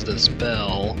singularity as the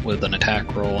spell with an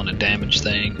attack roll and a damage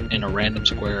thing in a random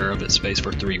square of its space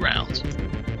for 3 rounds.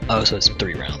 Oh, so it's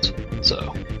 3 rounds.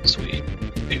 So, sweet.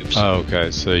 Oops. Oh,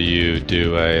 okay. So you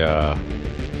do a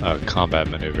combat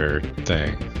maneuver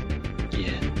thing.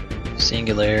 Yeah.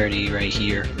 Singularity right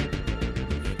here.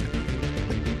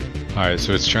 Alright,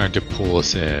 so it's trying to pull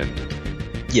us in.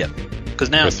 Because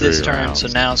now For it's this 3 turn, rounds. so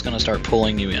now it's going to start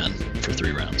pulling you in for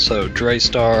 3 rounds. So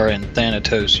Draystar and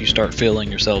Thanatos, you start feeling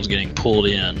yourselves getting pulled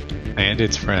in, And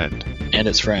its friend. and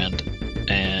its friend.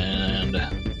 And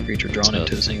creature drawn So-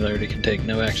 into the singularity can take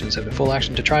no action except a full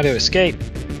action to try to escape.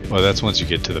 Well, that's once you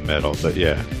get to the middle, but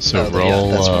yeah. So Oh, roll,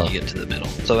 that's when you get to the middle.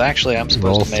 So actually, I'm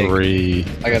roll supposed to make. 3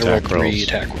 I got to roll attack 3 rolls.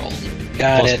 attack rolls.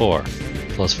 Got Plus it. 4.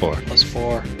 Plus 4. Plus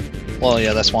 4. Well,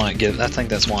 yeah, that's why it gives. I think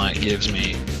that's why it gives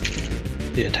me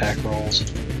the attack rolls.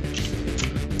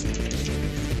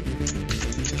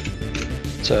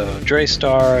 So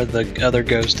Draystar, the other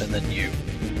ghost, and then you.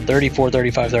 34,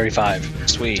 35, 35.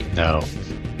 Sweet. No.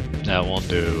 That won't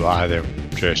do either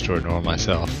Draystar nor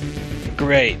myself.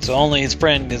 Great. So only his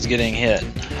friend is getting hit.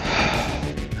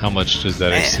 How much does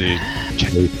that exceed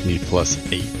KP plus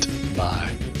 8 by?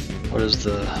 What is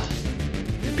the?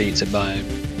 It beats it by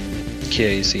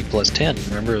KAC plus 10.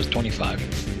 Remember, it was 25.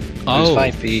 It was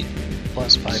 5 feet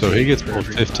plus 5. So he feet gets for pulled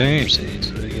every 15. proceeds.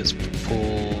 So he gets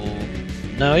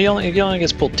pulled. No, he only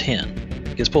gets pulled 10.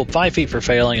 He gets pulled 5 feet for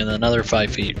failing, and then another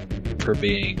 5 feet for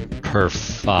being. Per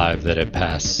 5 that it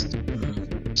passed.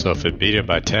 Mhm. So if it beat it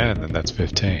by 10, then that's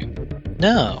 15.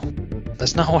 No,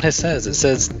 that's not what it says. It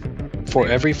says for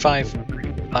every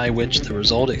 5 by which the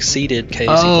result exceeded KAC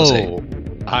plus 8. Oh,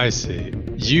 I see.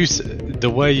 The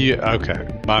way you... Okay,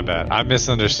 my bad. I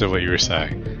misunderstood what you were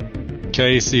saying.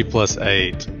 KC plus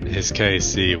 8, his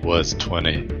KC was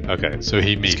 20. Okay, so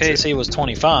he His meets it. KAC was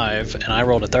 25, and I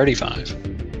rolled a 35.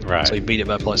 Right. So he beat it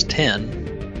by plus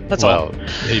 10. That's well, all.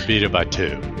 he beat it by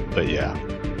 2, but yeah.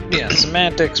 Yeah,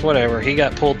 semantics, whatever. He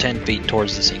got pulled 10 feet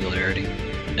towards the singularity.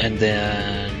 And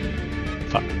then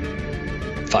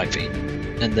 5 feet.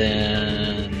 And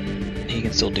then he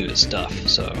can still do his stuff,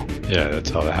 so Yeah, that's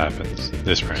how that happens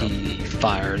this round. he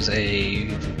fires a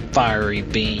fiery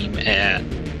beam at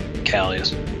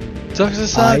Callius. Sucks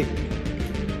the I,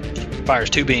 Fires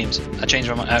 2 beams. I changed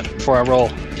my mind before I roll.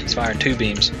 He's firing 2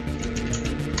 beams.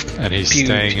 And he's Pew.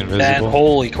 staying That invisible.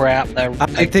 holy crap! That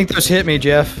I think those hit me,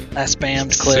 Jeff. I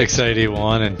spammed click.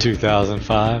 681 in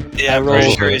 2005. Yeah, I'm I pretty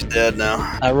rolled- sure he's dead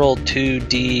now. I rolled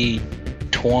 2d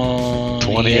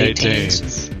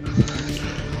 2018s.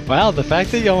 2018s. Wow, the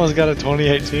fact that you almost got a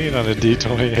 2018 on a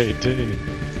D2018.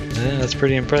 Yeah, that's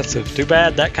pretty impressive. Too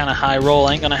bad that kind of high roll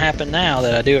ain't gonna happen now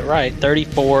that I do it right.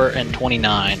 34 and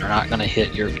 29 are not gonna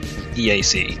hit your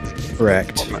EAC.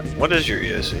 Correct. What is your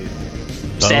ESC?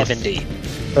 70.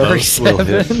 Both will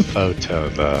hit 37. photo,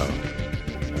 though.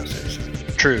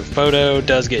 True. Photo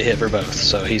does get hit for both,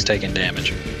 so he's taking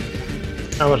damage.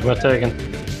 How much am I taking?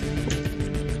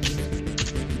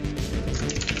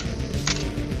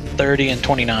 30 and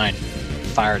 29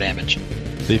 fire damage.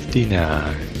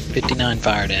 59. 59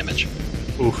 fire damage.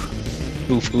 Oof.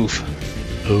 Oof,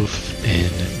 oof. Oof,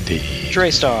 indeed.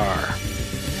 Draystar.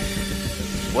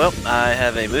 Well, I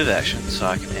have a move action, so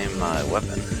I can aim my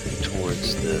weapon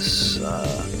towards this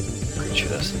creature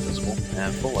that's invisible, and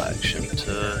have full action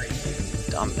to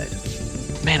dominate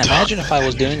it. Man, imagine if I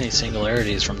was doing these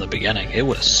singularities from the beginning. It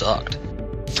would have sucked.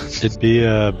 It'd be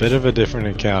a bit of a different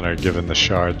encounter given the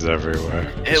shards everywhere.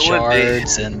 It would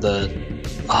Shards and the...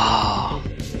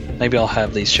 Maybe I'll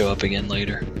have these show up again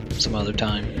later. Some other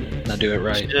time. And I do it be.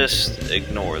 right. Just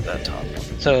ignore that top one.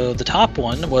 So the top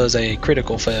one was a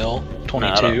critical fail.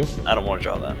 22. I don't want to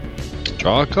draw that.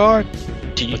 Draw a card.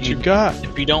 Do What you got?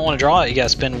 If you don't want to draw it, you gotta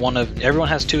spend one of... Everyone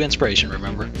has 2 inspiration,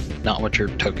 remember? Not what your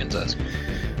token says.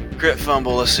 Crit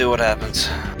fumble, let's see what happens.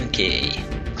 Okay.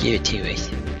 Give it to us.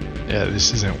 Yeah,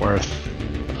 this isn't worth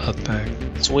a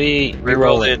thing. Sweet.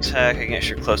 Reroll the it. attack against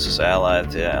your closest ally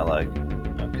if the ally.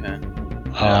 Okay.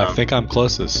 I think I'm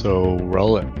closest, so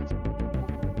roll it.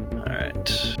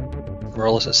 Alright.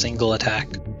 Roll us a single attack.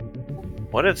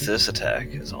 What if this attack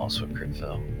is also a crit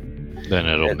fail? Then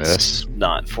it'll miss. It's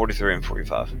not. 43 and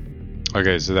 45.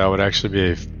 Okay, so that would actually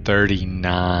be a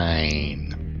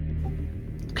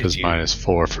 39. Because you- minus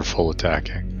 4 for full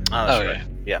attacking. Oh, that's Oh, right.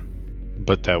 Yeah.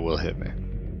 But that will hit me.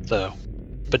 So,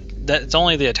 but that's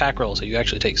only the attack roll, so you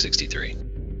actually take 63.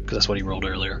 Because that's what he rolled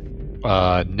earlier.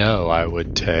 No, I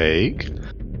would take...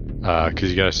 because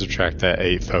you gotta subtract that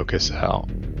 8 focus out.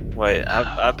 Wait,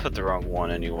 I put the wrong one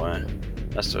anyway.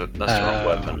 That's the wrong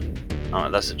weapon. Oh,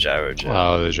 that's a gyro jet.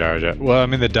 Oh, the gyro jet. Well, I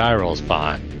mean, the die roll's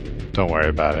fine. Don't worry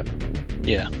about it.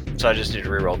 Yeah. So I just need to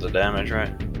reroll the damage,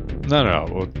 right? No.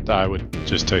 Well, I would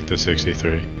just take the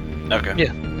 63. Okay.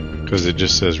 Yeah. Because it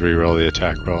just says reroll the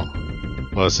attack roll.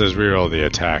 Well, it says reroll the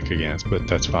attack against, but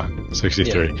that's fine.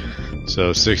 63.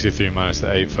 So 63 minus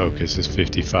the 8 focus is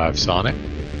 55 Sonic.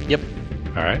 Yep.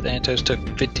 Alright. Thanatos took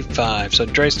 55. So,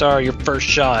 Draystar, your first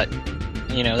shot,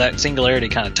 that singularity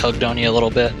kind of tugged on you a little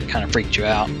bit, kind of freaked you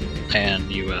out,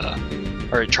 and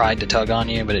or it tried to tug on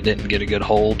you, but it didn't get a good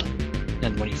hold.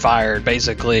 And when you fired,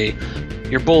 basically,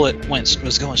 your bullet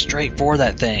was going straight for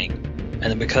that thing. And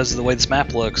then because of the way this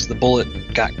map looks, the bullet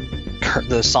got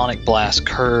the sonic blast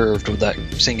curved with that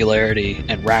singularity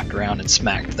and wrapped around and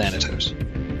smacked Thanatos.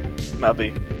 Might be.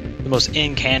 The most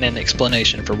in-canon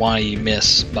explanation for why you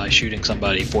miss by shooting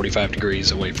somebody 45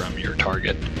 degrees away from your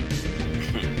target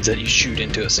is that you shoot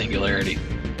into a singularity.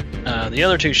 The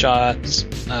other two shots,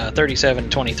 37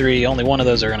 and 23, only one of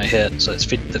those are going to hit, so it's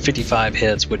the 55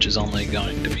 hits, which is only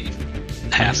going to be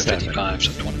half of 55,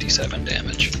 so 27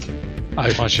 damage.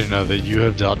 I want you to know that you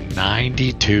have dealt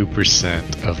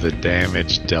 92% of the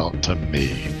damage dealt to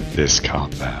me this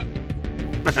combat.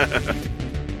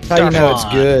 How you know it's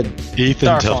Darflon. good?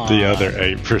 Ethan dealt the Darflon. other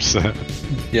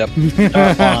 8%. Yep.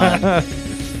 Darflon.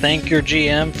 Thank your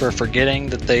GM for forgetting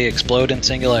that they explode in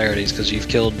singularities, because you've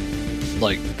killed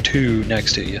like 2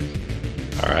 next to you.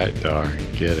 Alright, Dar,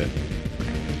 get it.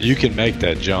 You can make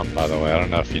that jump, by the way. I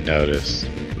don't know if you noticed,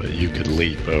 but you could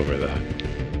leap over that.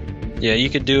 Yeah, you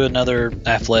could do another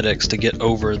athletics to get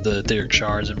over the etheric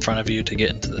shards in front of you to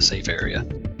get into the safe area.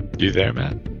 You there,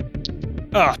 Matt?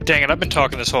 Oh, dang it. I've been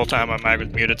talking this whole time. My mic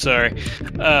was muted. Sorry.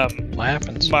 What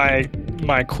happens? My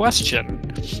question.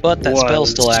 But that spell's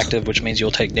was- still active, which means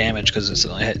you'll take damage because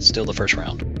it's still the first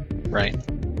round. Right?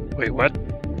 Wait, what?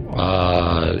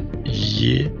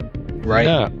 Yeah. Right?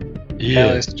 No. Yeah.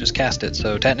 Callius just cast it,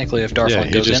 so technically if Darflon Yeah,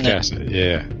 he goes just in it, cast it.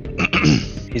 Yeah.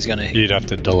 he's gonna... You'd have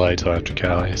to delay till after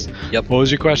Callius. Yep. What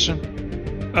was your question?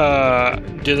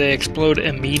 Do they explode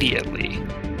immediately?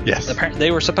 Yes. Apparently,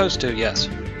 they were supposed to, yes.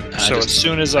 So as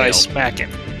soon as I failed. smack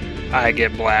him, I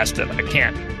get blasted. I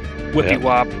can't whippy Yep.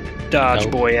 wop dodge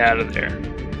Nope. boy out of there.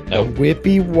 Nope.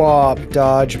 Whippy wop,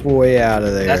 dodge boy out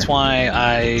of there. That's why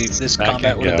this Smack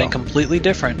combat and would have go. been completely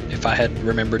different if I had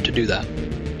remembered to do that.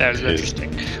 That is It is.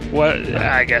 interesting. What?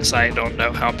 I guess I don't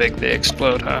know how big they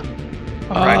explode, huh?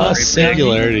 Right, very big.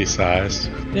 Singularity size.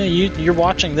 Yeah, you're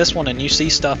watching this one and you see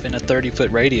stuff in a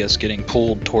 30-foot radius getting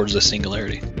pulled towards the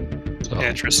singularity. So,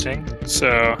 Interesting.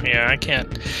 So yeah, I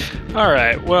can't. All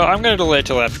right. Well, I'm gonna delay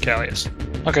till after Callius.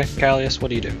 Okay, Callius, what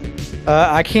do you do?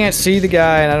 I can't see the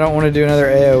guy, and I don't want to do another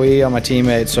AOE on my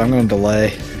teammates, so I'm going to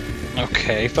delay.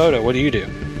 Okay, Photo, what do you do?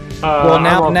 Well, I'm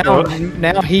off the-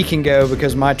 now he can go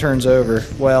because my turn's over.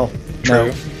 Well, True.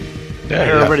 no. yeah,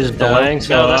 Everybody's delaying,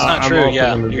 so that's not I'm true. open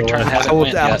Yeah, to your delay. turn hasn't I'll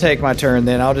went yet. take my turn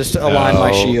then. I'll just align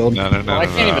my shield. No. Well, I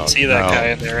can't even see that no. guy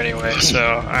in there anyway, so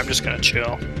I'm just gonna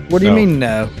chill. What do you No. mean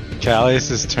no?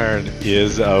 Callius's turn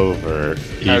is over,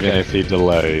 even Okay. if he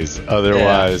delays.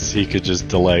 Otherwise, he could just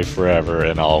delay forever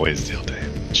and always deal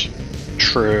damage.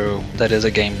 True. That is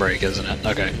a game break, isn't it?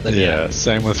 Okay. Then Yeah,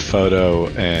 same with Photo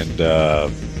and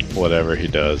whatever he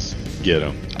does. Get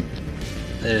him.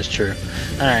 That is true.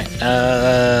 Alright.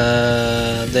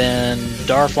 Then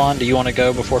Darflon, do you want to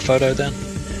go before Photo then?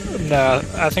 No,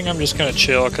 I think I'm just gonna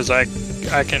chill because I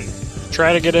can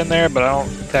try to get in there, but I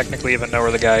don't technically even know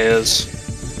where the guy is.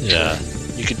 Yeah.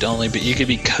 You could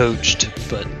be coached,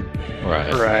 but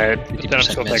Right. Right. But then I'm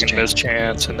 50% still miss taking this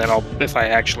chance, and then if I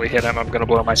actually hit him, I'm gonna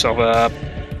blow myself up.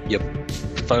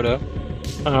 Photo.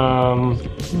 I'm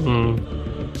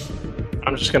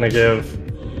just gonna give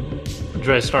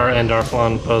Draystar and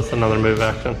Darflon both another move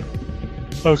action.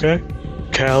 Okay.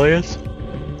 Callius?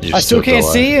 I still can't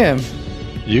see him.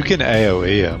 You can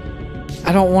AoE him.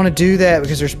 I don't want to do that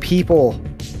because there's people.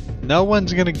 No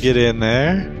one's gonna get in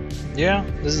there. Yeah,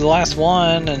 this is the last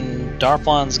one, and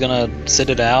Darflon's gonna sit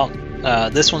it out.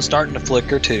 This one's starting to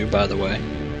flicker too, by the way.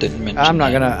 Didn't mention. I'm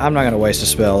not that. gonna waste a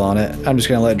spell on it. I'm just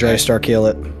gonna let Draystar kill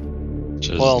it.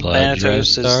 Just Well, let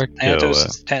Thanatos Draystar kill it.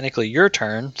 is technically your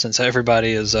turn since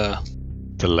everybody is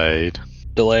Delayed.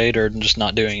 delayed or just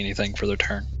not doing anything for their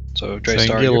turn. So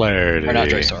Draystar, Singularity. or not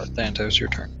Draystar, Thanatos, your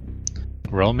turn.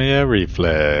 Roll me a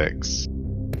reflex.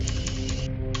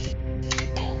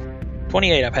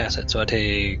 28, I pass it, so I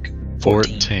take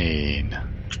 14.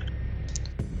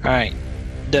 All right,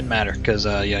 doesn't matter because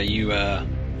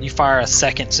you fire a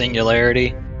second singularity.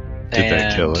 Did that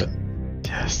and kill it?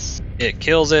 Yes. It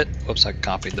kills it. Whoops, I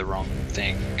copied the wrong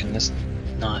thing. Can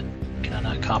I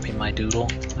not copy my doodle?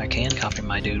 I can copy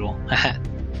my doodle.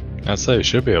 I'd say you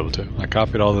should be able to. I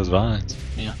copied all those vines.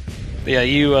 But yeah,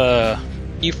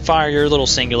 you fire your little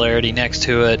singularity next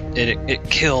to it. It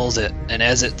kills it, and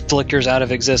as it flickers out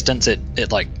of existence,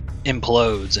 it like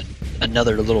implodes, and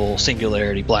another little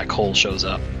singularity black hole shows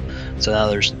up. So now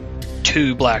there's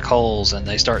 2 black holes, and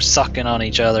they start sucking on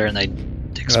each other, and they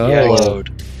explode.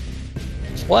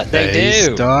 What they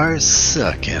do? Start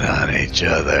sucking on each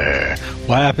other.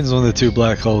 What happens when the 2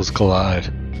 black holes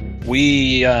collide?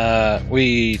 We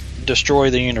destroy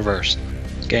the universe.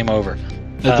 It's game over.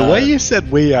 The way you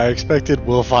said "we," I expected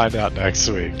we'll find out next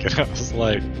week, and I was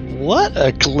like, "What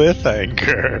a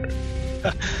cliffhanger!"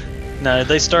 No,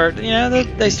 they start.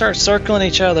 They start circling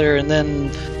each other, and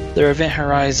then their event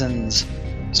horizons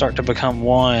start to become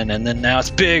one, and then now it's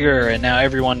bigger, and now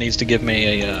everyone needs to give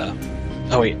me a.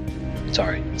 Oh wait,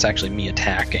 sorry, it's actually me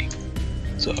attacking.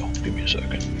 So give me a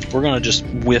second. We're gonna just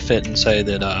whiff it and say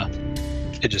that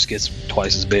it just gets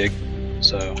twice as big.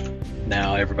 So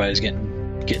now everybody's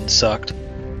getting sucked.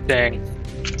 Dang.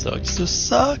 Sucks to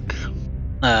suck.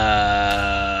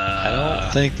 I I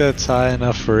don't think that's high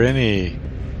enough for any.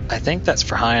 I think that's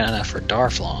for high enough for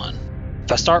Darflon.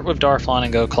 If I start with Darflon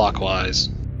and go clockwise.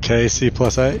 KC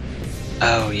plus 8?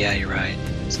 Oh yeah, you're right.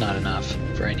 It's not enough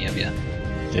for any of you.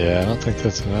 Yeah, I don't think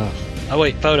that's enough. Oh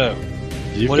wait, photo.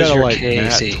 You've What is got to your like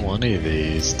KC? nat 20 of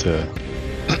these to.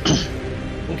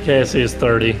 KSC is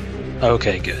 30.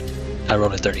 Okay, good. I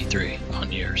rolled a 33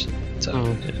 on yours. So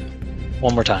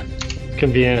one more time.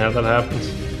 Convenient how that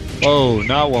happens. Oh,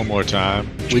 not one more time.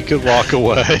 We could walk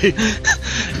away.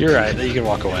 You're right. You can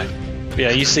walk away.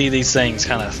 Yeah, you see these things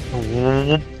kind of,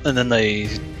 and then they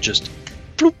just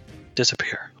bloop,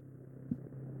 disappear.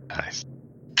 Nice.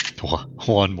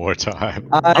 One more time.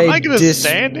 I not gonna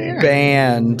stand here.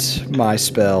 disband my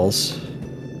spells.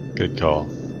 Good call.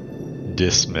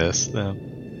 Dismiss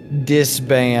them.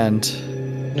 Disband.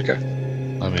 Okay.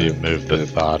 Let me move the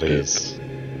thoughties.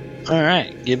 All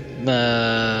right.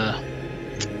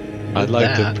 I'd like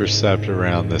that. to percept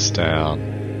around this town.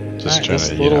 Just Alright,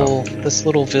 trying to, this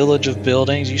little village of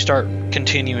buildings. You start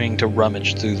continuing to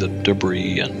rummage through the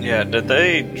debris, and Yeah,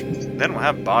 they don't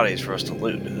have bodies for us to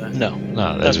loot, do they? no,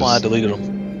 No, that's why I deleted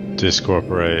them.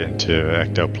 discorporate into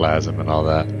ectoplasm and all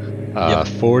that.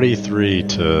 43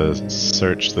 to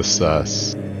search the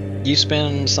sus. You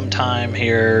spend some time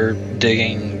here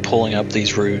digging, pulling up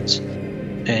these roots,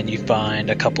 and you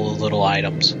find a couple of little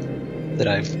items that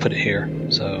I've put here.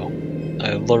 So,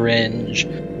 a larynge,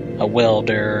 a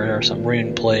welder, or some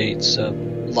rune plates, a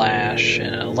lash,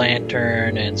 and a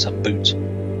lantern, and some boots.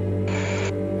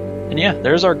 And yeah,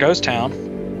 there's our ghost town.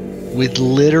 With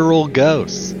literal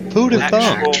ghosts. Who'd have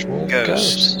thunk? Actual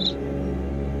ghosts.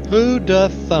 Who'd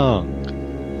have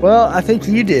thunk? Well, I think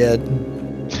you did.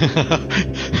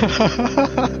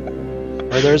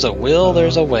 Where there's a will,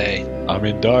 there's a way. I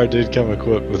mean, Dar did come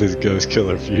equipped with his Ghost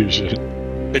Killer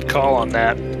Fusion. Good call on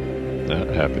that.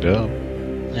 Happy to help.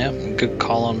 Yeah, good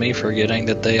call on me for getting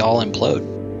that they all implode.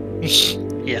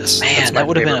 Yes. that's Man, my that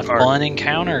would have been a favorite part. fun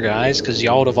encounter, guys, because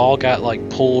y'all would have all got like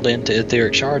pulled into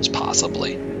etheric shards,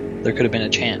 possibly. There could have been a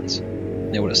chance.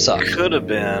 It would have sucked. Could have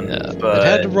been, Yeah, but it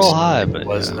had to roll high, but it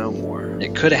was yeah. no more.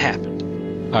 It could have happened.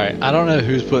 Alright, I don't know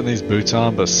who's putting these boots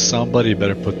on, but somebody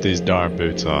better put these darn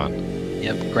boots on.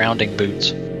 Yep, grounding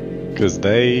boots. Because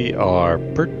they are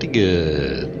pretty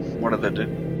good. What do they do?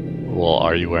 Well,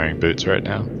 are you wearing boots right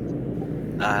now?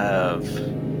 I have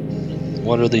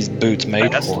What are these boots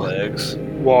made fast for? legs.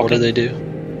 What do they do?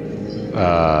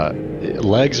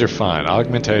 Legs are fine.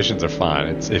 Augmentations are fine.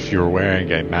 It's if you're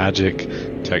wearing a magic,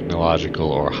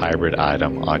 technological, or hybrid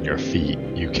item on your feet,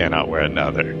 you cannot wear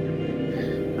another.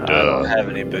 I don't have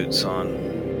any boots on.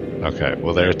 Okay,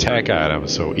 well they're tech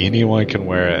items, so anyone can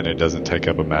wear it and it doesn't take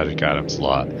up a magic item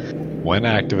slot. When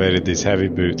activated, these heavy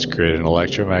boots create an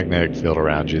electromagnetic field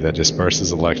around you that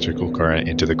disperses electrical current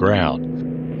into the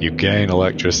ground. You gain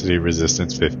electricity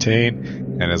resistance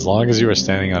 15, and as long as you are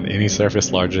standing on any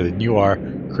surface larger than you are,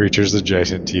 creatures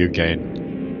adjacent to you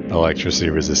gain electricity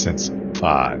resistance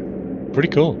 5. Pretty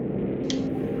cool.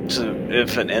 So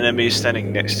if an enemy is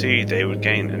standing next to you, they would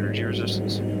gain energy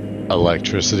resistance.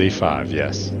 Electricity 5,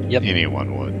 yes. Yep.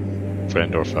 Anyone would,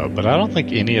 friend or foe. But I don't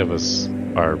think any of us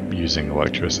are using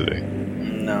electricity.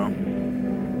 No.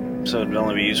 So it'd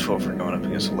only be useful if we're going up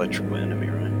against an electrical enemy,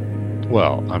 right?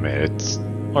 Well, I mean, it's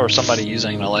Or somebody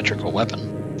using an electrical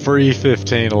weapon. for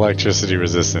E15 electricity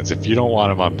resistance. If you don't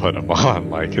want them, I'm putting them on.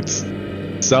 Like, it's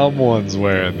someone's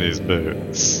wearing these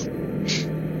boots.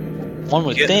 One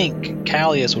would think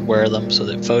Callius would wear them so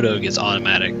that Photo gets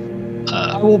automatic.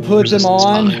 I will put them resistance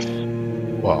on. 5.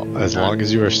 Well, as long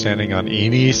as you are standing on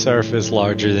any surface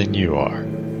larger than you are.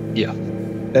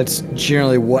 That's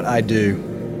generally what I do.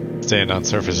 Stand on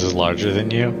surfaces larger than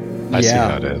you? I see Yeah.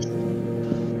 how it is.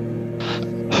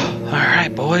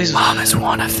 Alright, boys. Mom is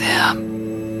one of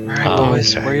them. Alright, Oh,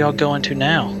 boys. okay. Where y'all going to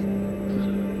now?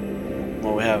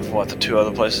 Well, we have, the 2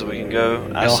 other places we can go?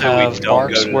 Y'all have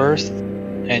Barksworth,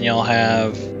 and y'all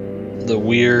have the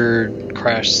weird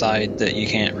crash site that you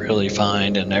can't really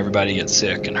find, and everybody gets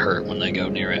sick and hurt when they go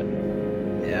near it.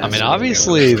 Yeah, I mean,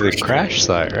 obviously the crash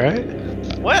site, right?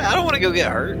 What? I don't want to go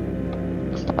get hurt.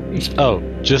 Oh,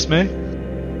 just me?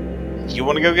 You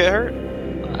want to go get hurt?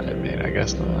 I mean, I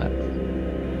guess not.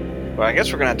 Well, I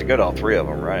guess we're going to have to go to all 3 of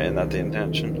them, right? Isn't that the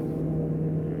intention?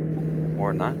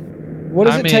 Or not? What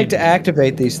does I it mean- take to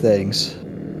activate these things?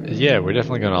 Yeah, we're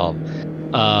definitely gonna all.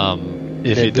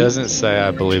 If it doesn't say,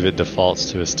 I believe it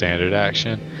defaults to a standard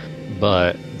action,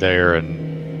 but they're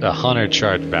a hunter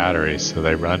charged battery, so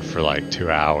they run for like 2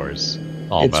 hours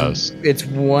almost. It's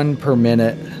 1 per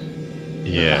minute.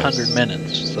 Yes. 100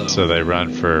 minutes. So they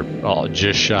run for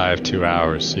just shy of 2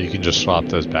 hours, so you can just swap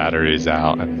those batteries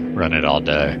out and run it all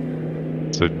day.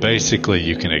 So basically,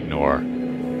 you can ignore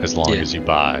as long as you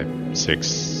buy 6,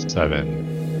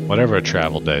 7, whatever a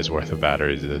travel day's worth of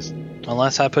batteries is.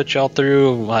 Unless I put y'all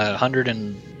through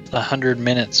 100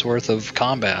 minutes worth of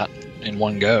combat in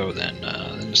one go, then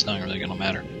it's not really going to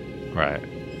matter. Right.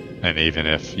 And even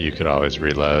if you could always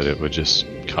reload, it would just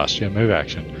cost you a move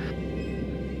action.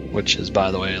 Which is,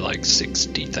 by the way, like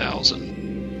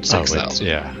 60,000. Oh, 6,000.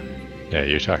 yeah. Yeah,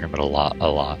 you're talking about a lot.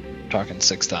 Talking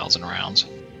 6,000 rounds.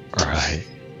 Right.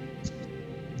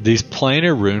 These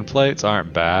planar rune plates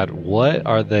aren't bad. What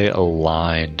are they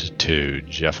aligned to,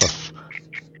 Jeff?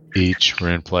 Each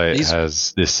rune plate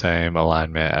has the same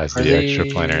alignment as the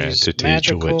extraplanar entity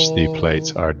to which the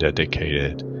plates are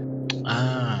dedicated.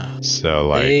 Ah. So,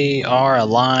 like, They are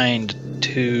aligned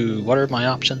to... What are my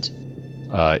options?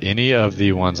 any of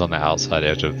the ones on the outside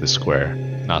edge of the square,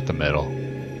 not the middle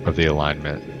of the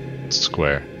alignment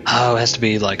square. Oh, it has to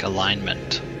be like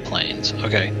alignment planes.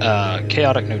 Okay.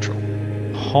 Chaotic neutral.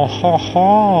 Ha ha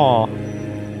ha!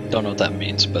 Don't know what that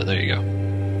means, but there you go.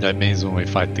 That means when we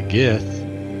fight the Gith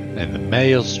and the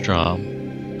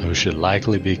Maelstrom, who should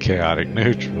likely be chaotic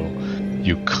neutral,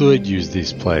 you could use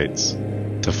these plates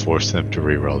to force them to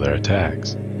reroll their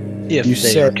attacks. If You they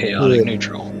are said chaotic could.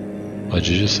 neutral. What'd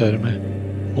you just say to me?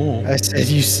 I said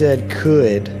you said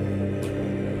could.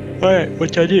 Alright,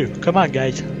 what I do? Come on,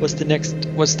 guys. What's the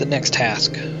next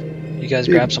task? You guys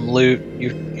Dude. grabbed some loot.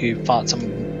 You fought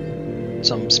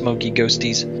some smoky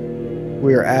ghosties.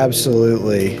 We are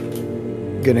absolutely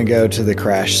gonna go to the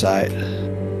crash site.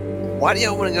 Why do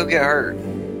y'all want to go get hurt?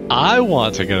 I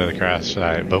want to go to the crash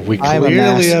site, but we I'm a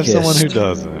clearly have someone who masochist.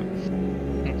 doesn't.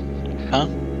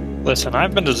 Listen,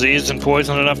 I've been diseased and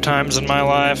poisoned enough times in my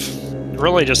life.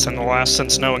 Really, just in the last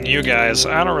since knowing you guys,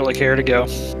 I don't really care to go.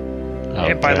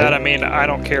 And by that I mean I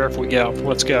don't care if we go.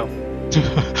 Let's go.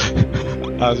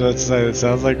 I was about to say, it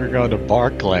sounds like we're going to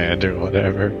Barkland or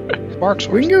whatever.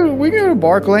 Barksworth. We can go to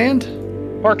Barkland.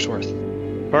 Barksworth.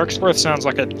 Barksworth sounds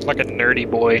like a nerdy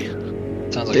boy.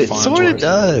 Sounds like It sort of Farnsworth.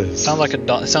 does. Sounds like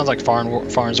sounds like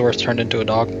Farnsworth turned into a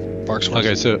dog. Barksworth.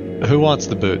 Okay, so who wants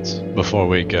the boots before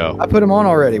we go? I put them on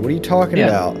already. What are you talking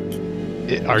Yeah. about?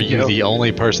 Are you the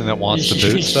only person that wants the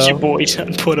boots, Your though? boy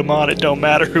done put them on. It don't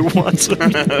matter who wants them.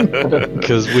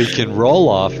 Because we can roll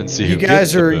off and see who You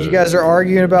guys are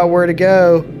arguing about where to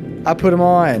go. I put them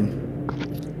on.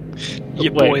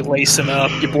 Your boy lacing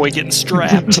up. Your boy getting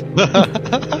strapped. These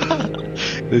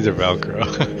are Velcro.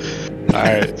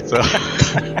 Alright, so.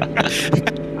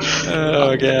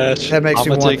 Oh gosh. That makes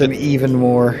me want them even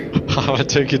more. I'm gonna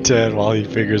take a 10 while he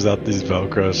figures out these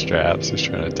Velcro straps. He's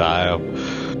trying to tie them.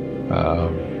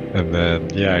 And then,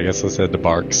 yeah, I guess let's head to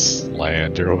Barks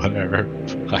Land or whatever.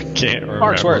 I can't remember.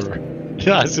 Barksworth.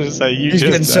 Yeah, I was gonna say, you He's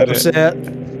getting just so said it.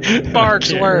 upset.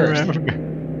 Barksworth.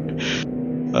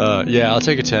 Yeah, I'll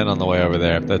take a 10 on the way over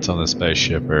there if that's on the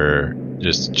spaceship or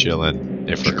just chilling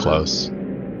if we're close.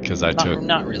 Because I took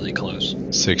Not really close.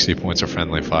 60 points of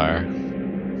friendly fire.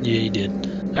 Yeah, you did.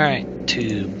 All right,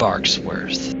 to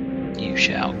Barksworth, you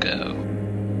shall go.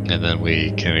 And then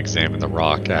we can examine the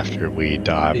rock after we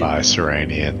die by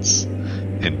Serenians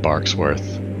in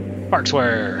Barksworth.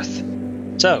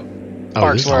 Barksworth. So,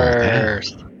 Oh, this is all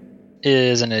Barksworth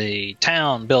is in a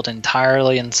town built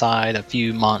entirely inside a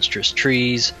few monstrous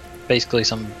trees. Basically,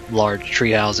 some large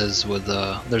tree houses with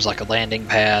there's like a landing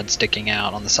pad sticking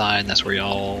out on the side, and that's where you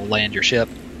all land your ship.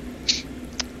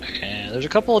 And there's a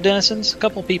couple of denizens, a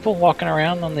couple of people walking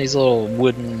around on these little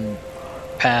wooden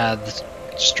paths,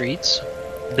 streets.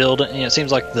 It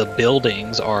seems like the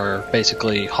buildings are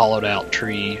basically hollowed out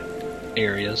tree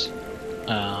areas.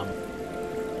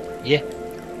 Yeah,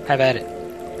 have at it.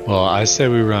 Well, I say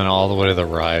we run all the way to the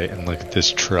right and look at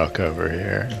this truck over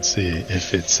here and see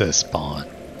if it says spawn.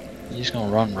 You just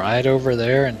gonna run right over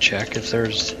there and check if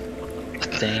there's a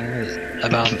thing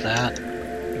about that?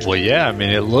 Well, yeah, I mean,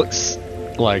 it looks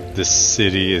like the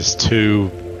city is two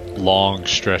long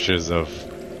stretches of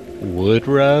wood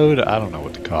road. I don't know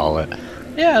what to call it.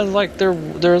 Yeah, like they're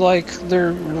roads,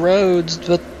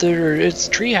 but it's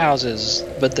tree houses,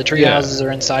 but the tree houses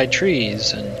are inside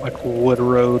trees and Like Wood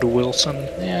Road, Wilson.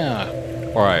 yeah.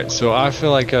 Alright, so I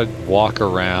feel like I'd walk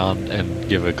around and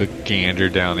give a good gander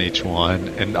down each one,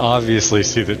 and obviously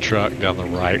see the truck down the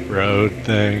right road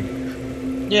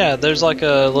thing. Yeah, there's like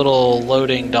a little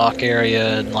loading dock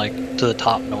area, and like to the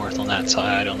top north on that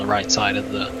side, on the right side of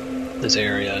this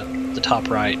area, the top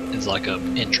right is like a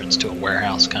entrance to a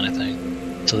warehouse kind of thing.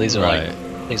 So these are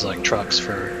like trucks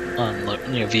for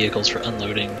vehicles for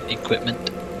unloading equipment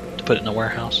to put in a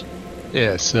warehouse.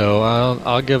 Yeah, so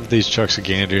I'll give these trucks a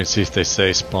gander and see if they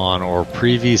say spawn or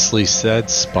previously said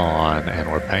spawn and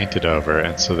were painted over,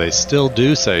 and so they still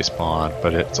do say spawn,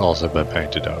 but it's also been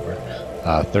painted over.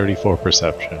 34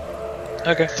 perception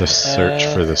Okay. to search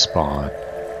for the spawn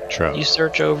trope. You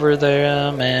search over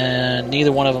them, and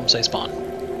neither one of them say spawn,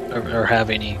 or have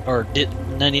any, or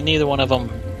neither one of them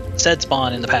said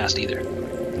spawn in the past either,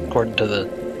 according to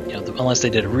unless they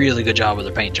did a really good job with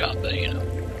their paint job, but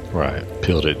Right,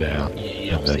 peeled it down.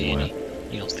 you don't and see then any.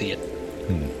 You don't see it.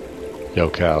 Yo,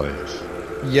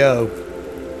 Callius. Yo.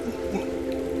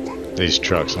 These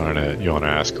trucks aren't it. You want to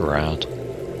ask around?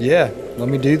 Yeah, let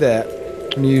me do that. I'm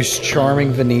gonna use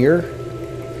charming veneer.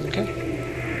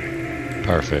 Okay.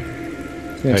 Perfect.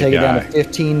 It's gonna Hey, take it down to guy.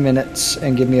 15 minutes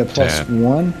and give me a plus 10.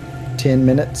 1. 10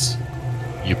 minutes.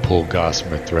 You pull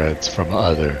gossamer threads from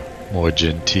other, more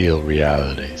genteel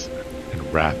realities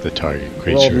and wrap the target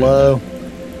creature Rolled in low.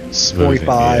 them, smoothing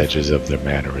 45. the edges of their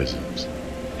mannerisms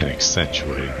and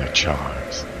accentuating their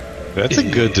charms. That's a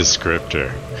good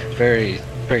descriptor. Very,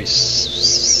 very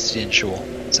sensual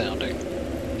sounding.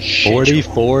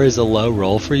 44 is a low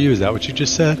roll for you? Is that what you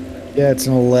just said? Yeah, it's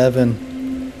an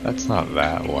 11. That's not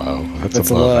that low. That's That's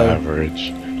above low.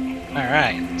 average. All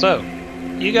right. So,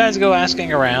 you guys go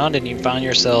asking around, and you find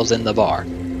yourselves in the bar.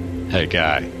 Hey,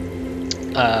 guy.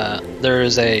 There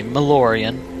is a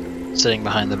Malorian sitting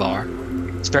behind the bar.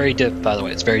 It's very by the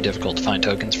way, it's very difficult to find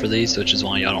tokens for these, which is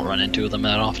why y'all don't run into them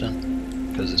that often,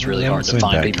 because it's really hard to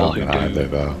find people who do. Either,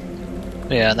 though.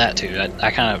 Yeah, and that too.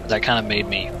 That kind of made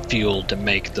me fuel to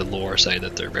make the lore say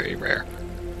that they're very rare,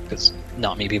 because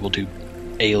not many people do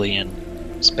alien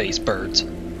space birds.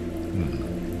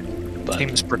 But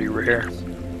Seems pretty rare.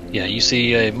 yeah, you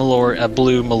see a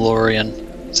blue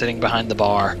Malorian sitting behind the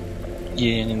bar,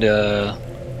 and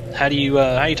how do you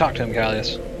talk to him,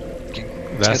 Callius?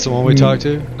 That's the one we talked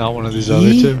to? Not one of these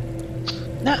other two?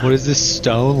 No, What is this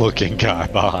stone-looking guy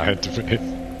behind me?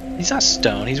 he's not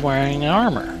stone. He's wearing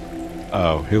armor.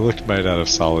 Oh, he looked made out of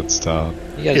solid stone.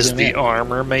 You gotta Is zoom the in.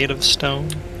 armor made of stone?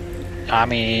 I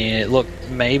mean, look,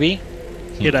 maybe.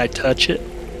 Did I touch it?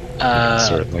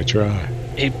 Certainly try.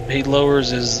 He lowers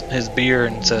his beer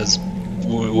and says,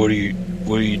 "What are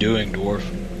you doing, dwarf?"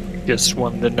 Just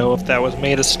wanted to know if that was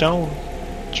made of stone.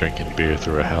 Drinking beer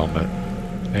through a helmet.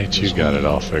 Ain't you got it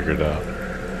all figured out?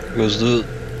 Because the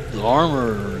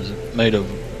armor is made of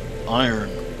iron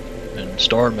and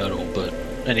star metal,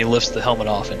 and he lifts the helmet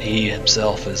off, and he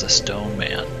himself is a stone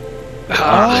man.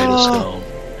 Made of stone.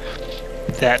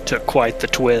 That took quite the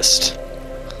twist.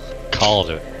 Called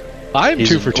it. I am He's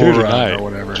 2 an for 2 Oran tonight, or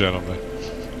whatever. gentlemen.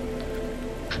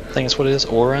 I think that's what it is.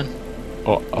 Oran?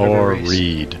 Or race.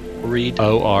 Reed. Reed?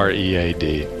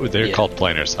 O-R-E-A-D. They're Yeah. called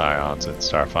planar scions in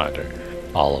Starfinder.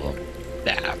 All of them.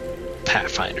 Nah,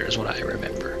 Pathfinder is what I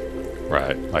remember.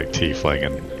 Right. Like Tiefling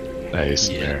and Ace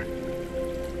in Yeah. there.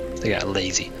 They got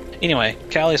lazy. Anyway,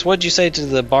 Callius, what'd you say to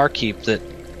the barkeep that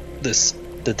this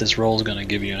roll is going to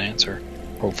give you an answer?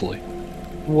 Hopefully.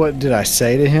 What did I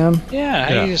say to him? Yeah, how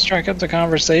do Yeah. you strike up the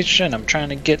conversation? I'm trying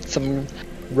to get some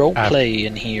Role play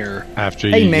in here. After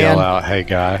Hey, you man. yell out, "Hey,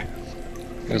 guy."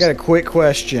 I got a quick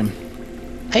question.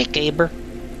 Hey, Gaber.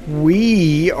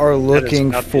 We are looking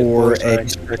not the for advice I a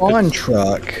expected. spawn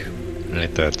truck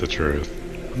Ain't that the truth?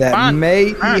 that Spawn-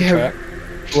 may Spawn have.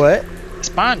 truck. What?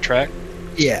 Spawn truck.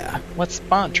 Yeah. What's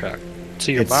spawn truck?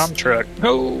 To your It's- bomb truck.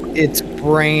 Oh, It's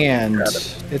brand.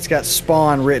 It's got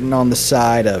spawn written on the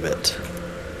side of it.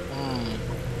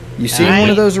 You seen one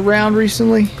of those around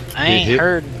recently? I ain't hit-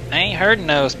 heard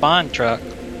no spawn truck.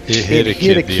 He hit a hit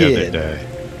kid a the kid. other day.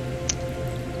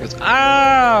 Goes,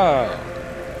 oh,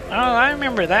 I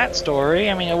remember that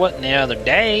story. I mean, it wasn't the other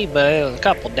day, but it was a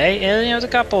couple days. It was a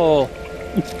couple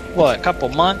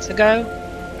months ago.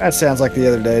 That sounds like the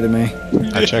other day to me.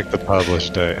 I checked the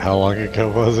published date. How long ago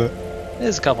was it? It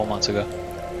was a couple months ago.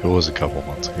 It was a couple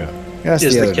months ago. That's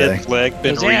is the the other day. kid's leg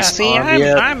been Goes, yeah, see, respawned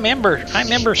yet? I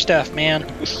remember stuff, man.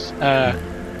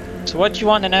 So what you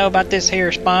want to know about this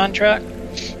here spawn truck?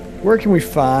 Where can we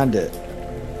find it?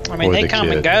 I mean, Or they the come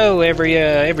and kid. go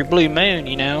every blue moon,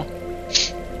 you know.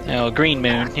 Green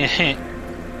moon.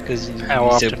 Because How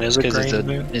often is a green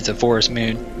moon? It's a forest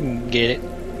moon. Get it?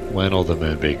 When will the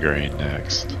moon be green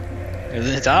next?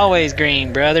 It's always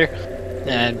green, brother.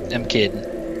 I'm kidding.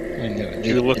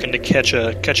 You're looking to catch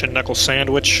a knuckle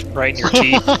sandwich right in your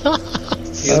teeth.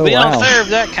 Oh, we wow. don't serve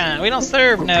that kind. We don't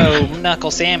serve no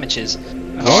knuckle sandwiches.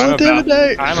 I'm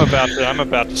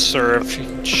about to serve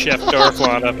Chef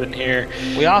Darflon up in here.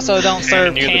 We also don't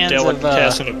serve Handing you cans the of.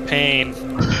 delicatessen of pain.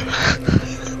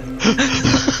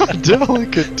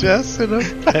 Delicatessen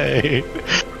of pain.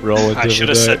 Roll I should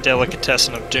have intimidate. said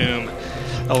delicatessen of doom.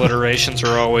 Alliterations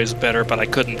are always better, but I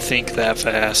couldn't think that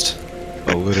fast.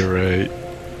 Alliterate.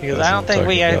 Because That's I what don't think I'm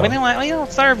we talking about. we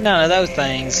don't serve none of those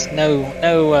things. No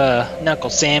knuckle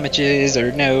sandwiches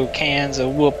or no cans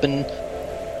of whooping.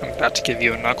 I'm about to give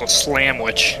you a knuckle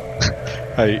slamwich.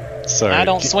 Hey, sorry. I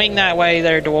don't swing that way,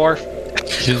 there, dwarf.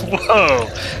 Whoa!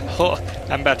 Oh,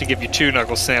 I'm about to give you 2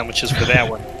 knuckle sandwiches for that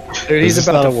one. Dude, he's Is this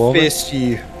about not to a woman? fist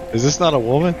you. Is this not a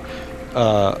woman?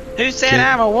 Who said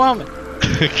Can- I'm a woman?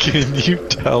 Can you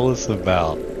tell us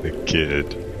about the kid?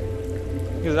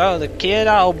 Because the kid,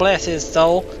 oh bless his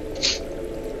soul,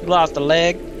 he lost a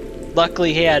leg.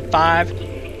 Luckily, he had 5.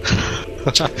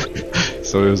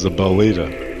 So it was a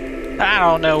bolita. I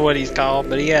don't know what he's called,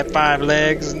 but he had 5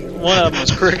 legs, and one of them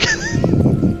was crooked.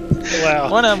 Wow.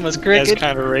 One of them was That's crooked.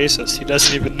 kind of racist. He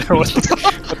doesn't even know what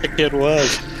the kid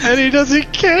was. And he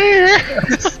doesn't care.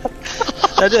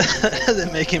 That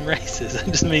doesn't make him racist. That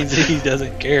just means he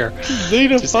doesn't care.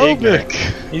 Xenophobic.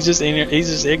 He's just ignorant. He's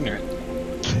just ignorant.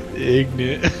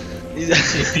 Ignorant.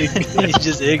 He's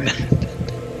just ignorant.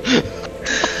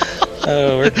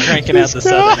 Oh, we're cranking out the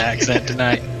southern accent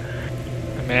tonight.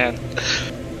 Man,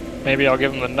 maybe I'll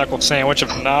give him the knuckle sandwich of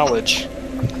knowledge.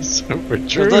 Super But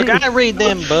true. look, I read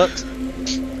them books.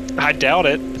 I doubt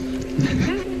it.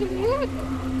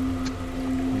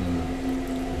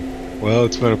 Well,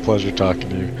 it's been a pleasure talking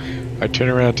to you. I turn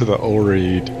around to the old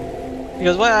reed. He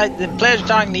goes, well, it's a pleasure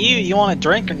talking to you. You want a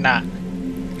drink or not?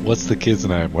 What's the kid's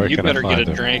name? Where You can better I find get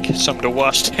a him? drink, something to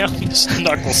wash down this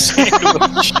knuckle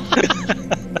sandwich.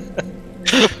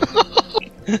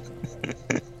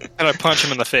 And I punch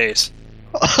him in the face.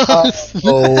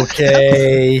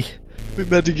 Okay. We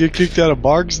about to get kicked out of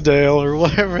Barksdale or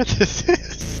whatever this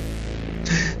is.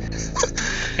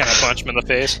 Can I punch him in the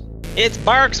face? It's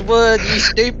Barkswood, you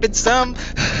stupid son.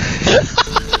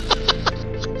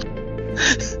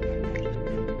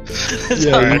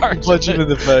 Yeah, you can punch him in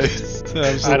the face.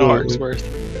 Absolutely.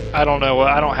 I don't know.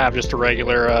 I don't have just a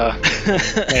regular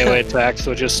melee attack,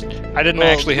 so just I didn't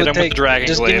actually hit him with the dragon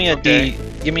Just glaive. give me a okay?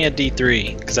 give me a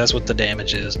D3 because that's what the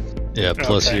damage is. Yeah,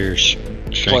 plus Okay. your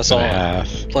strength Plus and a all- half.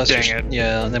 Plus, Dang your, it.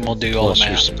 yeah, and then we'll do all Plus the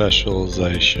your math.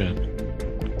 specialization.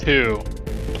 2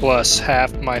 plus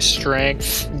half my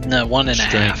strength. No, 1.5.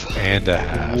 Strength and a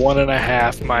half.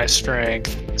 1.5 my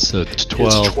strength. So Is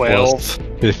 12 plus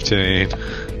 12. 15.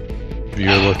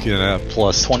 You're looking at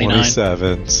plus 29.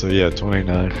 27. So yeah,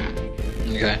 29.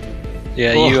 Okay.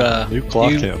 Yeah, Oh, you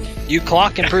clock you- him. you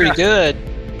clocking pretty good.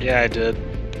 Yeah, I did.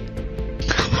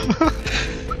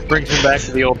 Brings me back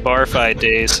to the old bar fight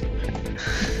days.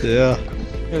 Yeah.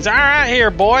 He goes, all right, here,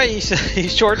 boy. You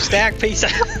short stack piece. Of...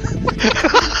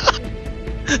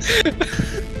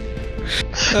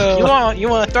 You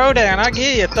want a throwdown? I'll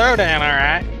give you a throwdown. All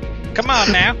right. Come on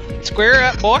now, square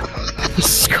up, boy.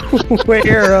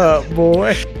 Square up,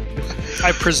 boy.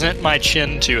 I present my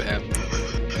chin to him.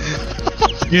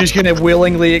 You're just gonna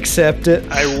willingly accept it.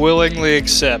 I willingly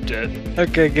accept it.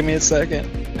 Okay, give me a second.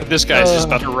 This guy's just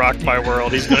about to rock my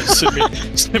world. He's going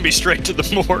to send me straight to the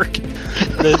morgue.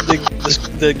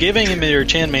 The giving him your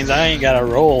chin means I ain't got to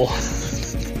roll.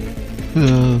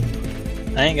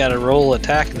 I ain't got to roll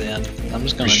attack then. I'm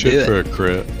just You gonna do should it. for a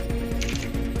crit.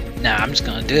 Nah, I'm just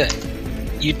gonna do it.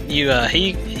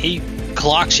 He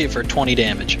clocks you for 20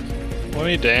 damage.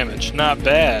 20 damage. Not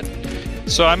bad.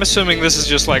 So I'm assuming this is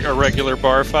just like a regular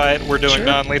bar fight. We're doing Sure.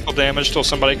 non-lethal damage till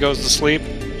somebody goes to sleep.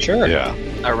 Sure. Yeah.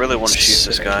 I really want to shoot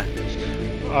this guy.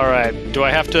 All right. Do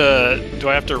I have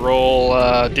to roll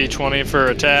d20 for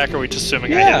attack, or are we just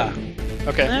assuming I Yeah. hit him?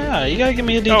 Okay. Yeah, you gotta give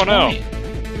me a d20. Oh, no.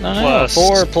 No, Plus-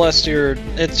 4 plus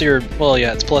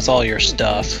it's plus all your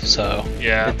stuff, so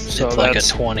Yeah. it's so like a that's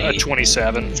 27.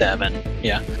 27.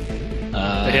 Yeah.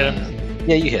 I hit him.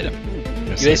 Yeah, you hit him.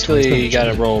 You basically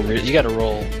gotta roll. You gotta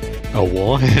roll. a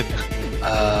 1.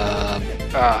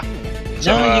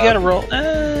 So, No, you gotta roll.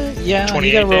 Yeah, you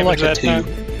 28 gotta roll like damage a that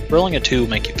 2. Rolling a 2 will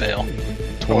make you fail.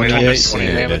 28 20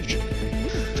 damage.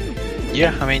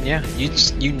 Yeah, I mean, yeah.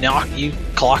 You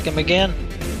clock him again.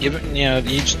 You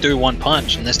just threw one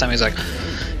punch, and this time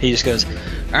he just goes,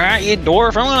 "All right, you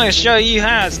dwarf, I'm gonna show you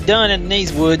how it's done in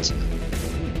these woods."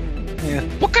 Yeah.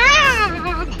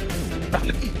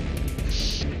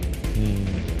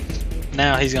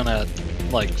 Now he's gonna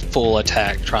full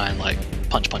attack, try and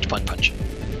punch.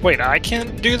 Wait, I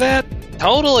can't do that?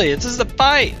 Totally, this is a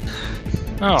fight.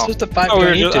 Oh. It's just a fight Oh,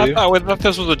 between you two. I thought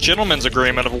this was a gentleman's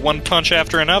agreement of one punch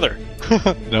after another.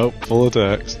 Nope, full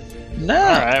attacks. No. All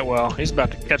right, well, he's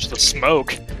about to catch the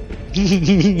smoke.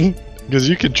 Because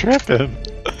you can trap him.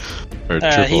 Or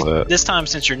triple that. This time,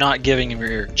 since you're not giving him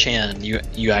your chin,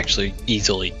 you actually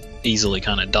easily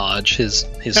kind of dodge his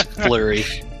flurry.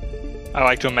 I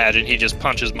like to imagine he just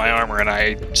punches my armor and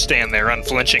I stand there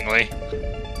unflinchingly.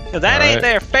 That All ain't right.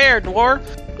 their fair, dwarf.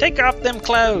 Take off them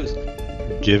clothes.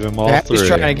 Give him all That was 3.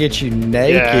 trying to get you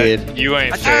naked. Yeah, you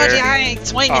ain't I told you fair. I ain't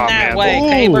swinging Aw, that man. way,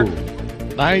 Ooh.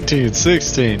 Caber. 19,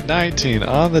 16, 19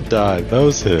 on the die.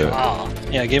 Those hit. Oh,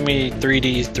 yeah, give me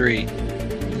 3d3.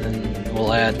 And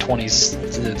we'll add 20,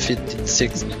 50,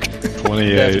 60,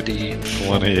 28, 70,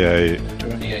 28,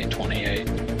 28, 28,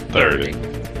 30.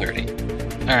 30.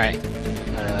 Alright.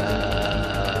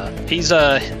 He's,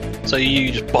 so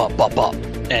you just bop,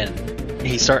 and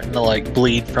he's starting to,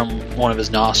 bleed from one of his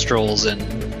nostrils, and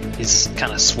he's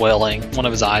kind of swelling. One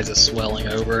of his eyes is swelling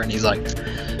over, and he's like,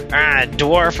 "Alright,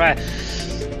 dwarf,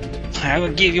 I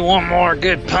will give you one more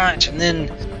good punch, and then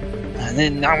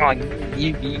I'm gonna,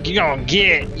 you're gonna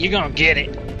get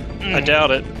it. I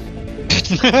doubt it.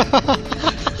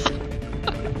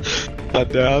 I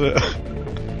doubt it.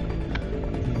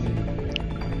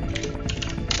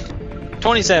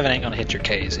 27 ain't gonna hit your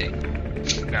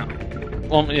KZ. No.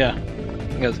 Well, yeah.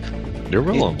 He goes, You're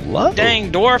rolling low.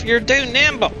 "Dang, dwarf, you're too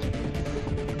nimble."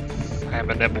 I am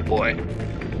a nimble boy.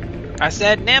 I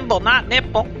said nimble, not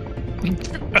nipple.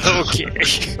 Okay.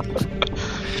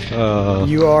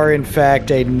 You are, in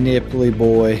fact, a nipply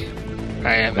boy.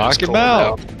 I am. Knock it's him cold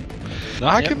out.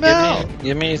 Knock Yep, him out.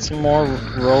 Give me some more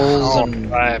rolls All and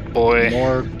right, boy.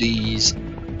 more D's.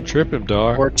 Trip him,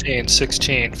 Dar. 14,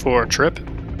 16 for a trip.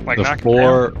 Like The knock him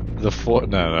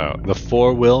down. the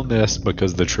 4 will miss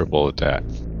because the triple attack.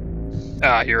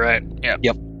 Ah, you're right.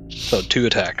 Yep. So 2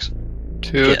 attacks,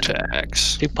 2 Yeah.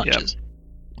 attacks. 2 punches.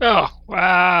 Yep. Oh,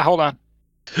 hold on.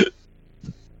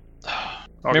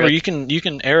 Remember, you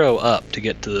can arrow up to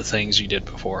get to the things you did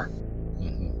before.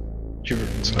 You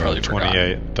So probably forgot.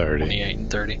 28, 30. 28 and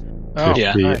 30. Oh,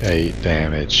 Yeah. 58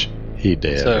 damage. He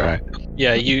did, So- right?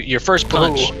 Yeah, your first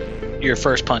punch, your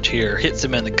first punch here hits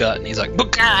him in the gut, and he's like,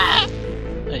 "Booka!"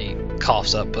 And he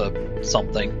coughs up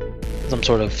something, some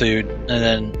sort of food, and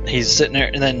then he's sitting there,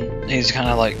 and then he's kind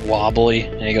of wobbly,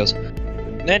 and he goes,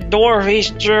 "That dwarf,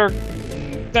 he's sure."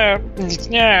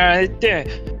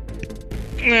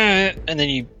 And then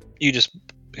you just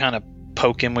kind of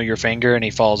poke him with your finger, and he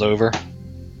falls over,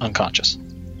 unconscious.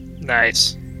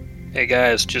 Nice. Hey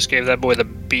guys, just gave that boy the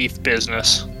beef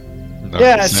business. No,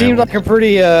 Yeah, it seemed like a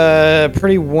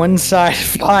pretty one-sided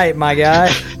fight, my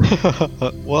guy.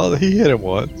 Well, he hit him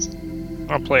once.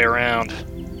 I'll play around.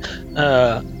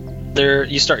 There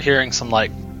you start hearing some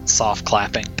soft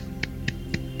clapping.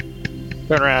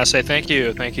 Turn around and say thank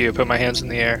you, put my hands in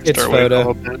the air. It's Start waving a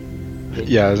Photo. little bit.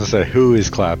 Yeah, I was gonna say, who is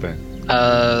clapping?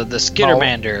 The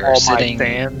Skittermander All sitting. my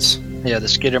fans. Yeah, the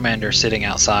Skittermander sitting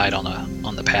outside on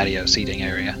the patio seating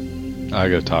area. I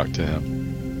go talk to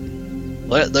him.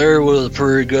 That there was a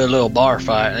pretty good little bar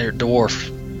fight. There,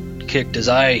 dwarf kicked his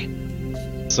A.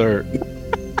 Sir,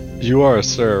 you are a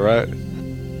sir, right?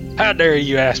 How dare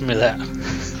you ask me that?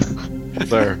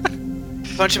 Sir,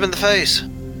 Punch him in the face.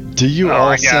 do you Oh, all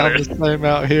I got sound it. the same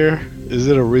out here? Is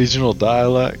it a regional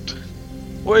dialect?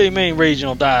 What do you mean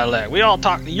regional dialect? We all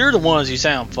talk. You're the ones who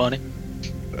sound funny.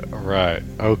 Right.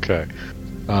 Okay.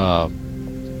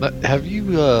 Have you,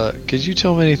 could you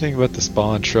tell me anything about the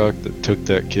spawn truck that took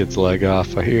that kid's leg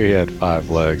off? I hear he had 5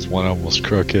 legs, one of them was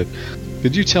crooked.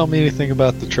 Could you tell me anything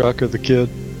about the truck or the kid?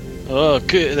 Oh,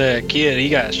 the kid, he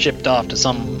got shipped off to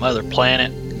some other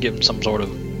planet, give him some sort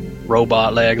of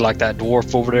robot leg like that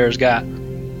dwarf over there's got.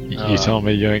 You telling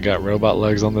me you ain't got robot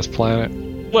legs on this planet?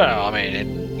 Well, I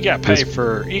mean, you gotta pay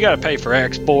for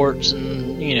exports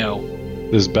and, you know.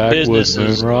 This backwoods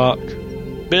moon rock?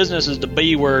 Business is the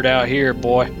B word out here,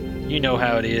 boy. You know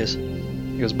how it is.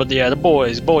 He goes, but yeah, the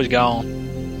boy's gone.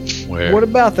 Where? What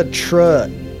about the truck?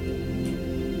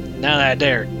 Now that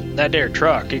there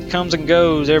truck, it comes and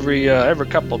goes every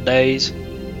couple of days.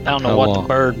 I don't know How what long? the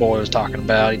bird boy was talking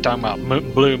about. He talking about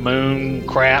blue moon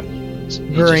crap.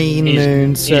 Green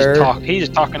moon, sir. He's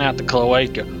talking out the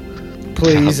cloaca.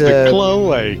 Please, The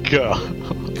cloaca.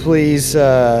 please,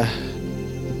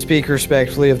 speak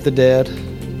respectfully of the dead.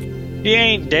 He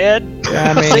ain't dead.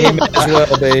 I mean, he may as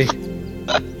well be.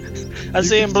 I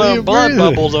see him see blowing him blood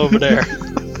breathing. bubbles over there.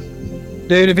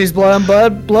 Dude, if he's blowing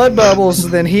blood bubbles,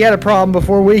 then he had a problem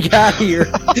before we got here.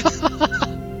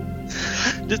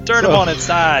 Just turn him on its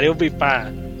side. He'll be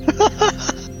fine.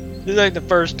 This ain't the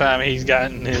first time he's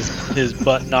gotten his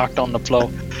butt knocked on the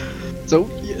floor. So,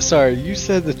 sorry, you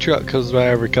said the truck comes by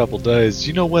every couple days. Do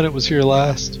you know when it was here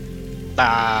last?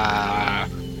 I've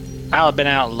been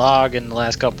out logging the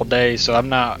last couple days, so I'm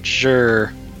not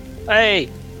sure. Hey,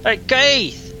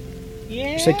 Keith.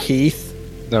 Yeah. You said Keith?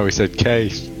 No, he said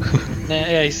Case.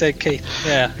 Yeah, he said Keith.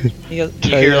 Yeah. You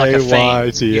hear like a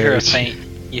faint. K-A-Y-T-H.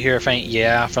 You hear a faint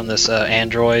yeah from this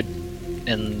android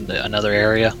in another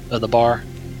area of the bar,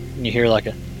 and you hear like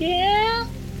a yeah.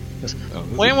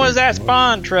 When was that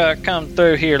spawn truck come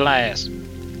through here last?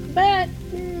 About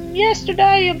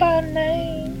yesterday, about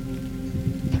noon.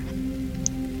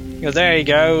 He goes, there you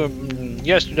go.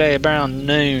 Yesterday around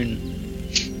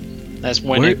noon. That's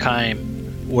when it came.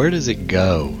 Where does it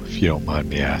go, if you don't mind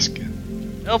me asking?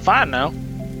 Oh, fine now.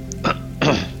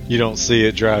 You don't see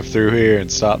it drive through here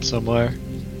and stop somewhere?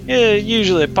 Yeah,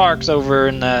 usually it parks over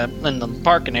in the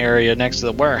parking area next to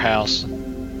the warehouse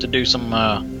to do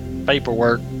some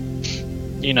paperwork.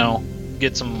 You know,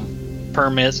 get some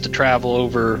permits to travel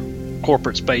over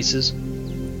corporate spaces.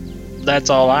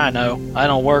 That's all I know. I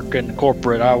don't work in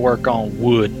corporate. I work on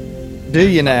wood. Do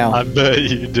you now? I bet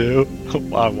you do.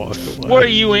 I walk away. What are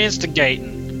you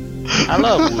instigating? I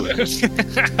love wood.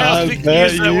 I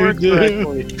bet you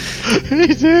do. He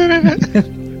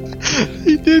didn't.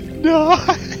 He did not.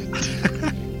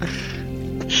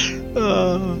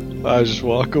 I just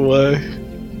walk away.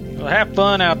 Well, have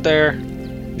fun out there.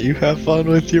 You have fun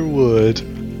with your wood.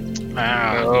 You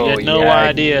had no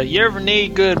idea. You ever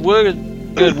need good wood?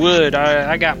 Good wood.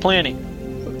 I got plenty.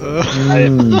 I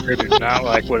do not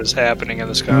like what is happening in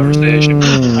this conversation.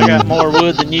 I got more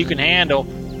wood than you can handle.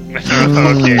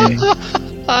 Okay.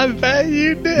 I bet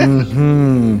you did.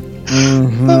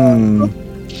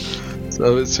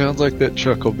 So it sounds like that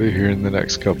truck will be here in the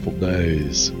next couple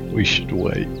days. We should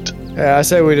wait. Yeah, I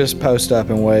say we just post up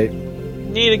and wait.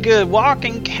 Need a good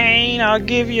walking cane? I'll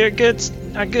give you a good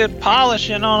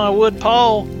polishing on a wood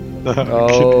pole.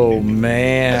 Oh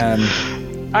man.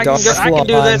 I can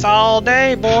do this all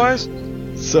day, boys.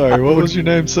 Sorry, what was your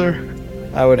name, sir?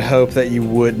 I would hope that you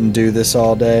wouldn't do this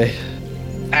all day.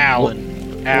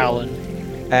 Alan. I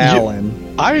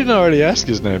didn't already ask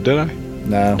his name, did I?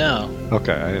 No. No.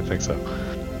 Okay, I didn't think so.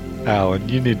 Alan,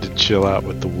 you need to chill out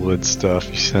with the wood stuff.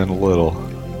 You sound a little...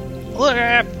 Look,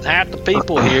 half the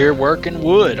people here working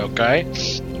wood, okay?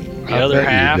 The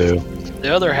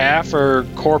other half are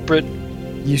corporate.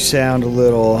 You sound a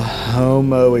little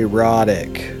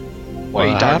homoerotic. What are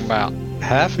you talking about?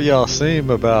 Half of y'all seem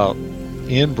about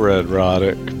inbred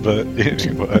erotic, but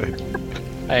anyway.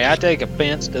 Hey, I take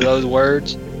offense to those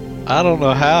words. I don't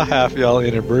know how half y'all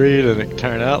interbreed and it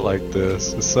turned out like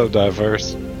this. It's so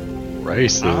diverse.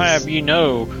 Races. I'll have you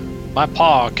know, my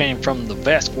pa came from the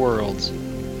Vesk worlds.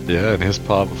 Yeah, and his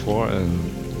pa before, and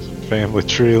family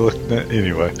tree looking at...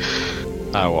 Anyway,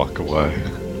 I walk away.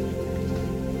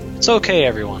 It's okay,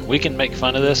 everyone. We can make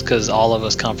fun of this because all of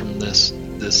us come from this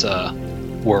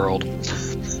world.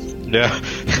 Yeah,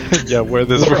 yeah, where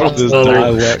this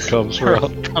dialect comes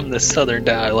from. From the southern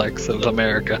dialects of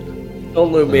America.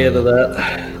 Don't loop me into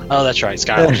that. Oh, that's right.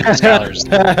 Skylar's from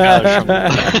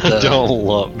Don't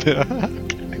lump.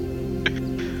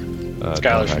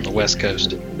 Skylar's from the West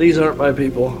Coast. These aren't my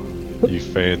people. You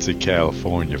fancy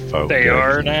California folk. They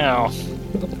are now.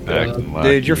 Acting like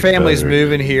Dude, your you family's better.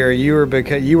 moving here. You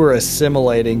were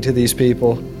assimilating to these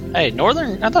people. Hey,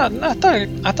 I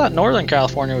thought Northern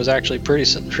California was actually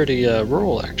pretty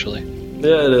rural, actually.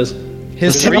 Yeah, it is.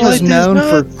 His Really? town is known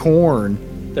Disney? for corn.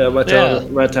 Yeah, my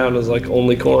town is like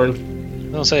only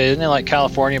corn. I'll say, isn't it like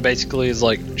California basically is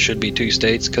like should be 2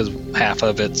 states because half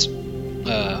of it's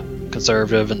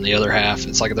conservative and the other half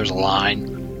it's like there's a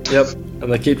line. Yep,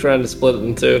 and they keep trying to split it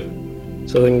in 2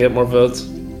 so they can get more votes.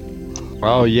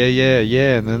 Oh,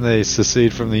 yeah, and then they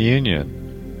secede from the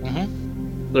Union.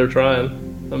 Mm-hmm. They're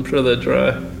trying. I'm sure they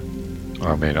try.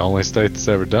 I mean, only state that's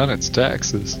ever done it's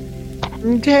Texas.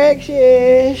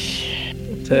 Texas.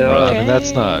 I mean,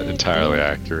 that's not entirely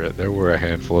accurate. There were a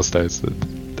handful of states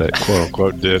that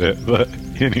quote-unquote did it, but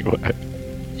anyway.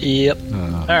 Yep.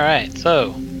 Alright,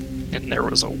 so. And there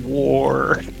was a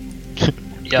war.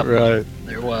 Yep. Right.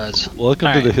 There was.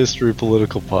 Welcome to the History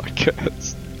Political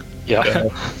Podcast. Yeah.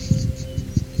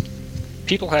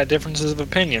 People had differences of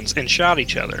opinions and shot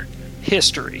each other.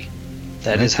 History.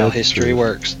 That is how history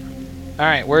works.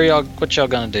 Alright, what y'all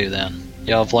gonna do then?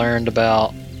 Y'all have learned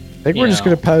about... I think we're just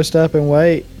going to post up and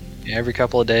wait. Every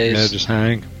couple of days. Yeah, just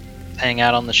hang. Hang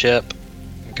out on the ship.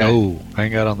 Okay. Oh,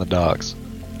 hang out on the docks.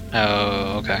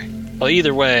 Oh, okay. Well,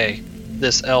 either way,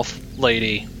 this elf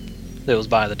lady that was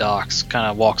by the docks kind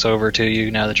of walks over to you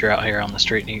now that you're out here on the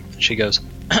street, and she goes,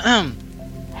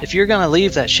 if you're going to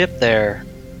leave that ship there,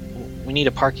 we need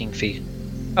a parking fee.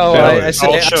 Oh, I'll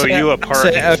show you a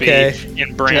parking fee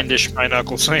and brandish my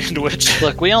knuckle sandwich.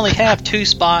 Look, we only have 2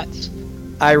 spots.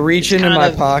 I reach into my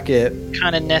pocket.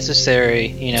 Kind of necessary,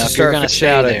 if you're going to stay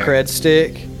out there. a cred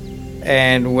stick,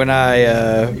 and when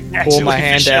I pull my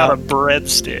hand out, a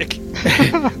breadstick.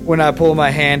 When I pull my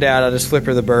hand out, I just flip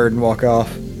her the bird and walk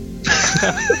off.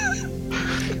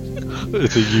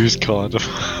 It's a used condom.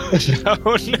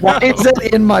 Oh, no. Why is that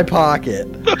in my pocket?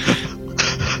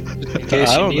 In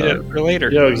case you need it for later.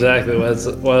 You know exactly why that's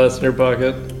in your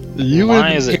pocket.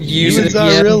 Why is it? Use You it and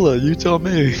again. Zarilla, you tell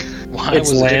me. Why It's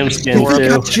was lambskin,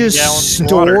 it? too. Just Gallons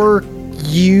of water. store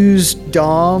used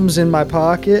DOMs in my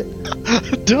pocket.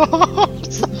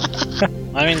 Dogs.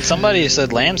 I mean, somebody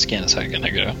said lambskin a second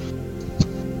ago.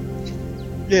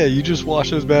 Yeah, you just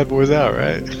wash those bad boys out,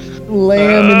 right?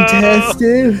 Lamb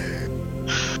intestine.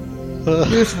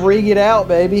 Just wring it out,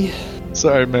 baby.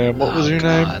 Sorry, ma'am. What was your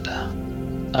name?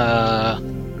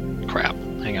 Crap.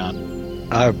 Hang on.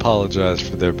 I apologize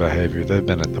for their behavior. They've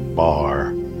been at the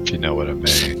bar, if you know what I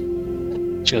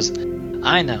mean. She goes,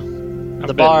 I know.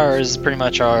 The bar is pretty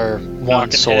much our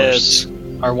one source.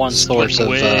 Our one source of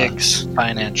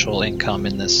financial income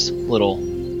in this little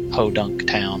podunk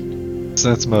town.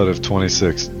 Sense motive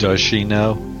 26. Does she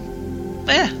know?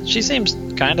 She seems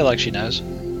kind of like she knows.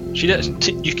 She does.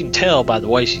 You can tell by the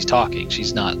way she's talking.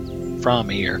 She's not from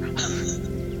here.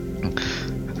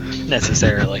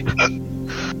 Necessarily.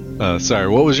 Sorry,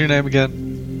 what was your name again?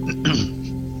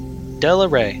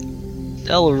 Delaray.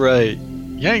 Delaray.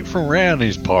 You ain't from around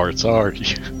these parts, are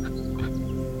you?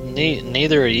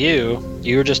 Neither are you.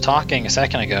 You were just talking a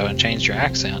second ago and changed your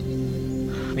accent.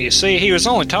 You see, he was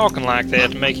only talking like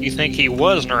that to make you think he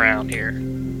wasn't around here.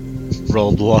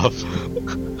 Roll bluff.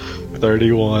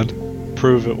 31.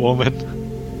 Prove it,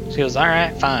 woman. She goes,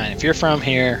 alright, fine. If you're from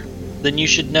here, then you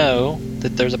should know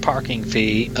that there's a parking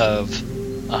fee of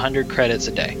 100 credits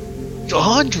a day.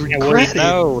 100 And we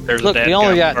know there's Look, a we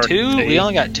only got parking 2. fee, We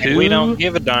only got 2. and we don't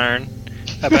give a darn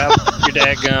about your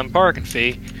dadgum parking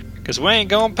fee because we ain't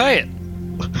gonna pay it.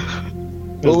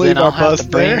 We'll then leave I'll our have bus to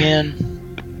bring there.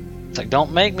 in. It's like,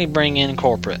 don't make me bring in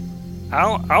corporate.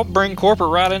 I'll bring corporate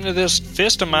right into this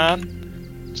fist of mine.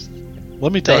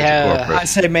 Let me talk to I corporate.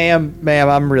 say, ma'am,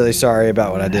 I'm really sorry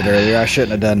about what I did earlier. I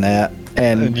shouldn't have done that.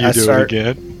 And you do it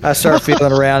again. I start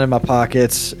feeling around in my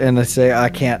pockets, and I say, I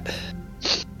can't.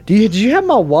 Did you have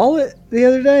my wallet the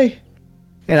other day?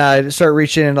 And I start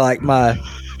reaching into like my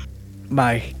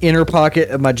inner pocket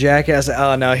of my jacket. I say,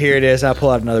 oh no, here it is. I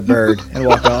pull out another bird and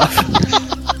walk off.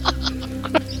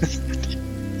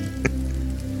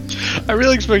 I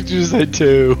really expect you to say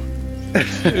 2.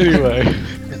 Anyway.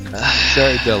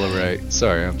 Sorry, Delaray.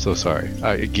 Sorry, I'm so sorry.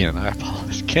 I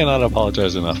apologize. Cannot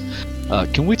apologize enough.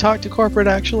 Can we talk to corporate,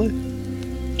 actually?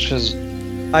 Just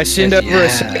I send over a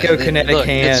psychokinetic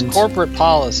hand. It's corporate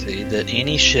policy that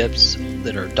any ships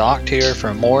that are docked here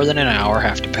for more than an hour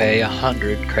have to pay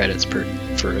 100 credits for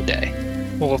a day.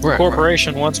 Well, if the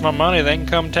corporation wants my money, they can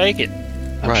come take it.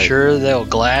 I'm sure they'll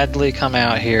gladly come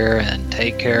out here and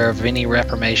take care of any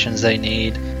reformations they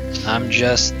need. I'm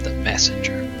just the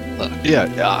messenger. Look. Yeah,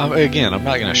 again, I'm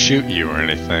not going to shoot you or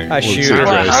anything. I Looks shoot at her.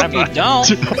 Well, I Draystar. hope you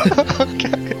don't.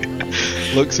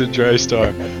 Okay. Looks at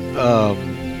Draystar.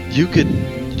 You could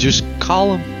just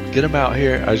call him, get him out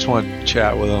here. I just want to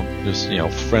chat with him, just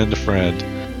friend to friend.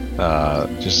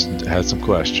 Just had some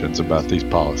questions about these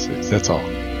policies. That's all.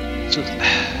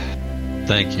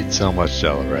 Thank you so much,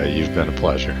 Delaray. You've been a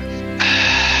pleasure.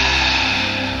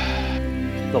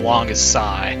 the longest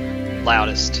sigh,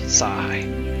 loudest sigh.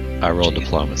 I rolled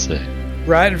diplomacy.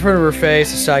 Right in front of her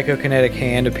face, a psychokinetic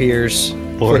hand appears,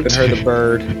 flipping her the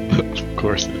bird. Of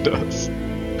course it does.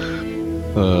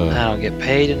 I don't get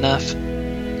paid enough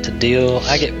to deal.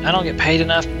 I don't get paid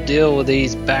enough to deal with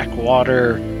these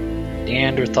backwater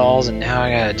Neanderthals, and now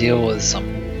I gotta deal with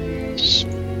some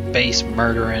space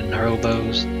murdering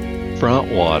hobos.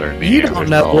 Front water. You don't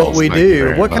know what we Thank you do.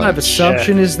 very What kind of much.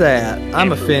 assumption is that?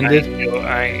 I'm offended.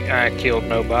 I killed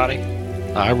nobody.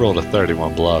 I rolled a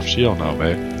 31 bluff. She don't know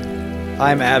me.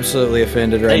 I'm absolutely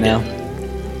offended right They now. didn't.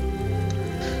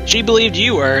 She believed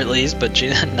you were at least, but she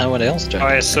didn't know what else.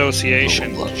 By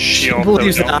association, She she also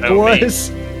believes don't that I know me. was.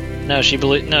 No,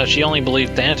 she only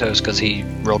believed Thanatos because he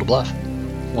rolled a bluff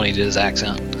when he did his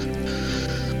accent.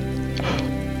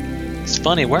 It's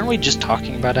funny, weren't we just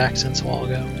talking about accents a while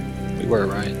ago? We were,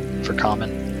 right? For common.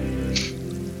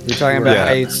 You're talking about Yeah.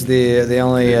 how it's the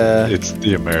only It's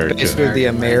the American. basically the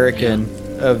American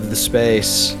of the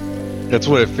space. That's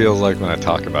what it feels like when I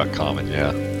talk about common,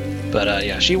 yeah. But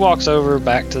yeah, she walks over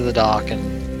back to the dock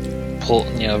and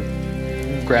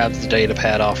grabs the data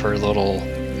pad off her little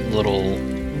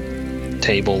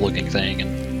table-looking thing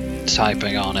and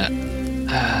typing on it.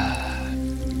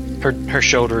 Her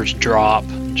shoulders drop.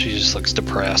 She just looks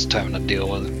depressed, having to deal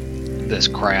with this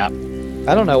crap.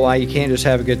 I don't know why you can't just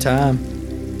have a good time.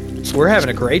 We're having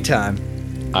a great time.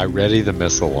 I ready the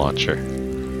missile launcher.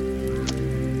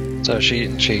 So she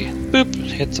boop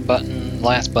hits a button,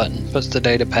 last button, puts the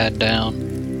data pad down,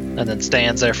 and then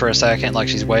stands there for a second like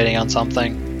she's waiting on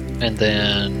something, and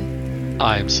then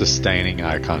I am sustaining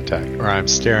eye contact, or I'm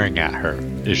staring at her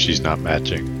if she's not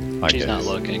matching my she's not gaze.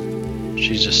 looking.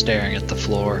 She's just staring at the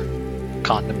floor,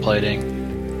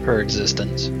 contemplating her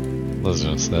existence.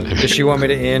 Listen to that. Does she want me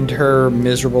to end her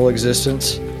miserable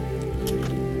existence?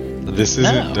 This isn't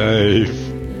No. Dave.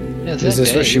 Yeah, Is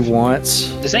this what she wants?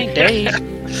 This ain't Dave.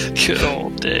 Good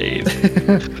old Dave.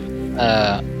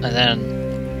 And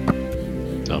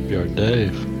then Dump-yard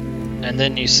Dave.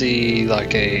 you see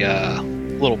like a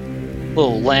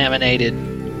little laminated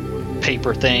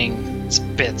paper thing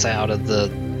spits out of the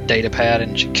data pad,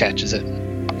 and she catches it.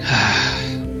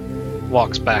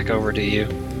 Walks back over to you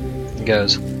and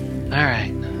goes, "All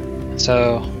right.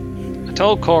 So I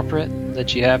told corporate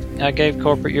that I gave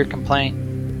corporate your complaint.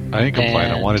 I didn't complain.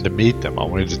 I And- wanted to meet them. I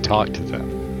wanted to talk to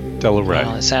them. Tell her right.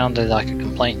 Well, it sounded like a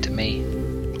complaint to me.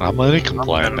 I'm going to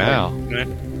complain now.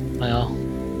 Well,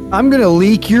 I'm gonna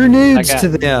leak your nudes I got- to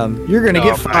them. You're gonna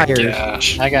get fired.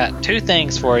 Gosh. I got two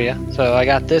things for you. So I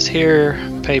got this here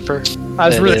paper. I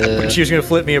was that really is- hoping she was gonna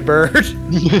flip me a bird.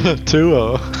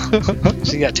 2-0.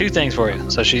 She got two things for you.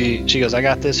 So she goes, I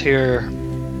got this here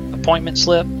appointment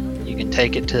slip. You can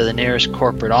take it to the nearest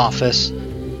corporate office,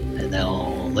 and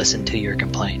they'll listen to your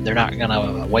complaint. They're not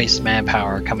gonna waste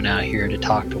manpower coming out here to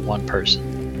talk to one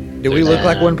person. Do we look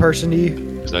like one person to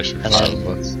you? It's actually And 5 then- of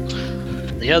us.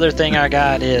 The other thing I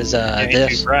got is Ain't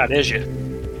this. too proud, is you?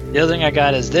 The other thing I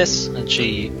got is this, and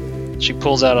she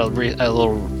pulls out a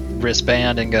little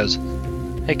wristband and goes,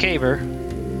 "Hey, Caver,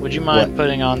 would you mind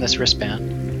putting on this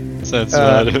wristband?"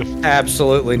 Sensitive.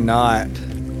 Absolutely not.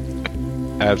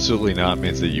 Absolutely not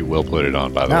means that you will put it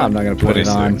on, by the No, way. I'm not gonna put it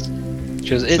on. 26. She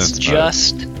goes, "It's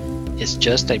Sensitive.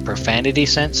 just a profanity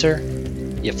sensor.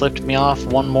 You flipped me off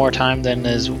one more time than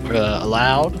is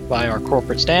allowed by our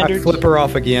corporate I standards." flip her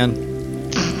off again.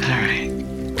 All right.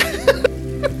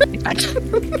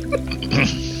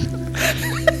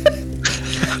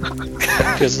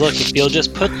 Because look, if you'll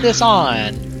just put this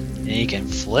on, you can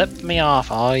flip me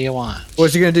off all you want.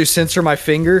 What's he gonna do? Censor my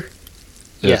finger?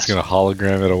 Yeah, Yes. It's going to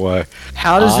hologram it away.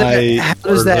 How does I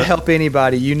that heard- help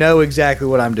anybody? You know exactly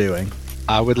what I'm doing.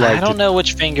 I would like I don't to. know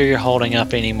which finger you're holding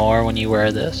up anymore when you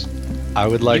wear this. I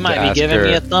would like You might to be ask giving her.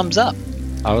 me a thumbs up.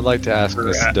 I would like to ask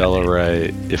Miss Right.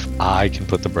 Delaray if I can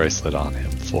put the bracelet on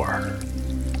him for her.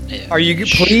 Yeah, Are you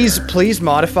please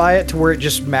modify it to where it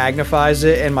just magnifies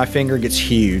it and my finger gets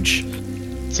huge?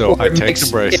 So I It take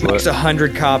makes- the It makes bracelet.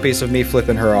 100 copies of me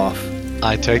flipping her off.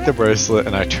 I take the bracelet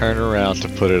and I turn around to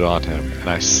put it on him, and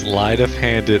I sleight of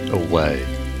hand it away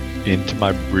into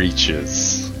my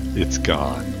breeches. It's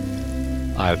gone.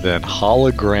 I then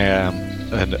hologram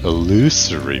an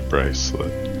illusory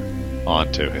bracelet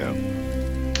onto him,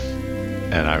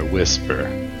 and I whisper,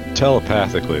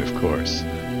 telepathically, of course,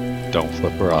 "Don't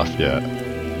flip her off yet,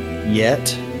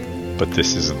 Yet? but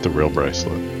this isn't the real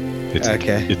bracelet. It's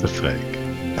Okay. it's a fake."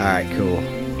 Alright, cool.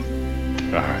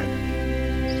 All right.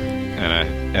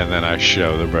 And then I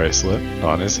show the bracelet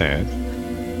on his hand,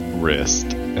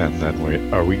 wrist, and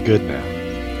then are we good now?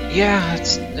 yeah,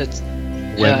 it's.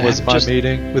 When yeah, was my just-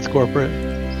 meeting with corporate?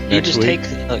 next week.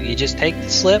 You just take the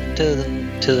slip to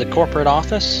the corporate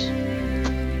office.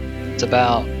 It's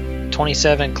about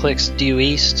 27 clicks due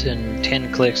east and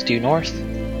 10 clicks due north.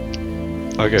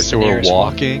 Okay, so we're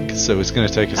walking, so it's going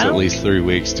to take us at least 3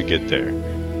 weeks to get there.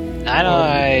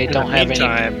 I don't have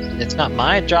any. It's not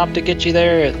my job to get you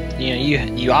there.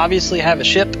 You obviously have a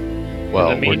ship.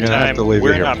 Well, we're going to have to leave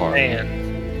it here not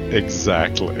paying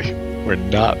Exactly. We're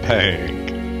not paying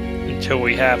until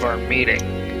we have our meeting.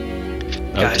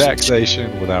 No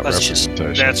taxation without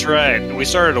representation. That's right. We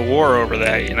started a war over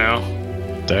that,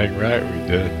 Dang right we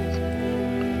did.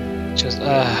 Just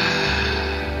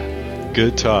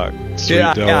good talk. Dude,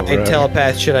 I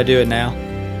telepath. Should I do it now?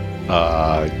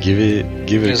 Give it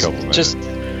a couple minutes. Just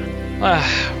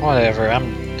whatever.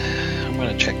 I'm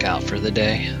gonna check out for the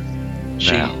day.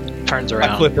 She turns around.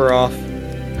 I flip her off.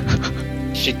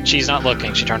 She's not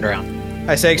looking. She turned around.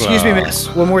 I say, "Excuse me, miss.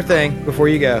 One more thing before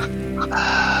you go."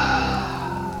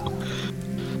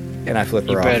 And I flip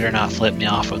her off. You better not flip me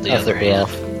off with the other hand.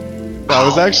 I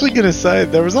was actually gonna say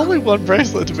there was only one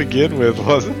bracelet to begin with,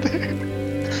 wasn't there?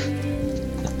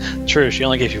 True, she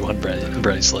only gave you one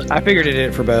bracelet. I figured it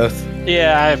did for both.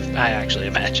 Yeah, I actually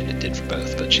imagine it did for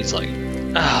both, but she's like,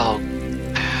 oh.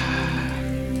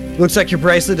 Looks like your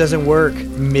bracelet doesn't work,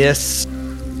 miss.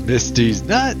 Misty's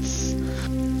nuts.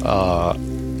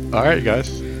 Alright,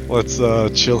 guys. Let's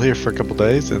chill here for a couple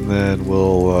days, and then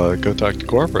we'll go talk to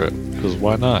corporate, because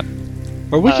why not?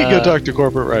 Or we can go talk to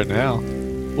corporate right now.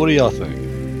 What do y'all think?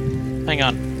 Hang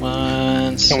on.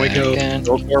 One second. Can we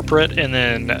go corporate and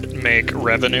then make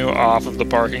revenue off of the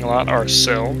parking lot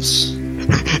ourselves?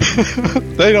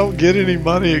 They don't get any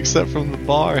money except from the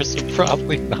bar, so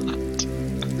probably not.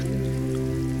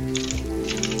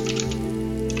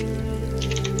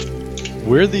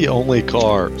 We're the only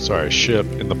ship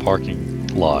in the parking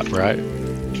lot, right?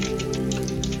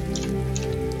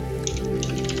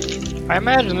 I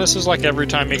imagine this is like every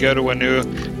time you go to a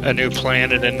new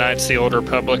planet in Knights of the Old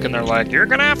Republic, and they're like, "You're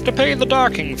gonna have to pay the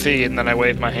docking fee," and then I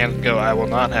wave my hand and go, "I will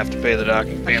not have to pay the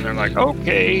docking fee," and they're like,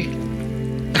 "Okay."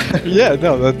 Yeah,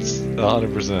 no, that's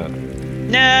 100%.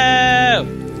 No,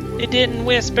 it didn't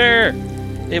whisper.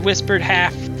 It whispered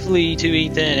halfly to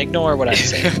Ethan. Ignore what I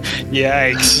said.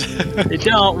 Yikes!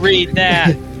 Don't read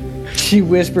that. She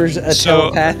whispers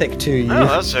telepathic to you. Oh,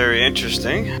 that's very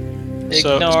interesting.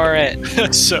 Ignore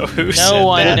it. So who said No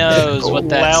one that? knows what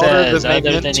that says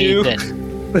other than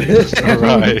Ethan.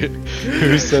 Right.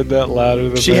 Who said that louder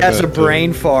than She has a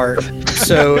brain fart,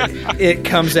 so it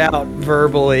comes out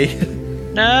verbally.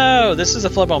 No, this is a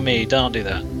flub on me. Don't do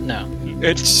that. No.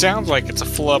 It sounds like it's a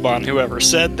flub on whoever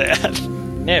said that.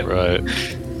 No. Right.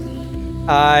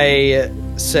 I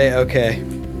say okay.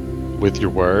 With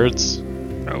your words?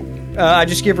 No. I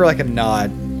just give her like a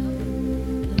nod.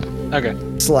 Okay.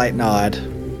 Slight nod.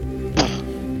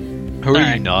 Who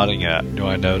are you nodding at? Do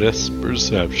I notice?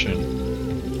 Perception.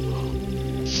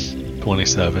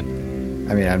 27.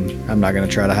 I mean, I'm not gonna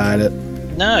try to hide it.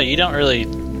 No, you don't really.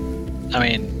 I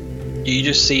mean, you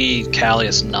just see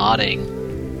Callius nodding.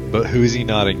 But who's he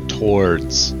nodding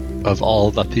towards? Of all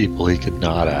the people he could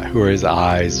nod at, who are his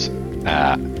eyes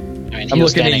at? I mean, I'm he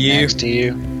was looking at standing you. next to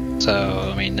you.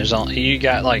 So, I mean, you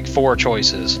got like 4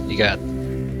 choices. You got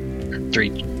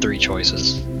three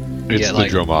choices. It's the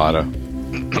Dromata.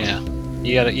 Yeah.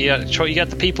 You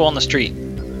got the people on the street.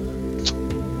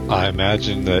 I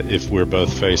imagine that if we're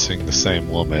both facing the same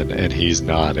woman and he's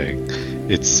nodding,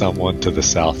 it's someone to the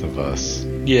south of us.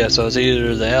 Yeah, so it's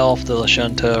either the elf, the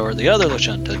Lashunta, or the other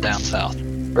Lashunta down south,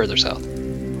 further south.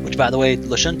 Which, by the way,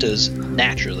 Lashuntas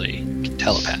naturally can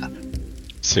telepath.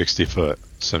 60 foot,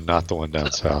 so not the one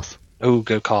down south. Oh,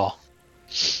 good call.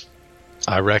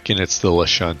 I reckon it's the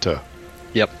Lashunta.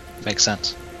 Yep, makes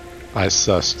sense. I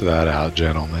sussed that out,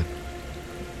 gentlemen.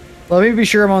 Let me be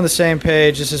sure I'm on the same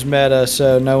page. This is meta,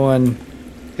 so no one...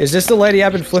 Is this the lady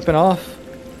I've been flipping off?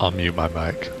 I'll mute my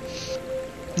mic.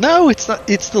 No, it's not.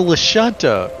 It's the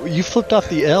Lashunta. You flipped off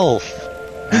the elf.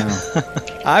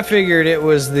 I figured it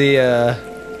was the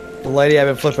lady I've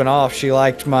been flipping off. She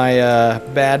liked my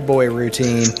bad boy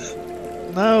routine.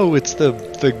 No, it's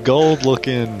the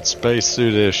gold-looking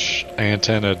spacesuit-ish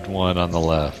antennaed one on the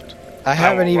left. I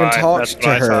haven't even talked to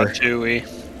her. I thought too.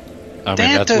 I mean,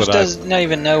 that's Dantos what doesn't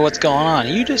even know what's going on.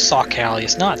 You just saw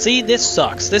Callius not. See, this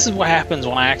sucks. This is what happens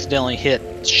when I accidentally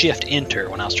hit Shift Enter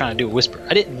when I was trying to do a whisper.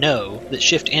 I didn't know that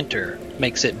Shift Enter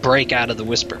makes it break out of the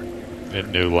whisper. It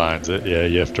new lines it. Yeah,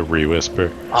 you have to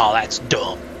re-whisper. Oh, that's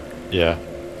dumb. Yeah.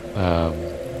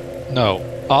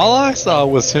 No. All I saw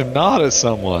was him nod at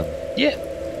someone. Yeah.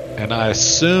 And I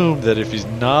assumed that if he's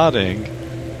nodding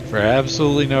for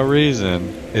absolutely no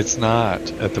reason, it's not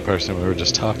at the person we were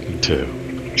just talking to.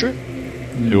 True.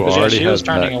 Who But yeah, already she has was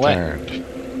turning back away. turned.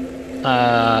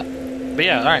 But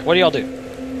yeah, all right. What do y'all do?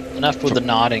 Enough with the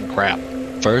nodding crap.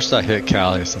 First, I hit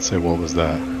Callius and say, "What was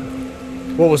that?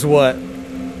 What was what?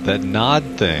 That nod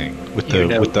thing with You the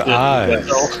know with the good eyes?"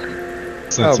 well.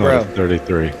 Since Oh, bro. I'm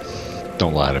 33.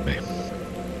 Don't lie to me.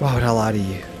 Why would I lie to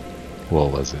you?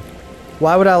 What was it?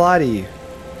 Why would I lie to you?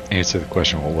 Answer the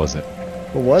question. What was it?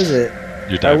 What was it?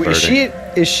 You're Oh, diverting.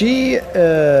 is she? If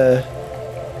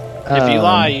you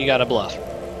lie, um, you got to bluff,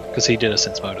 because he did a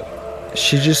sense motive.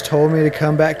 She just told me to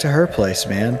come back to her place,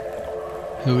 man.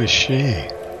 Who is she?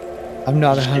 I'm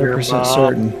not Your 100% mom.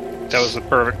 certain. That was the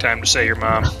perfect time to say your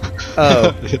mom.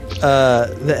 Oh,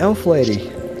 the elf lady.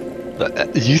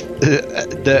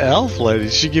 The elf lady.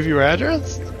 Did she give you her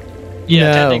address?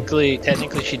 Yeah, No.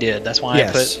 technically she did. That's why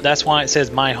Yes. That's why it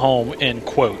says my home in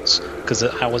quotes, because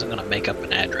I wasn't gonna make up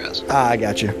an address. I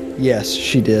got you. Yes,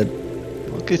 she did.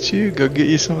 Look at you. Go get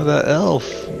you some of that elf.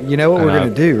 You know what we're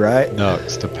gonna do, right, No,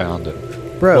 it's to pound it.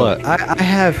 bro? What? I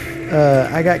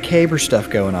got caber stuff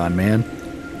going on, man.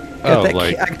 Got Oh, that,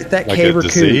 like- I got that Like a caber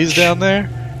disease cooch. down there?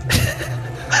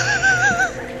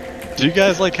 Do you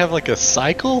guys have a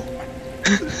cycle?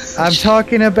 I'm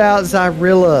talking about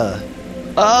Zyrilla.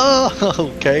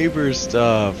 Oh, caber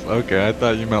stuff. Okay, I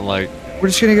thought you meant We're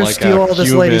just gonna go Like steal how all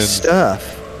this lady's humans-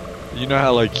 stuff. you know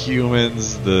how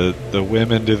humans, the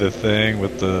women do the thing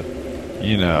with the,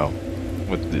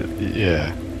 with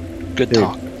the Good Dude.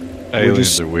 talk. aliens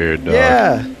just- are weird, dog.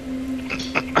 Yeah.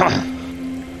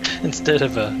 Instead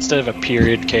of a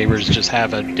period, cabers just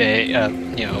have a day, a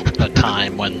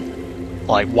time when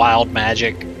wild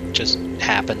magic just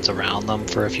happens around them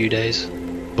for a few days.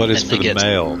 But it's And for they the get-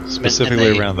 male, specifically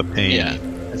and they- around the pain. Yeah,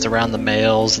 it's around the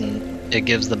males, and it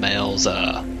gives the males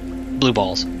blue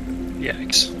balls.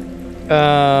 Yikes.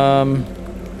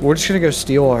 We're just gonna go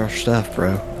steal our stuff,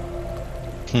 bro.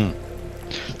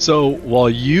 So while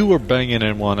you were banging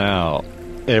in one out,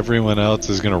 everyone else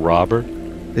is gonna rob her.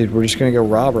 Dude, we're just gonna go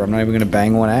rob her. I'm not even gonna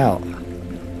bang one out.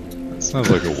 That sounds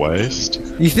like a waste.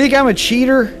 You think I'm a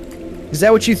cheater? Is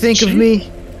that what you think of Cheat?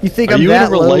 me? You think Are I'm you in a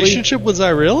that lowly? relationship with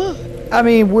Zyrilla? I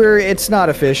mean, it's not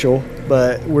official,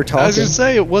 but we're I was talking, gonna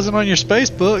say it wasn't on your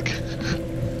Facebook.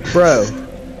 bro.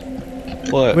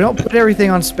 What? We don't put everything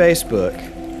on Facebook.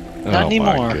 Not oh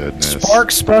anymore. My goodness. Spark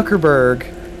Spuckerberg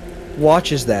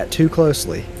watches that too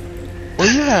closely.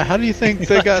 Well, yeah. How do you think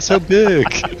they got so big?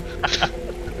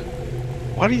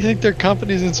 Why do you think their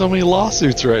company's in so many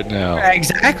lawsuits right now?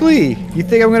 Exactly. You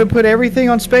think I'm going to put everything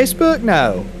on Facebook?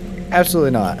 No,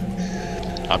 absolutely not.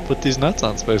 I put these nuts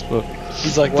on Facebook.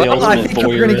 He's like the Well, I ultimate think I'm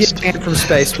going to voyeurist. get banned from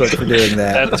Facebook for doing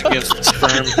that. That's against the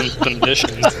sperms and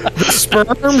conditions. The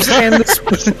sperms and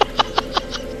the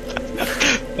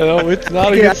No, it's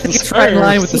not I against think the it's right in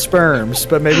line sperms. with the sperms,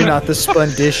 but maybe not the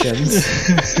sponditions.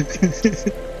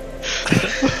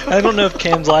 I don't know if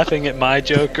Cam's laughing at my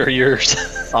joke or yours.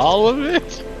 All of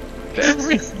it.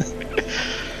 Everything.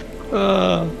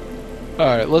 All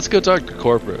right, let's go talk to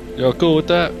corporate. Y'all cool with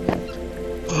that?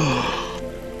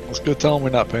 Let's go tell them we're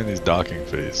not paying these docking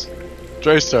fees.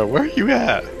 Draystar, where are you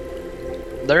at?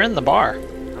 They're in the bar.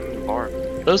 I'm in the bar.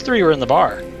 Those three were in the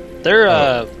bar. They're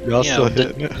Y'all still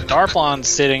hitting it? Darflon's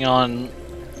sitting on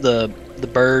the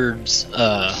bird's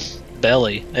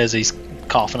belly as he's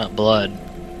coughing up blood.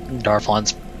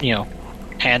 Darflon's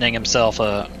handing himself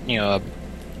a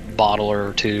bottle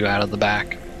or two out of the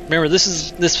back. Remember,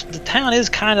 the town is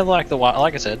kind of like the wild.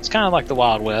 Like I said, it's kind of like the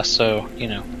Wild West. So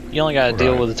you only got to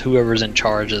deal Right. with whoever's in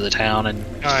charge of the town. And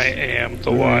I am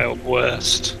the Wild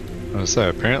West. I was say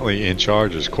apparently in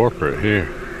charge is corporate here.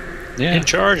 In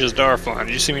charge is Darflon.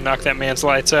 Did you see me knock that man's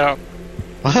lights out?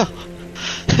 all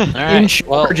In right,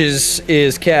 well, charge is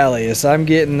Callius. I'm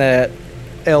getting that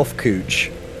elf cooch.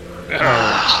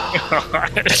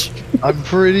 I'm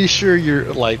pretty sure you're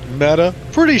meta.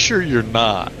 Pretty sure you're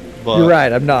not. But You're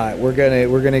right. I'm not. We're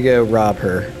gonna go rob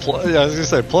her, I was gonna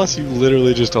say. Plus, you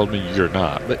literally just told me you're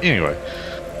not. But anyway,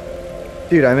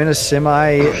 dude. I'm in a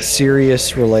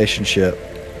semi-serious relationship.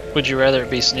 would you rather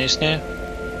it be Snoo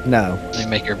Snoo? No, Let me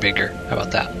make her bigger. How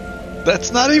about that?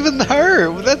 that's not even her.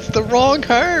 That's the wrong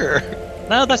her.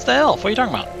 No, that's the elf. What are you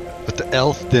talking about? But the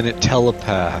elf didn't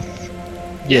telepath.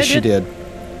 yes, it she did.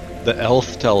 did. The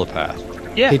elf telepath.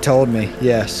 Yeah. He told me.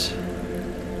 Yes.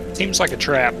 Seems like a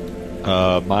trap.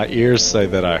 My ears say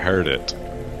that I heard it.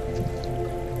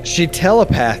 She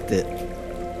telepathed it.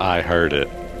 I heard it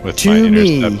with To my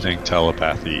me. intercepting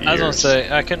telepathy ears. I was gonna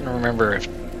say I couldn't remember if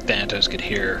Thanatos could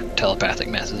hear telepathic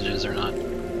messages or not,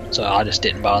 so I just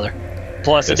didn't bother.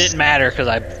 Plus, it Yes. didn't matter because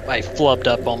I flubbed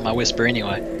up on my whisper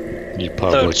anyway. You So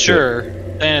public sure,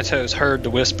 Thanatos heard the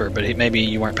whisper, but maybe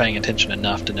you weren't paying attention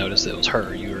enough to notice that it was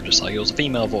her. You were just like it was a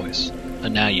female voice.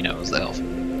 and now you know it was the elf.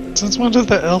 Since when did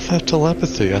the elf have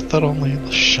telepathy? I thought only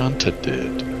Shunta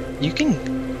did. You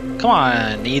can, come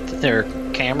on, Ethan or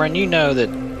Cameron, you know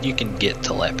that you can get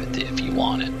telepathy if you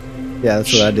want it. Yeah,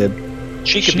 that's what I did.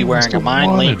 She could She be wearing must a have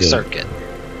mind wanted link it. circuit.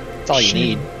 That's all you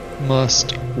She need.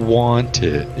 Must want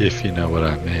it, if you know what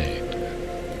I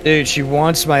mean. Dude, she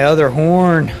wants my other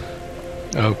horn.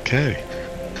 Okay.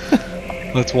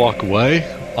 Let's walk away.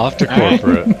 Off to All right.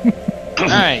 corporate.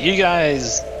 Alright, you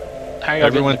guys, how are y'all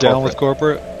Everyone getting to down with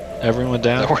corporate? Everyone Is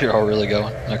that down? where you're all really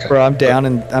going? Okay. Bro, I'm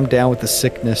down with the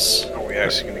sickness. Are we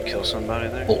actually going to kill somebody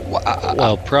there?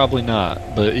 Well, probably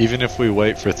not. But even if we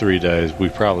wait for 3 days, we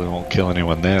probably won't kill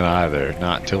anyone then either.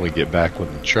 Not until we get back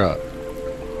with the truck.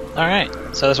 Alright,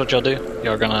 so that's what y'all do.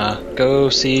 Y'all gonna go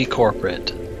see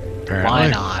corporate. Apparently. Why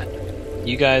not?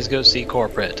 You guys go see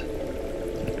corporate.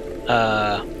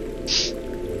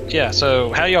 Yeah,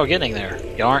 so how y'all getting there?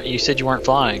 You said you weren't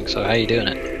flying, so how you doing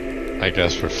it? I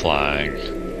guess we're flying.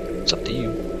 It's up to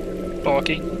you.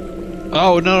 Balky.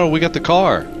 Oh no, we got the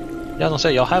car. Yeah, I was gonna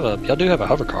say y'all do have a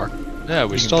hover car. Yeah,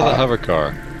 we You can stole the fly. hover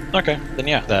car. Okay, then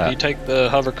yeah, That. you take the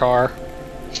hover car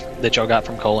that y'all got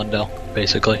from Colindale,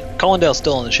 basically. Colindale's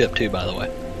still on the ship too, by the way.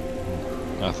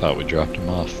 I thought we dropped him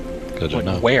off. Good to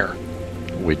know. Where?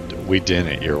 We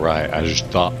didn't. You're right. I just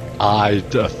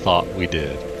thought we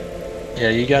did. Yeah,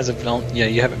 you guys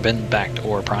you haven't been back to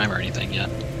Ora Prime or anything yet.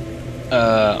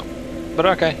 But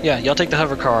okay, yeah, y'all take the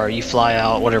hover car, you fly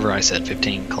out, whatever I said,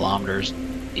 15 kilometers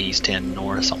east, 10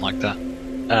 north, something like that.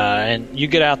 And you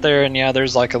get out there, and yeah,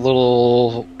 there's like a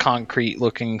little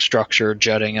concrete-looking structure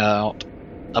jutting out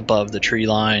above the tree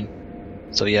line.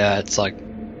 So yeah, it's like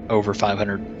over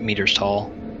 500 meters tall,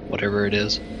 whatever it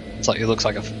is. It looks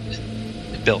like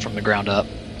it's built from the ground up,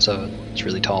 so it's a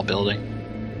really tall building.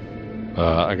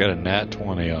 I got a nat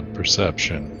 20 on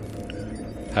perception.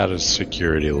 How does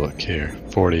security look here?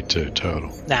 42 total.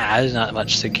 Nah, there's not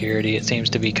much security. It seems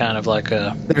to be kind of like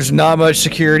a There's not much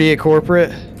security at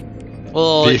corporate.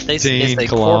 well, it's 15 a corporate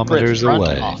kilometers front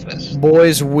away. office.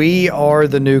 Boys, we are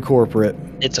the new corporate.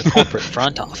 It's a corporate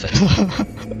front office.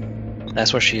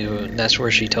 That's where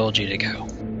she told you to go.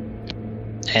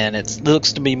 And it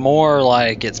looks to be more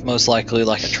like it's most likely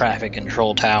like a traffic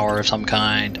control tower of some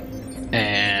kind.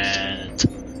 And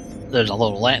there's a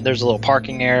little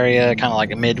parking area, kind of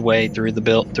like a midway through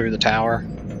the tower.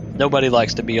 Nobody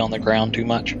likes to be on the ground too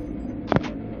much,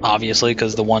 obviously,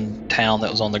 because the one town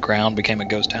that was on the ground became a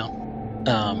ghost town.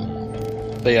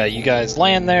 But yeah, you guys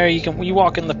land there. You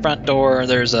walk in the front door.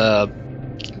 There's a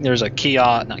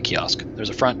kiosk. There's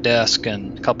a front desk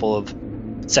and a couple of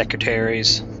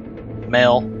secretaries,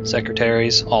 male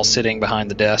secretaries, all sitting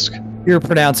behind the desk. You're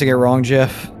pronouncing it wrong,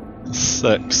 Jeff.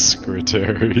 Sex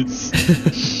secretaries.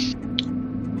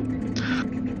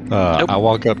 Nope. I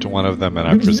walk up to one of them and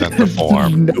I present the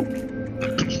form. Nope.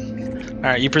 All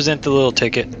right, you present the little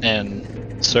ticket,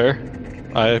 and Sir,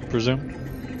 I presume?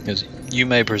 you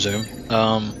may presume.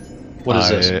 What is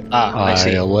this? I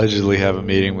see. I allegedly have a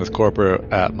meeting with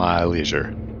corporate at my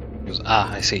leisure.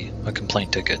 I see. A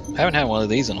complaint ticket. I haven't had one of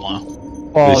these in a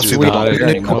while. Oh, This is so we not don't a-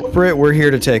 the new corporate. We're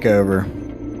here to take over.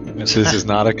 This is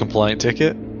not a complaint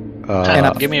ticket.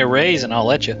 Give me a raise and I'll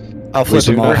let you. I'll flip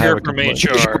do them not We're off. have here a from complaint.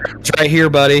 HR. It's right here,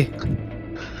 buddy. He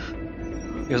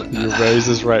goes, Your raise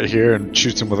is right here and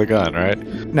shoots him with a gun, right?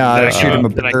 No, I Then shoot him a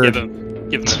then I bird.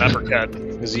 give him an uppercut.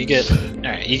 Because you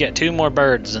get 2 more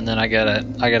birds, and then I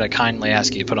gotta kindly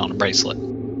ask you to put on a bracelet.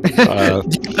 I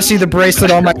see the bracelet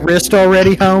on my wrist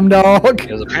already, home dog.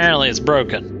 Because apparently it's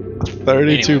broken.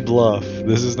 32 Anyway. bluff.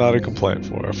 This is not a complaint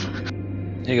form.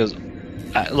 He goes,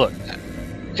 look,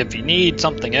 if you need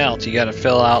something else, you gotta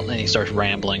fill out, and he starts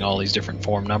rambling all these different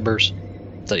form numbers.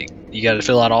 So you gotta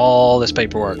fill out all this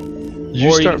paperwork. Or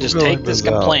you start can just filling take this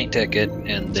out. complaint ticket,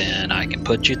 and then I can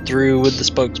put you through with the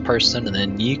spokesperson, and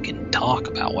then you can talk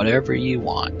about whatever you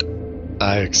want.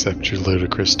 I accept your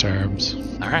ludicrous terms.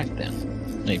 All right, then.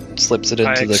 And he slips it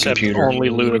I into the accept computer. only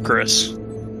ludicrous.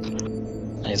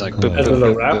 And he's like, As in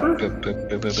the rapper?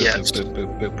 Yes.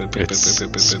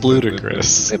 It's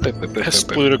ludicrous.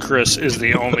 Ludicrous is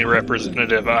the only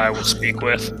representative I will speak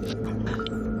with.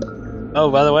 Oh,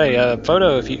 by the way,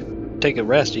 Photo, if you take a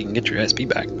rest, you can get your SP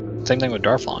back. Same thing with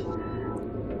Darflon.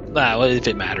 Well, if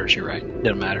it matters, you're right. It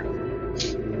doesn't matter.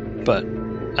 But,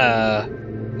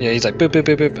 yeah, he's like, boop, boop,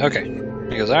 boop, boop. Okay.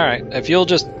 He goes, alright, if you'll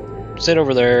just sit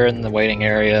over there in the waiting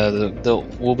area,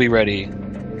 we'll be ready.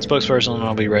 Spokesperson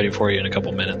will be ready for you in a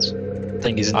couple minutes. I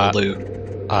think he's in the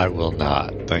loo. I will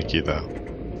not. Thank you, though.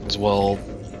 As well,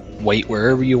 wait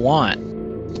wherever you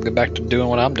want. Get back to doing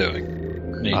what I'm doing.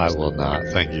 And he- I will not.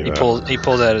 Thank you, He though.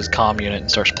 pulls out his comm unit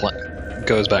and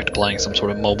goes back to playing some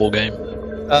sort of mobile game.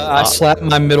 I slap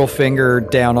my middle finger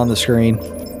down on the screen.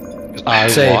 I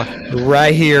Say, walk.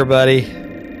 right here, buddy.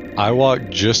 I walk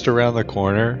just around the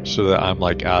corner so that I'm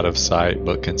like out of sight,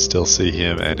 but can still see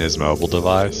him and his mobile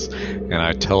device. And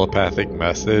I telepathic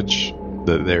message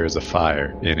that there is a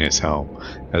fire in his home,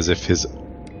 as if his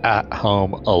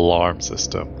at-home alarm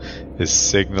system is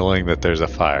signaling that there's a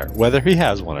fire, whether he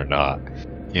has one or not,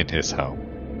 in his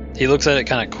home. He looks at it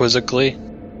kind of quizzically.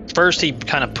 First, he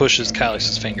kind of pushes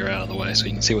Callius's finger out of the way so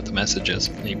you can see what the message is.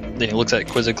 Then he looks at it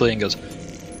quizzically and goes,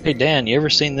 "Hey Dan, you ever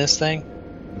seen this thing?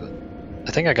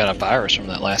 I think I got a virus from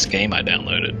that last game I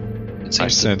downloaded." I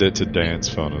send it to Dan's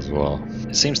phone as well.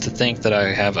 It seems to think that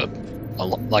I have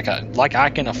like I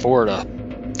can afford a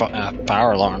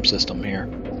fire alarm system here.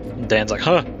 And Dan's like,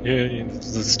 "Huh? Yeah,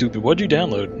 this is stupid. What'd you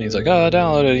download?" And he's like, "Oh, I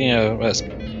downloaded,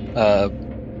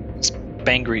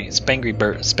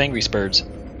 Spangry Spurs."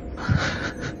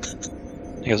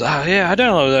 He goes, "Oh yeah, I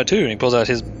downloaded that too." And he pulls out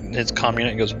his comm unit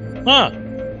and goes, "Huh?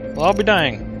 Well, I'll be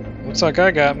dang. Looks like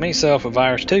I got myself a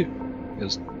virus too." He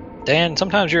goes, "Dan,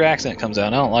 sometimes your accent comes out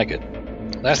and I don't like it.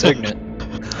 That's ignorant."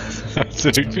 That's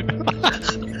ignorant.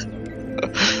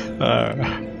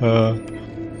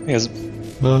 He goes,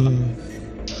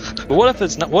 "But what if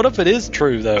it's not? What if it is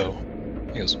true though?"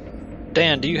 He goes,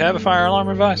 "Dan, do you have a fire alarm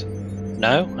device?"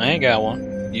 "No, I ain't got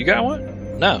one. You got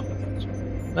one?" "No."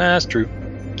 That's true.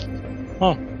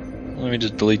 Huh. Let me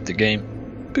just delete the game.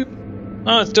 Boop.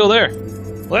 Oh, it's still there.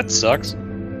 Well, that sucks.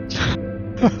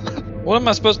 What am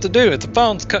I supposed to do? If the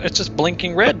phone's it's just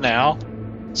blinking red now,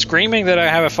 screaming that I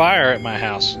have a fire at my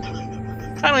house.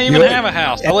 I don't even have a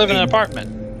house. I live in an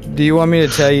apartment. Do you want me to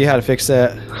tell you how to fix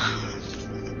that?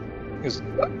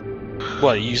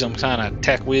 What, are you some kind of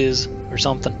tech whiz or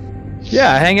something?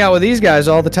 Yeah, I hang out with these guys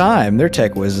all the time. They're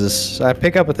tech whizzes. I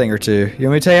pick up a thing or two. You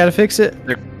want me to tell you how to fix it?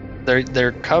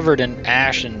 They're covered in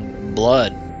ash and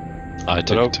blood. I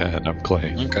took 10. I'm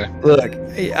clean. Okay. Look,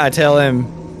 I tell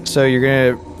him, so you're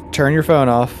going to turn your phone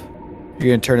off. You're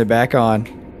going to turn it back on.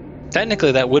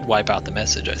 Technically, that would wipe out the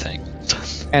message, I think.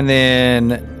 And then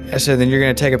you're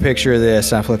going to take a picture of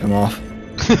this and I flip him off.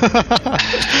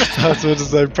 I was going to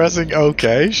say, pressing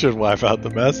OK should wipe out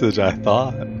the message, I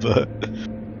thought, but...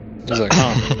 He's like,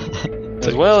 huh.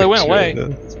 Says, well, it went away.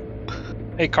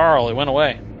 Hey, Carl, it went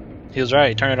away. He was right.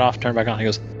 He turned it off, turned it back on. He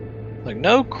goes, like,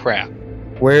 no crap.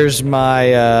 Where's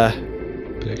my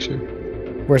picture?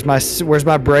 Where's my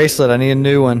bracelet? I need a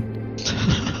new one.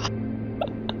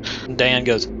 And Dan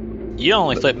goes, you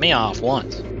only flipped me off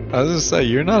once. I was going to say,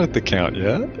 you're not at the count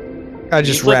yet. I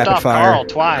just flipped rapid off fire. Carl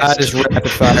twice. I just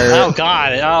rapid fire. Oh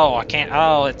God! Oh, I can't.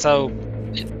 Oh, it's so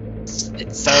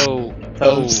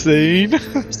obscene.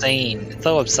 Obscene. It's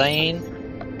so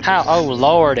obscene. How? Oh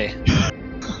Lordy.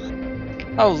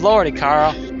 Oh Lordy,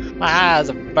 Carl. My eyes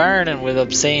are burning with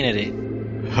obscenity.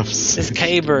 Obscene. This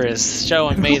caber is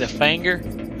showing me the finger.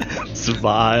 It's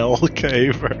vile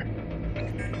caber.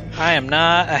 I am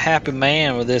not a happy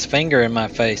man with this finger in my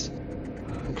face.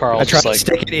 Carl's I try just to like,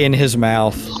 stick it in his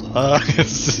mouth. I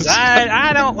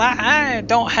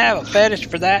don't have a fetish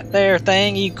for that there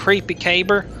thing, you creepy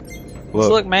caber.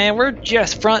 Look, man, we're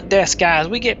just front desk guys.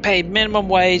 We get paid minimum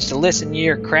wage to listen to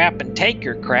your crap and take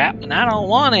your crap, and I don't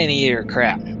want any of your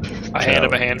crap. I hand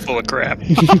him a handful of crap.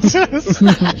 He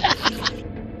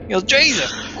goes,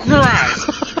 Jesus Christ.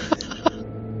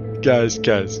 Guys.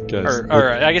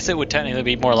 Or I guess it would technically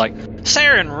be more like,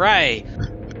 Saren Ray.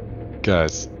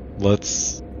 Guys,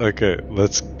 let's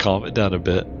calm it down a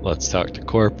bit. Let's talk to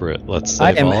corporate. Let's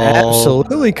save I am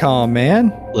absolutely calm,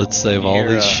 man. Let's save all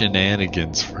these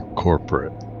shenanigans for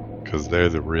corporate, because they're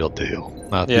the real deal,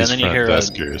 not these front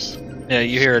deskers.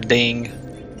 You hear a ding,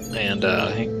 and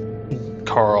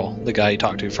Carl, the guy you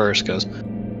talked to first, goes,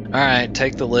 all right,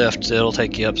 take the lift. It'll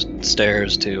take you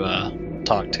upstairs to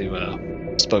talk to a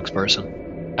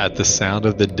spokesperson. At the sound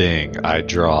of the ding, I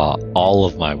draw all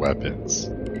of my weapons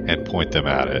and point them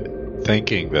at it,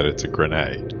 thinking that it's a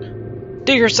grenade.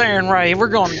 Dear Saren Ray, we're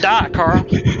going to die, Carl.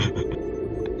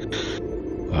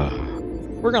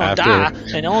 We're going to die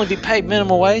and only be paid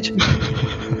minimum wage.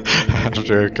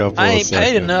 After a couple I of ain't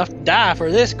seconds, paid enough to die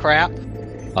for this crap.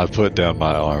 I put down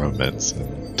my armaments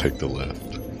and take the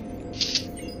lift.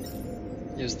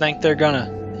 You think they're gonna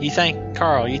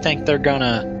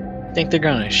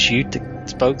shoot the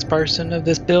spokesperson of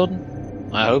this building?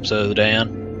 I hope so,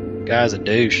 Dan. Guy's a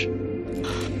douche.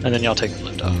 And then y'all take the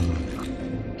lift up.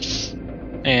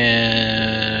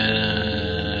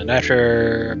 And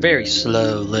after a very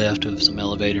slow lift of some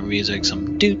elevator music,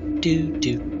 some doot doot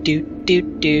doot doot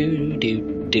doot doot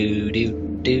doot doot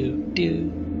doot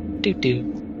doot doot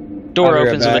doot. Door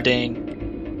opens with a ding.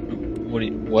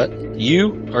 What?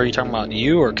 You? Or are you talking about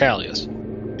you or Callius?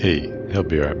 He. He'll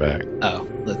be right back. Oh,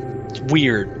 it's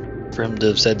weird for him to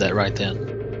have said that right then.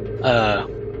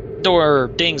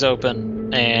 Door dings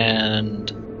open, and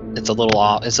it's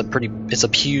a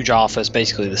huge office,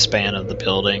 basically the span of the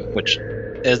building. Which,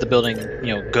 as the building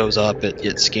goes up, it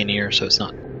gets skinnier, so it's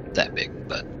not that big.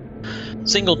 But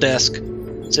single desk,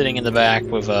 sitting in the back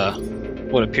with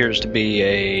what appears to be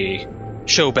a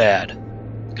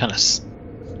Shobad, kind of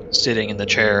sitting in the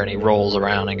chair, and he rolls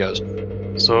around and goes,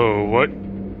 So what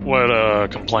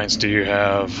complaints do you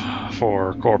have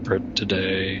for corporate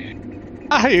today?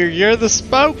 I hear you're the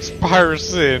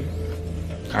spokesperson.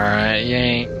 Alright,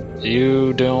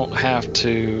 you don't have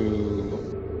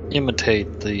to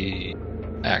imitate the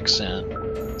accent.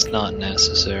 It's not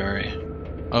necessary.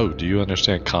 Oh, do you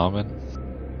understand Common?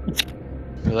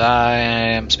 'Cause I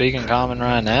am speaking common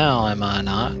right now, am I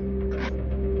not?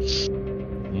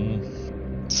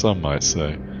 Some might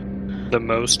say. The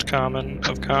most common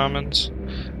of commons?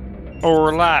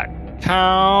 Or like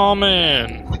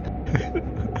common?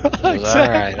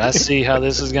 Alright, I see how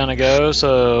this is gonna go,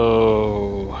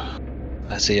 so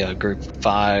I see a group of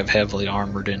 5 heavily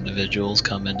armored individuals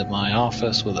come into my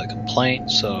office with a complaint,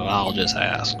 so I'll just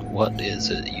ask, what is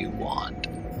it you want?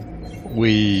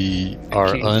 We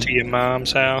are Came to your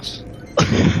mom's house?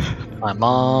 My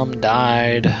mom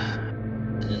died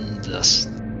in this...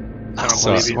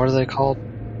 what are they called?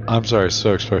 I'm sorry,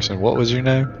 spokesperson. What was your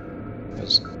name? It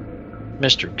was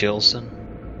Mr. Gilson.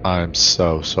 I'm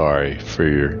so sorry for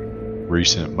your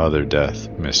recent mother death,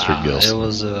 Mr. Gilson.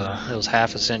 It was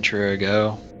half a century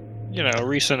ago.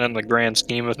 Recent in the grand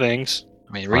scheme of things.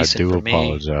 I mean, recent I do for me.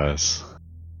 apologize.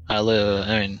 I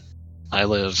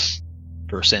live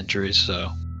for centuries, so.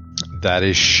 That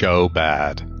is so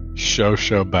bad.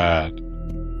 So bad.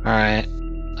 Alright.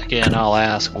 Again, I'll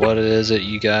ask, what is it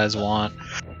you guys want?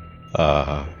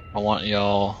 I want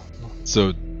y'all...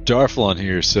 So, Darflon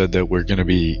here said that we're going to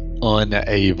be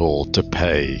unable to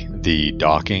pay the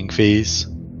docking fees.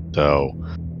 So,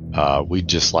 we'd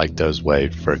just like those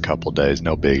waived for a couple days.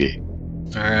 No biggie.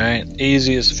 Alright.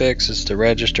 Easiest fix is to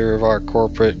register of our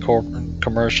corporate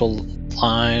commercial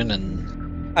line,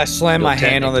 and I slam my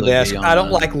hand on the desk. I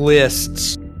don't like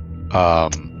lists.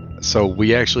 So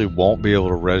we actually won't be able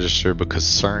to register because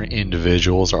certain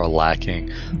individuals are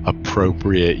lacking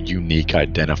appropriate unique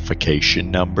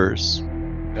identification numbers.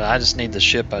 I just need the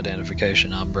ship identification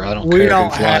number. I don't We care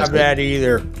don't who flies have it. that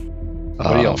either.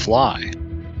 What do y'all fly?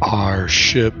 Our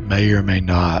ship may or may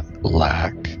not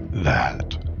lack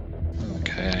that.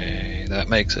 Okay, that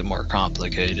makes it more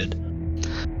complicated.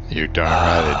 You're darn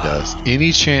right it does.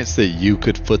 Any chance that you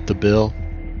could foot the bill?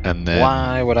 And then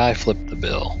Why would I flip the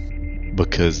bill?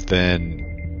 because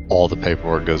then all the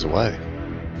paperwork goes away.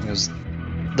 Because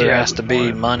there has to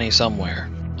be money somewhere.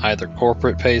 Either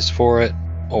corporate pays for it,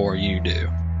 or you do.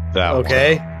 That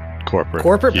Okay. one. Corporate.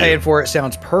 Corporate you. paying for it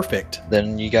sounds perfect.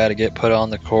 Then you got to get put on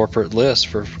the corporate list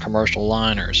for commercial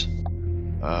liners.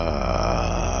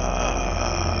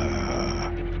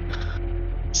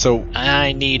 So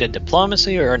I need a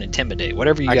diplomacy or an intimidate,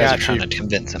 whatever you I guys got are trying you. to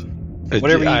convince him.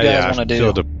 Whatever you guys want to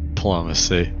feel do.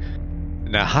 diplomacy.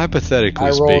 Now, hypothetically I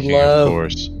rolled speaking, low. of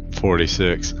course,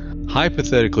 46.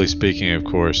 Hypothetically speaking, of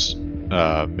course,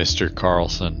 Mr.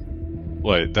 Carlson.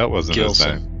 Wait, that wasn't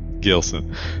Gilson. his name.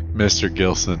 Gilson. Mr.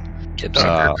 Gilson. Gibson.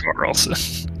 Carlson.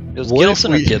 It was what if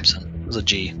Gilson or we- Gibson? It was a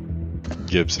G.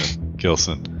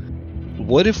 Gilson.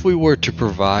 What if we were to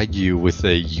provide you with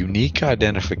a unique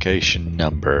identification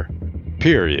number,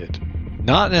 period?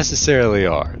 Not necessarily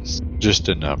ours, just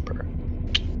a number.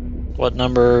 What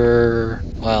number?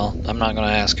 Well, I'm not going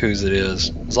to ask whose it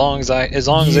is. As long as it can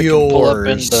pull up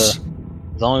in Yours. as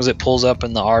long as it pulls up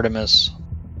in the Artemis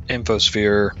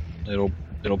infosphere,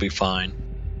 it'll be fine.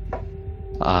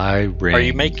 I ring. Are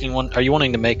you making one? Are you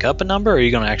wanting to make up a number, or are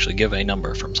you going to actually give a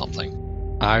number from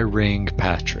something? I ring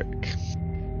Patrick.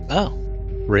 Oh,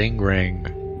 Ring. it rings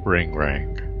Ring,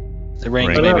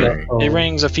 maybe. ring. It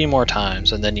rings a few more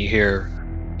times, and then you hear.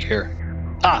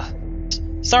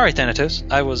 Sorry, Thanatos.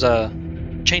 I was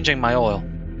changing my oil.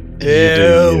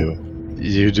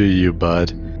 You do you,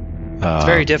 bud. It's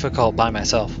very difficult by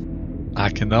myself. I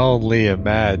can only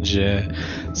imagine.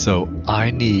 So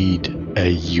I need a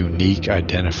unique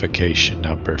identification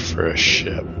number for a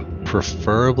ship,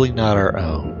 preferably not our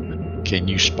own. Can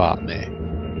you spot me?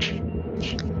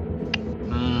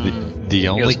 The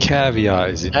only goes, caveat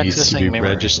is it needs to accessing be memory.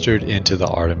 registered into the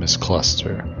Artemis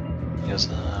cluster. He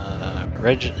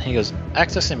goes,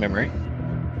 accessing memory.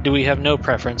 Do we have no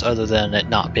preference other than it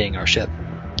not being our ship?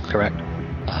 Correct.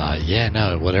 Yeah,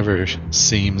 no, whatever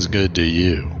seems good to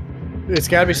you. It's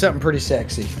got to be something pretty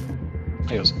sexy.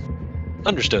 He goes,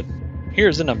 understood.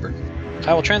 Here's the number.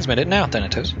 I will transmit it now,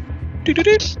 Thanatos.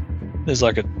 There's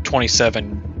like a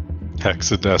 27.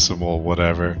 Hexadecimal,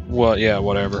 whatever. Well, yeah,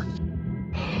 whatever.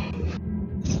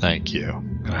 Thank you.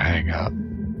 I'm gonna hang up.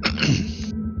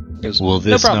 Goes, Will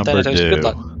this no problem, number Thanatos. do? Good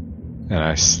luck. And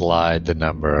I slide the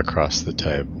number across the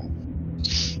table.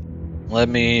 Let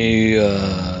me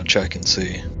check and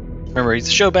see. Remember, he's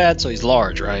Shobad, so he's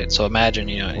large, right? So imagine,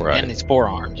 Right. and he's 4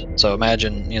 arms. So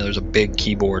imagine, there's a big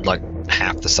keyboard like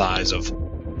half the size of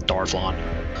Darflon.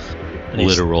 And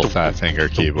he's- Literal fat finger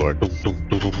keyboard.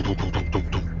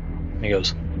 And he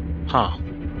goes, huh,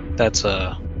 that's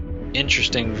a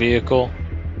interesting vehicle.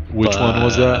 Which one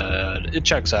was that? It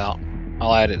checks out.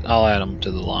 I'll add them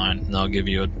to the line, and I'll give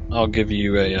you a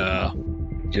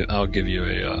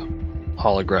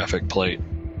holographic plate.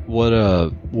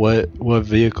 What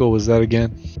vehicle was that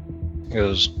again? He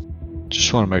goes,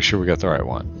 Just want to make sure we got the right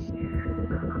one.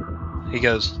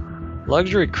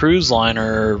 luxury cruise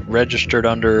liner registered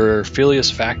under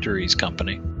Phileas Factories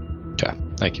Company. Okay,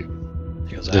 thank you.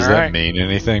 He goes, Does "All that right." mean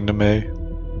anything to me?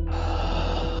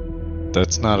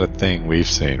 That's not a thing we've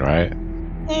seen, right?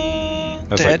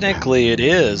 That's like- Technically, it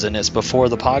is, and it's before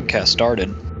the podcast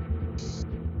started.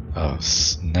 Oh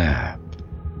snap!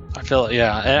 I feel,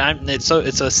 yeah, it's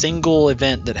a single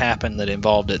event that happened that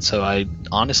involved it. So I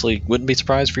honestly wouldn't be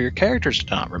surprised for your characters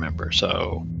to not remember.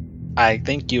 So I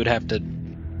think you would have to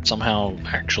somehow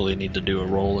actually need to do a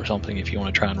roll or something if you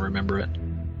want to try and remember it,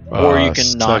 or you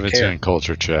can not 17 care.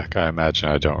 culture check. I imagine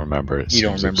I don't remember it. You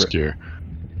don't Seems remember it. obscure.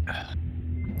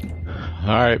 All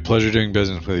right, pleasure doing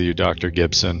business with you, Dr.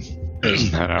 Gibson.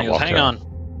 And I He goes, walk hang out.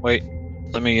 on, wait,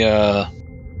 let me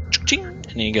ching.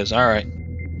 And he goes, all right,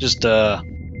 just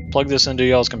plug this into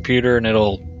y'all's computer and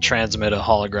it'll transmit a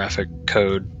holographic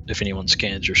code if anyone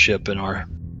scans your ship in our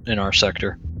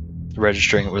sector,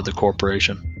 registering it with the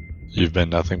corporation. You've been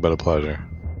nothing but a pleasure.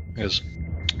 He goes,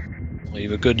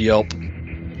 leave a good Yelp.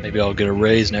 Maybe I'll get a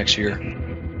raise next year.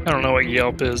 I don't know what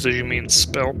Yelp is. Did you mean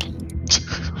spelt?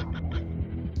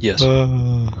 Yes.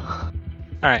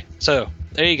 Alright, so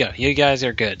there you go. You guys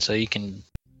are good, so you can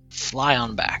fly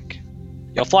on back.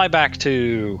 You'll fly back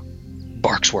to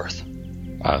Barksworth.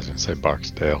 I was gonna say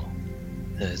Barksdale.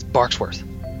 It's Barksworth.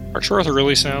 Archworth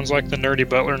really sounds like the nerdy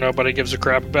butler nobody gives a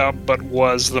crap about, but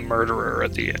was the murderer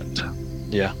at the end.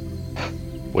 Yeah.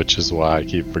 Which is why I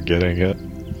keep forgetting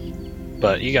it.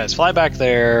 But you guys fly back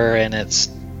there, and it's,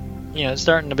 it's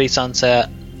starting to be sunset,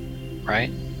 right?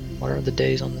 What are the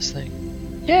days on this thing?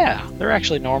 Yeah, they're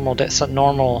actually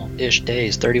normal-ish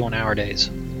days, 31-hour days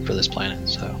for this planet.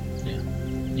 So, yeah,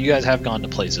 you guys have gone to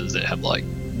places that have like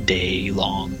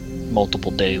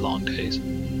multiple day-long days.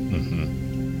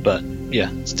 Mm-hmm. But yeah,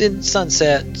 it's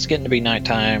sunset. It's getting to be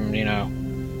nighttime.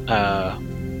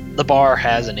 The bar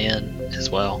has an inn as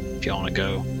well. If you want to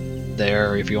go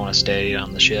there, if you want to stay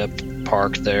on the ship,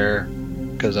 park there.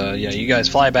 Because you guys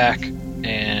fly back,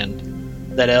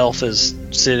 and that elf is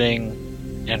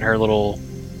sitting in her little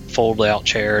fold-out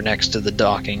chair next to the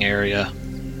docking area,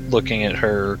 looking at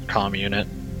her comm unit.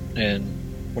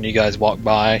 And when you guys walk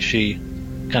by, she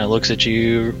kind of looks at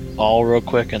you all real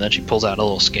quick, and then she pulls out a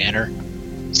little scanner,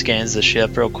 scans the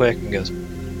ship real quick, and goes,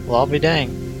 "Well, I'll be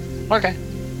dang." Okay.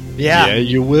 Yeah.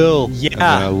 You will. Yeah. And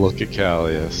then I look at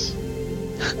Callius.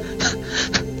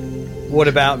 What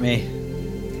about me?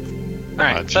 All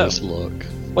right. I So, just look.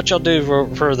 what y'all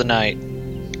do for the night?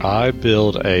 I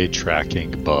build a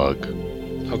tracking bug.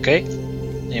 Okay.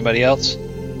 Anybody else?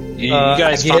 You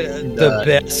guys I get find, the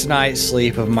best night's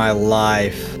sleep of my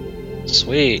life.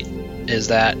 Sweet. Is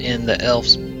that in the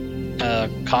elf's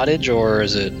cottage, or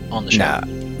is it on the ship?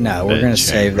 No, we're Bed gonna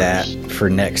save that chambers. for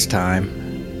next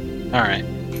time. All right.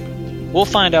 We'll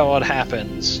find out what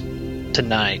happens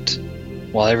tonight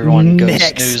while everyone goes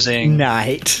next snoozing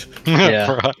night.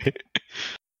 Yeah. Right.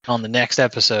 on the next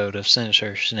episode of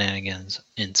Sinister Shenanigans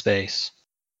in Space.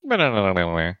 Remember,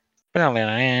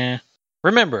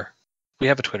 we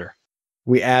have a Twitter.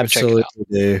 We check it out. absolutely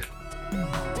do.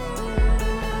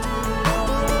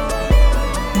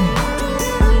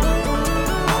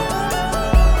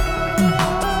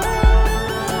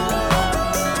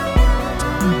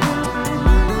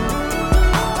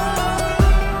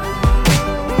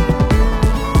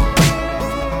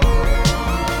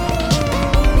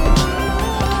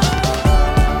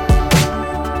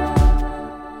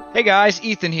 Hey guys,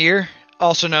 Ethan here,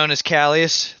 also known as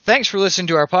Callius. Thanks for listening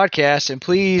to our podcast, and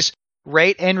please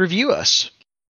rate and review us.